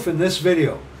proof in this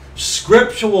video,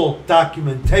 scriptural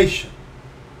documentation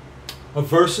of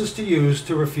verses to use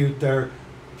to refute their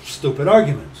stupid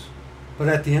arguments. But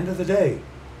at the end of the day,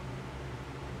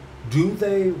 do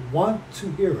they want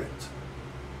to hear it?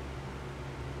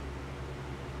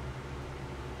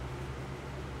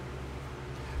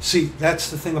 See,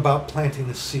 that's the thing about planting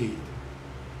a seed.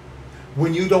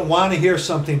 When you don't want to hear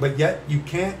something, but yet you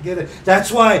can't get it.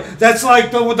 That's like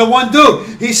the one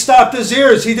dude. He stopped his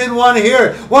ears. He didn't want to hear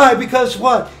it. Why? Because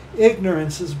what?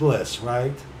 Ignorance is bliss,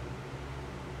 right?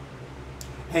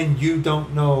 And you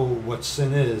don't know what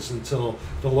sin is until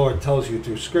the Lord tells you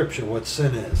through Scripture what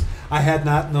sin is. I had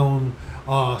not known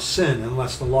sin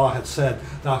unless the law had said,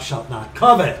 thou shalt not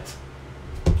covet.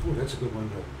 Ooh, that's a good one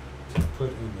to put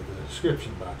in the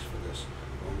description box for this.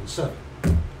 Romans 7.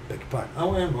 Beg your pardon.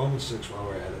 Oh, and Romans 6 while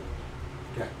we're at it.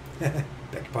 Okay.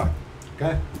 Beg your pardon.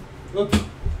 Okay? Oops.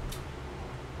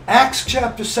 Acts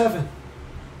chapter 7.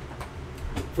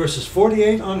 Verses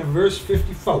 48 on to verse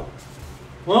 54.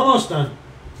 We're almost done.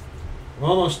 We're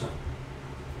almost done.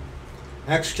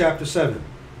 Acts chapter 7.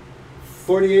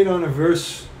 48 on to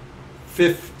verse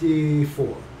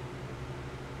 54.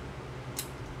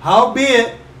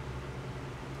 Howbeit,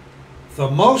 the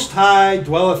Most High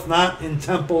dwelleth not in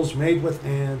temples made with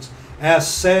hands,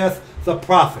 as saith the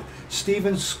prophet.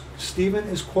 Stephen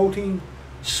is quoting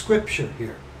Scripture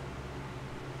here.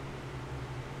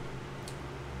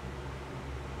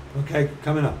 Okay,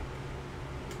 coming up.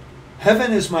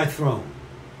 Heaven is my throne,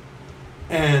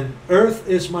 and earth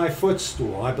is my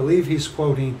footstool. I believe he's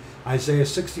quoting Isaiah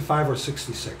 65 or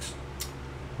 66.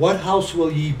 What house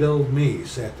will ye build me,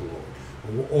 saith the Lord?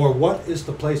 Or what is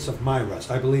the place of my rest?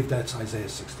 I believe that's Isaiah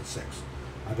 66.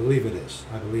 I believe it is.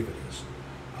 I believe it is.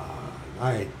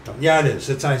 Yeah, it is.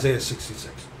 It's Isaiah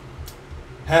 66.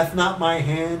 Hath not my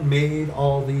hand made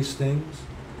all these things?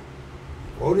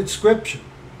 Quoted Scripture.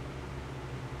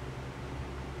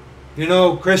 You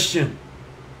know, Christian,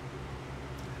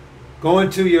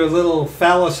 going to your little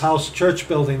phallus house church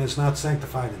building is not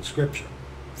sanctified in Scripture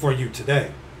for you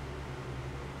today.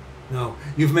 No,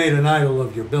 you've made an idol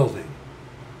of your building.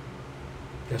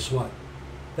 Guess what?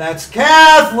 That's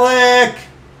Catholic!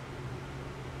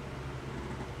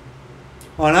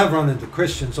 Oh, and I've run into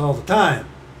Christians all the time.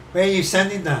 Where are you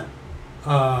sending them?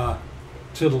 To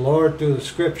the Lord through the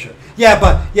Scripture. Yeah,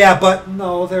 but.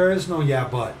 No, there is no yeah,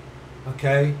 but.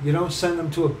 Okay? You don't send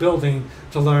them to a building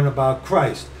to learn about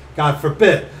Christ. God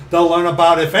forbid. They'll learn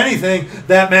about, if anything,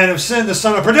 that man of sin, the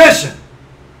son of perdition.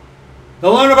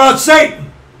 They'll learn about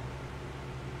Satan.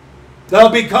 They'll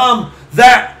become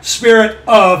that spirit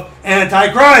of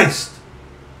Antichrist.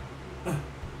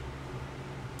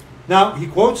 Now, he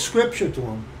quotes Scripture to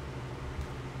them.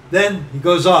 Then he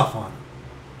goes off on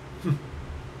them.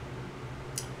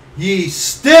 Ye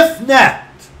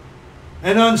stiff-necked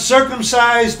and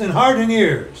uncircumcised in heart and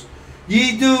ears,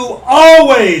 ye do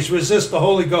always resist the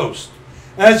Holy Ghost.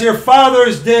 As your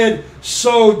fathers did,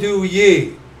 so do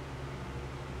ye.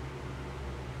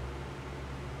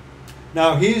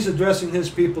 Now, he's addressing his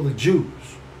people, the Jews.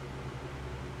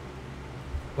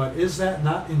 But is that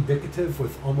not indicative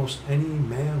with almost any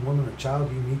man, woman, or child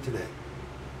you meet today?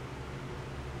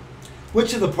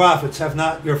 Which of the prophets have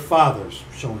not your fathers,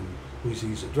 showing who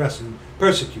he's addressing,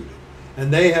 persecuted?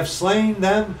 And they have slain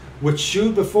them which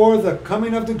shewed before the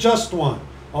coming of the just one.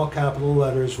 All capital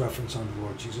letters, reference on the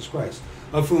Lord Jesus Christ.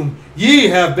 Of whom ye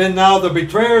have been now the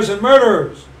betrayers and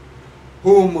murderers,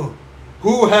 who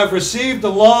have received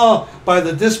the law by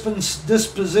the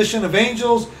disposition of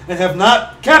angels and have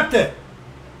not kept it.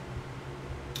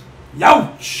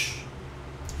 Youch!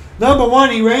 Number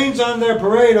one, he rains on their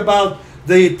parade about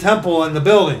the temple and the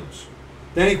buildings.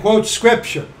 Then he quotes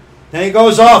Scripture. Then he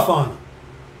goes off on them.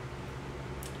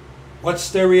 What's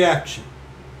their reaction?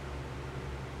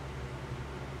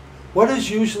 What is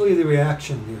usually the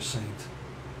reaction, dear saint?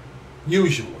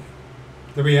 Usually,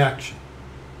 the reaction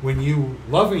when you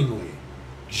lovingly,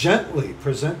 gently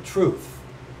present truth.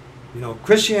 You know,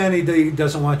 Christianity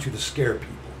doesn't want you to scare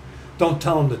people. Don't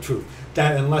tell them the truth.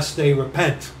 That unless they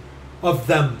repent of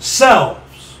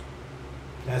themselves.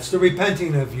 That's the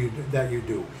repenting of you that you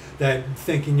do. That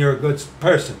thinking you're a good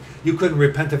person. You couldn't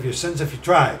repent of your sins if you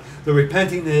tried. The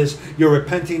repenting is you're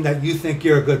repenting that you think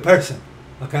you're a good person.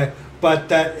 Okay? But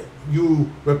that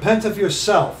you repent of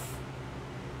yourself.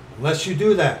 Unless you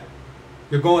do that,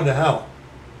 you're going to hell.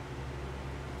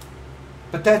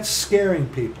 But that's scaring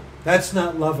people. That's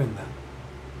not loving them.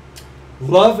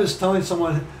 Love is telling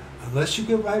someone, unless you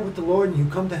get right with the Lord and you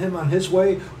come to Him on His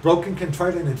way, broken,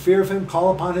 contrite, and in fear of Him,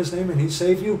 call upon His name and He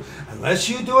save you. Unless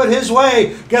you do it His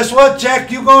way, guess what, Jack?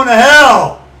 You're going to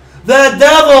hell. The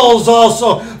devils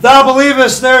also. Thou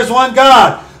believest there is one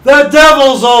God. The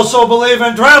devils also believe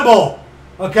and tremble.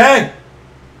 Okay?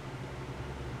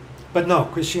 But no,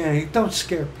 Christianity, don't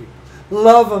scare people.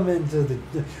 Love them into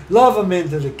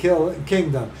the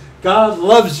kingdom. God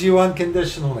loves you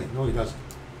unconditionally. No, He doesn't.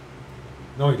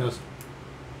 No, He doesn't.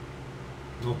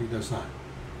 No, He does not.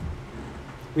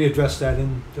 We addressed that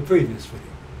in the previous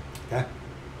video. Okay?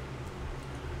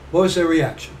 What was their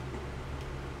reaction?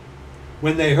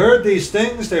 When they heard these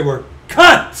things, they were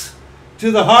cut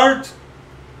to the heart,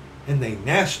 and they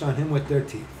gnashed on Him with their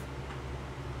teeth.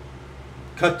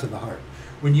 Cut to the heart.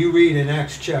 When you read in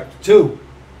Acts chapter 2,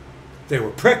 they were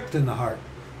pricked in the heart.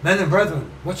 Men and brethren,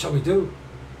 what shall we do?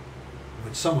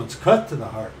 When someone's cut to the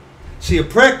heart. See, a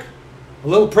prick, a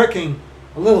little pricking,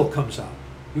 a little comes out.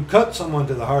 You cut someone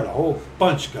to the heart, a whole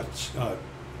bunch comes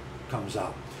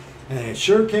out. And it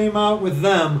sure came out with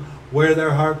them where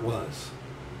their heart was.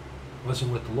 It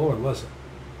wasn't with the Lord, was it?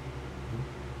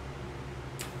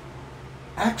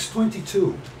 Acts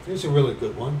 22. Here's a really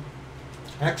good one.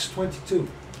 Acts 22.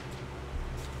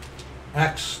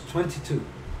 Acts 22.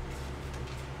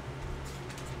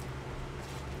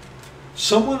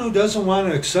 Someone who doesn't want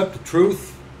to accept the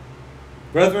truth,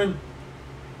 brethren,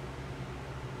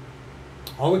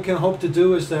 all we can hope to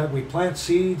do is that we plant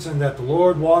seeds and that the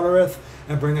Lord watereth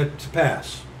and bring it to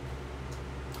pass.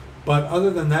 But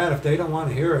other than that, if they don't want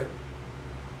to hear it,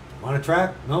 want to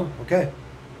track? No? Okay.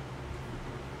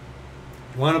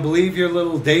 You want to believe your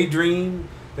little daydream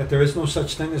that there is no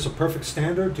such thing as a perfect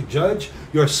standard to judge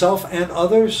yourself and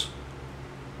others?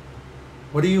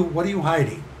 What are you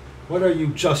hiding? What are you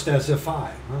just as if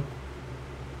I? Huh?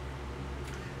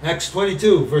 Acts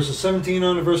 22, verses 17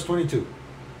 on to verse 22.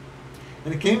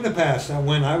 And it came to pass that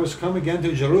when I was come again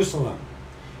to Jerusalem,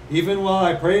 even while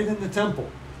I prayed in the temple,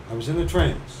 I was in a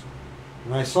trance.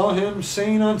 And I saw him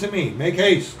saying unto me, Make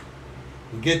haste,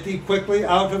 and get thee quickly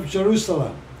out of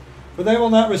Jerusalem, for they will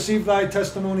not receive thy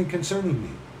testimony concerning me.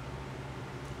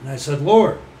 And I said,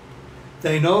 Lord,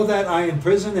 they know that I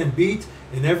imprison and beat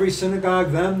in every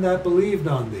synagogue them that believed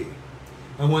on thee.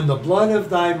 And when the blood of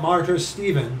thy martyr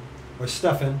Stephen was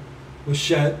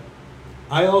shed,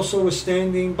 I also was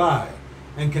standing by,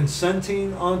 and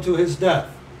consenting unto his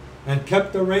death, and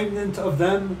kept the remnant of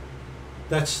them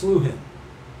that slew him.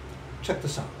 Check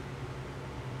this out.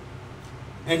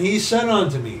 And he said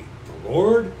unto me, the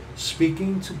Lord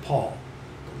speaking to Paul,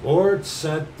 the Lord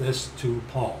said this to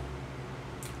Paul,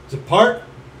 Depart,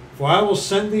 for I will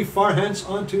send thee far hence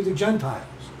unto the Gentiles.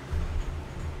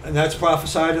 And that's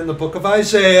prophesied in the book of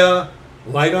Isaiah,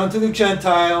 light unto the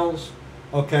Gentiles.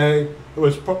 Okay, it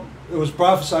was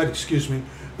prophesied,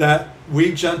 that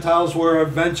we Gentiles were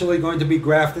eventually going to be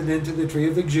grafted into the tree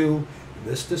of the Jew in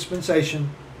this dispensation.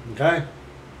 Okay?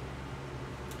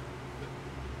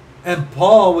 And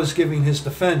Paul was giving his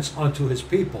defense unto his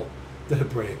people, the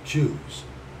Hebraic Jews.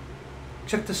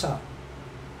 Check this out.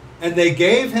 And they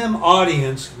gave him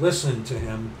audience, listen to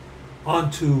him,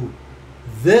 unto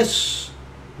this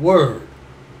word,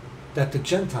 that the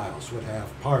Gentiles would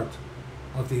have part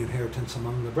of the inheritance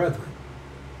among the brethren.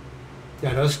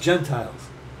 That us Gentiles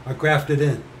are grafted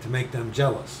in to make them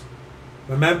jealous.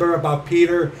 Remember about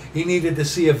Peter? He needed to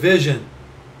see a vision,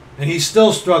 and he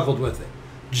still struggled with it.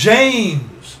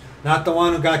 James, not the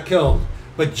one who got killed,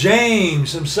 but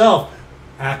James himself,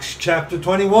 Acts chapter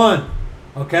 21.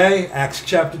 Okay, Acts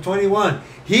chapter 21.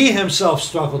 He himself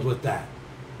struggled with that.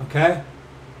 Okay?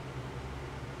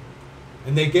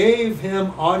 And they gave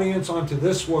him audience unto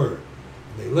this word.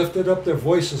 And they lifted up their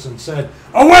voices and said,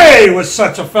 Away with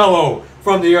such a fellow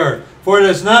from the earth, for it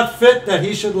is not fit that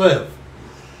he should live.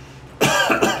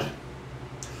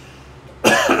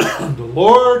 The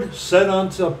Lord said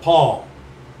unto Paul,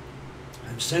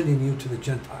 I'm sending you to the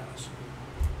Gentiles.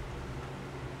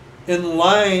 In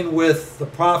line with the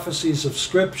prophecies of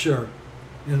Scripture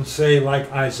in, say,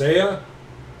 like Isaiah,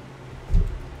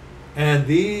 and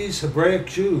these Hebraic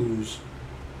Jews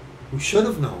who should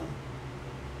have known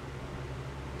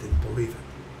didn't believe it.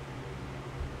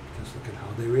 Because look at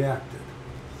how they reacted.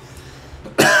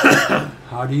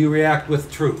 How do you react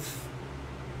with truth?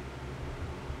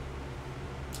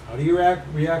 How do you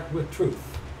react with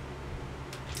truth?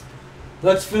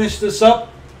 Let's finish this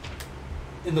up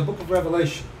in the book of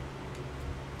Revelation.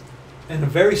 And a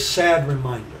very sad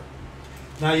reminder.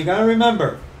 Now you got to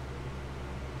remember,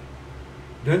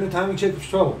 during the time of Jacob's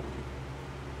trouble,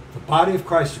 the body of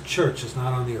Christ, the church, is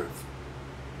not on the earth.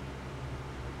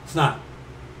 It's not.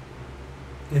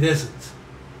 It isn't.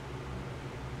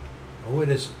 No, it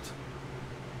isn't.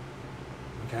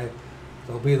 Okay?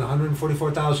 There'll be the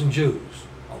 144,000 Jews,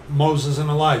 Moses and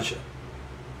Elijah.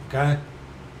 Okay?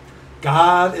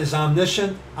 God is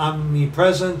omniscient,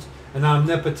 omnipresent, and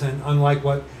omnipotent, unlike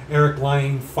what Eric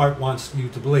Lying Fart wants you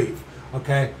to believe.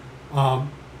 Okay?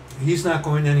 He's not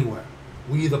going anywhere.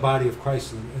 We, the body of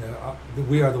Christ,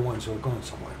 we are the ones who are going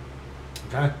somewhere.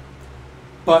 Okay?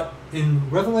 But in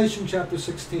Revelation chapter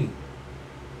 16,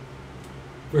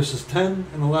 verses 10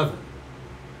 and 11.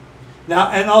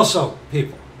 Now, and also,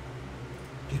 people,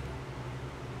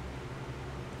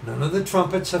 none of the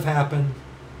trumpets have happened.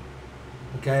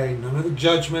 Okay? None of the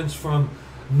judgments from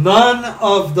none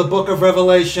of the book of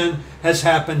Revelation has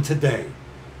happened today.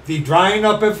 The drying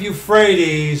up of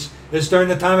Euphrates is during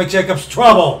the time of Jacob's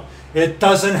trouble. It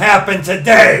doesn't happen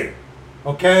today.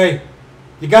 Okay?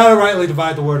 You got to rightly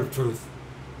divide the word of truth.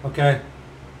 Okay?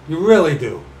 You really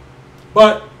do.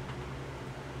 But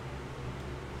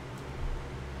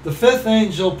the fifth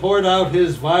angel poured out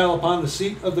his vial upon the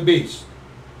seat of the beast,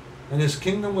 and his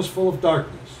kingdom was full of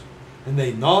darkness. And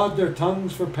they gnawed their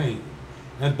tongues for pain,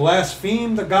 and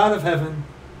blasphemed the God of heaven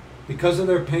because of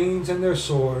their pains and their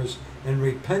sores, and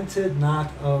repented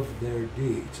not of their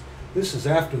deeds. This is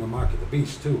after the mark of the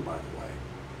beast too, by the way.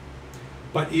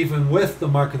 But even with the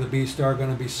mark of the beast, there are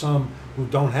going to be some who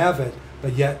don't have it,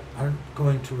 but yet aren't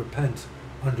going to repent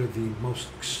under the most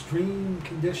extreme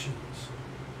conditions.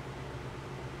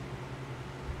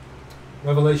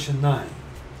 Revelation 9,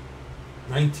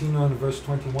 19 on to verse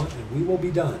 21, and we will be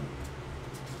done.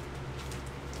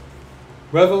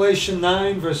 Revelation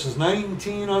 9, verses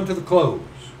 19 on to the close.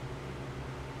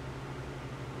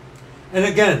 And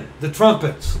again, the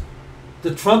trumpets.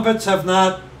 The trumpets have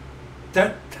not...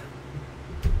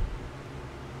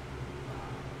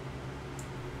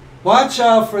 Watch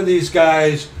out for these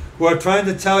guys who are trying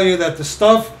to tell you that the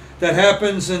stuff that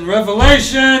happens in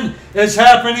Revelation is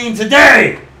happening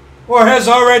today or has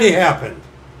already happened.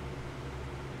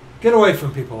 Get away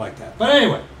from people like that. But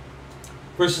anyway,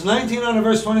 verses 19 on to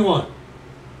verse 21.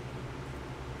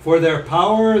 For their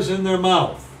power is in their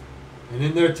mouth and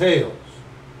in their tails.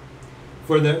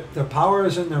 For their power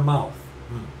is in their mouth.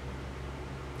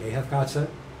 Yea, hath God said?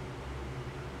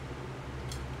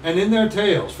 And in their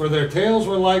tails, for their tails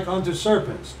were like unto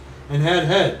serpents, and had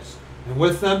heads, and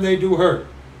with them they do hurt.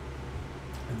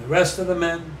 And the rest of the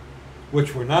men,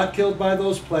 which were not killed by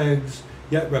those plagues,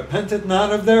 yet repented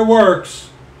not of their works,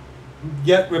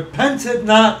 yet repented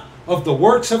not of the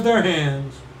works of their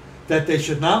hands, that they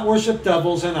should not worship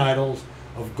devils and idols,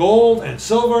 of gold and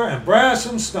silver and brass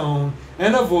and stone,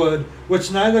 and of wood,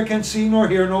 which neither can see nor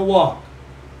hear nor walk.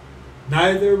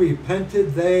 Neither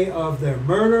repented they of their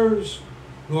murders,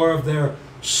 nor of their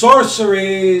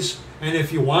sorceries. And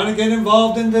if you want to get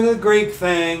involved into the Greek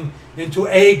thing, into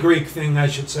a Greek thing, I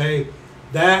should say,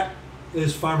 that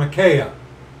is pharmakeia.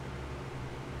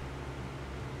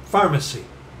 Pharmacy.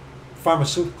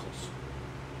 Pharmaceuticals.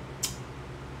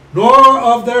 Nor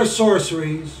of their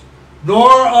sorceries,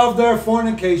 nor of their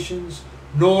fornications,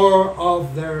 nor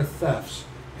of their thefts.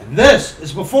 And this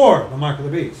is before the mark of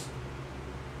the beast.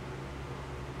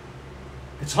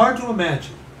 It's hard to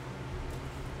imagine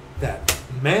that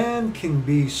man can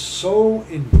be so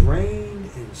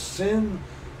ingrained in sin,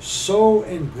 so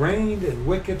ingrained in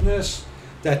wickedness,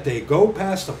 that they go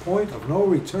past the point of no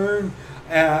return,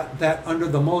 that under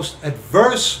the most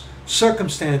adverse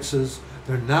circumstances,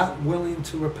 they're not willing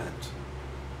to repent.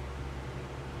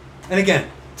 And again,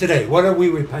 today, what are we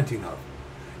repenting of?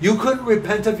 You couldn't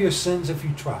repent of your sins if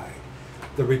you tried.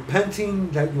 The repenting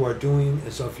that you are doing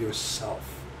is of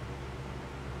yourself.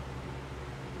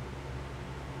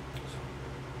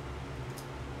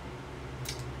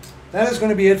 That is going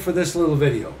to be it for this little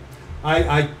video.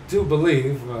 I do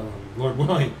believe, Lord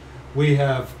willing, we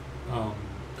have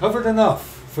covered enough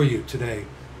for you today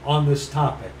on this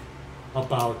topic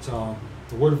about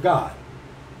the Word of God.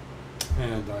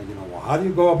 And, well, how do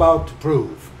you go about to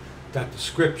prove that the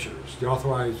Scriptures, the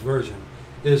authorized version,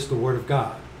 is the Word of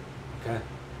God? Okay?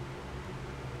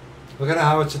 Look at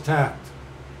how it's attacked.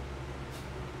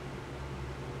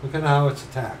 Look at how it's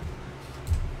attacked.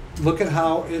 Look at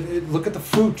how look at the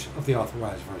fruit of the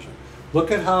authorized version.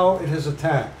 Look at how it is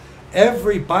attacked.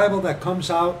 Every Bible that comes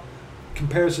out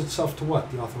compares itself to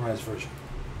what? The authorized version.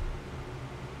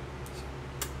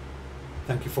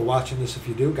 Thank you for watching this if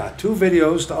you do. Got 2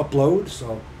 videos to upload,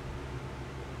 so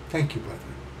thank you,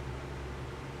 brethren.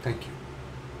 Thank you.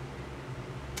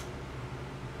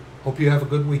 Hope you have a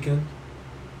good weekend.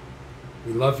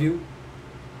 We love you.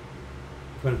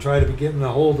 I'm going to try to be getting a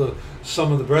hold of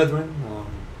some of the brethren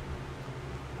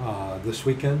this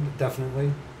weekend,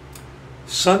 definitely.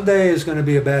 Sunday is going to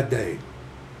be a bad day.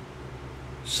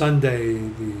 Sunday,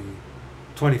 the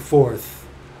 24th,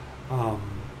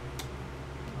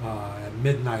 at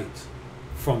midnight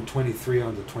from 23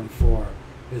 on to 24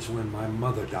 is when my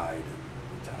mother died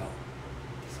and went to hell.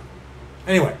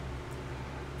 Anyway,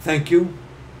 thank you.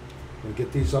 I'm going to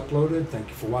get these uploaded. Thank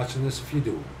you for watching this if you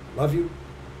do. Love you.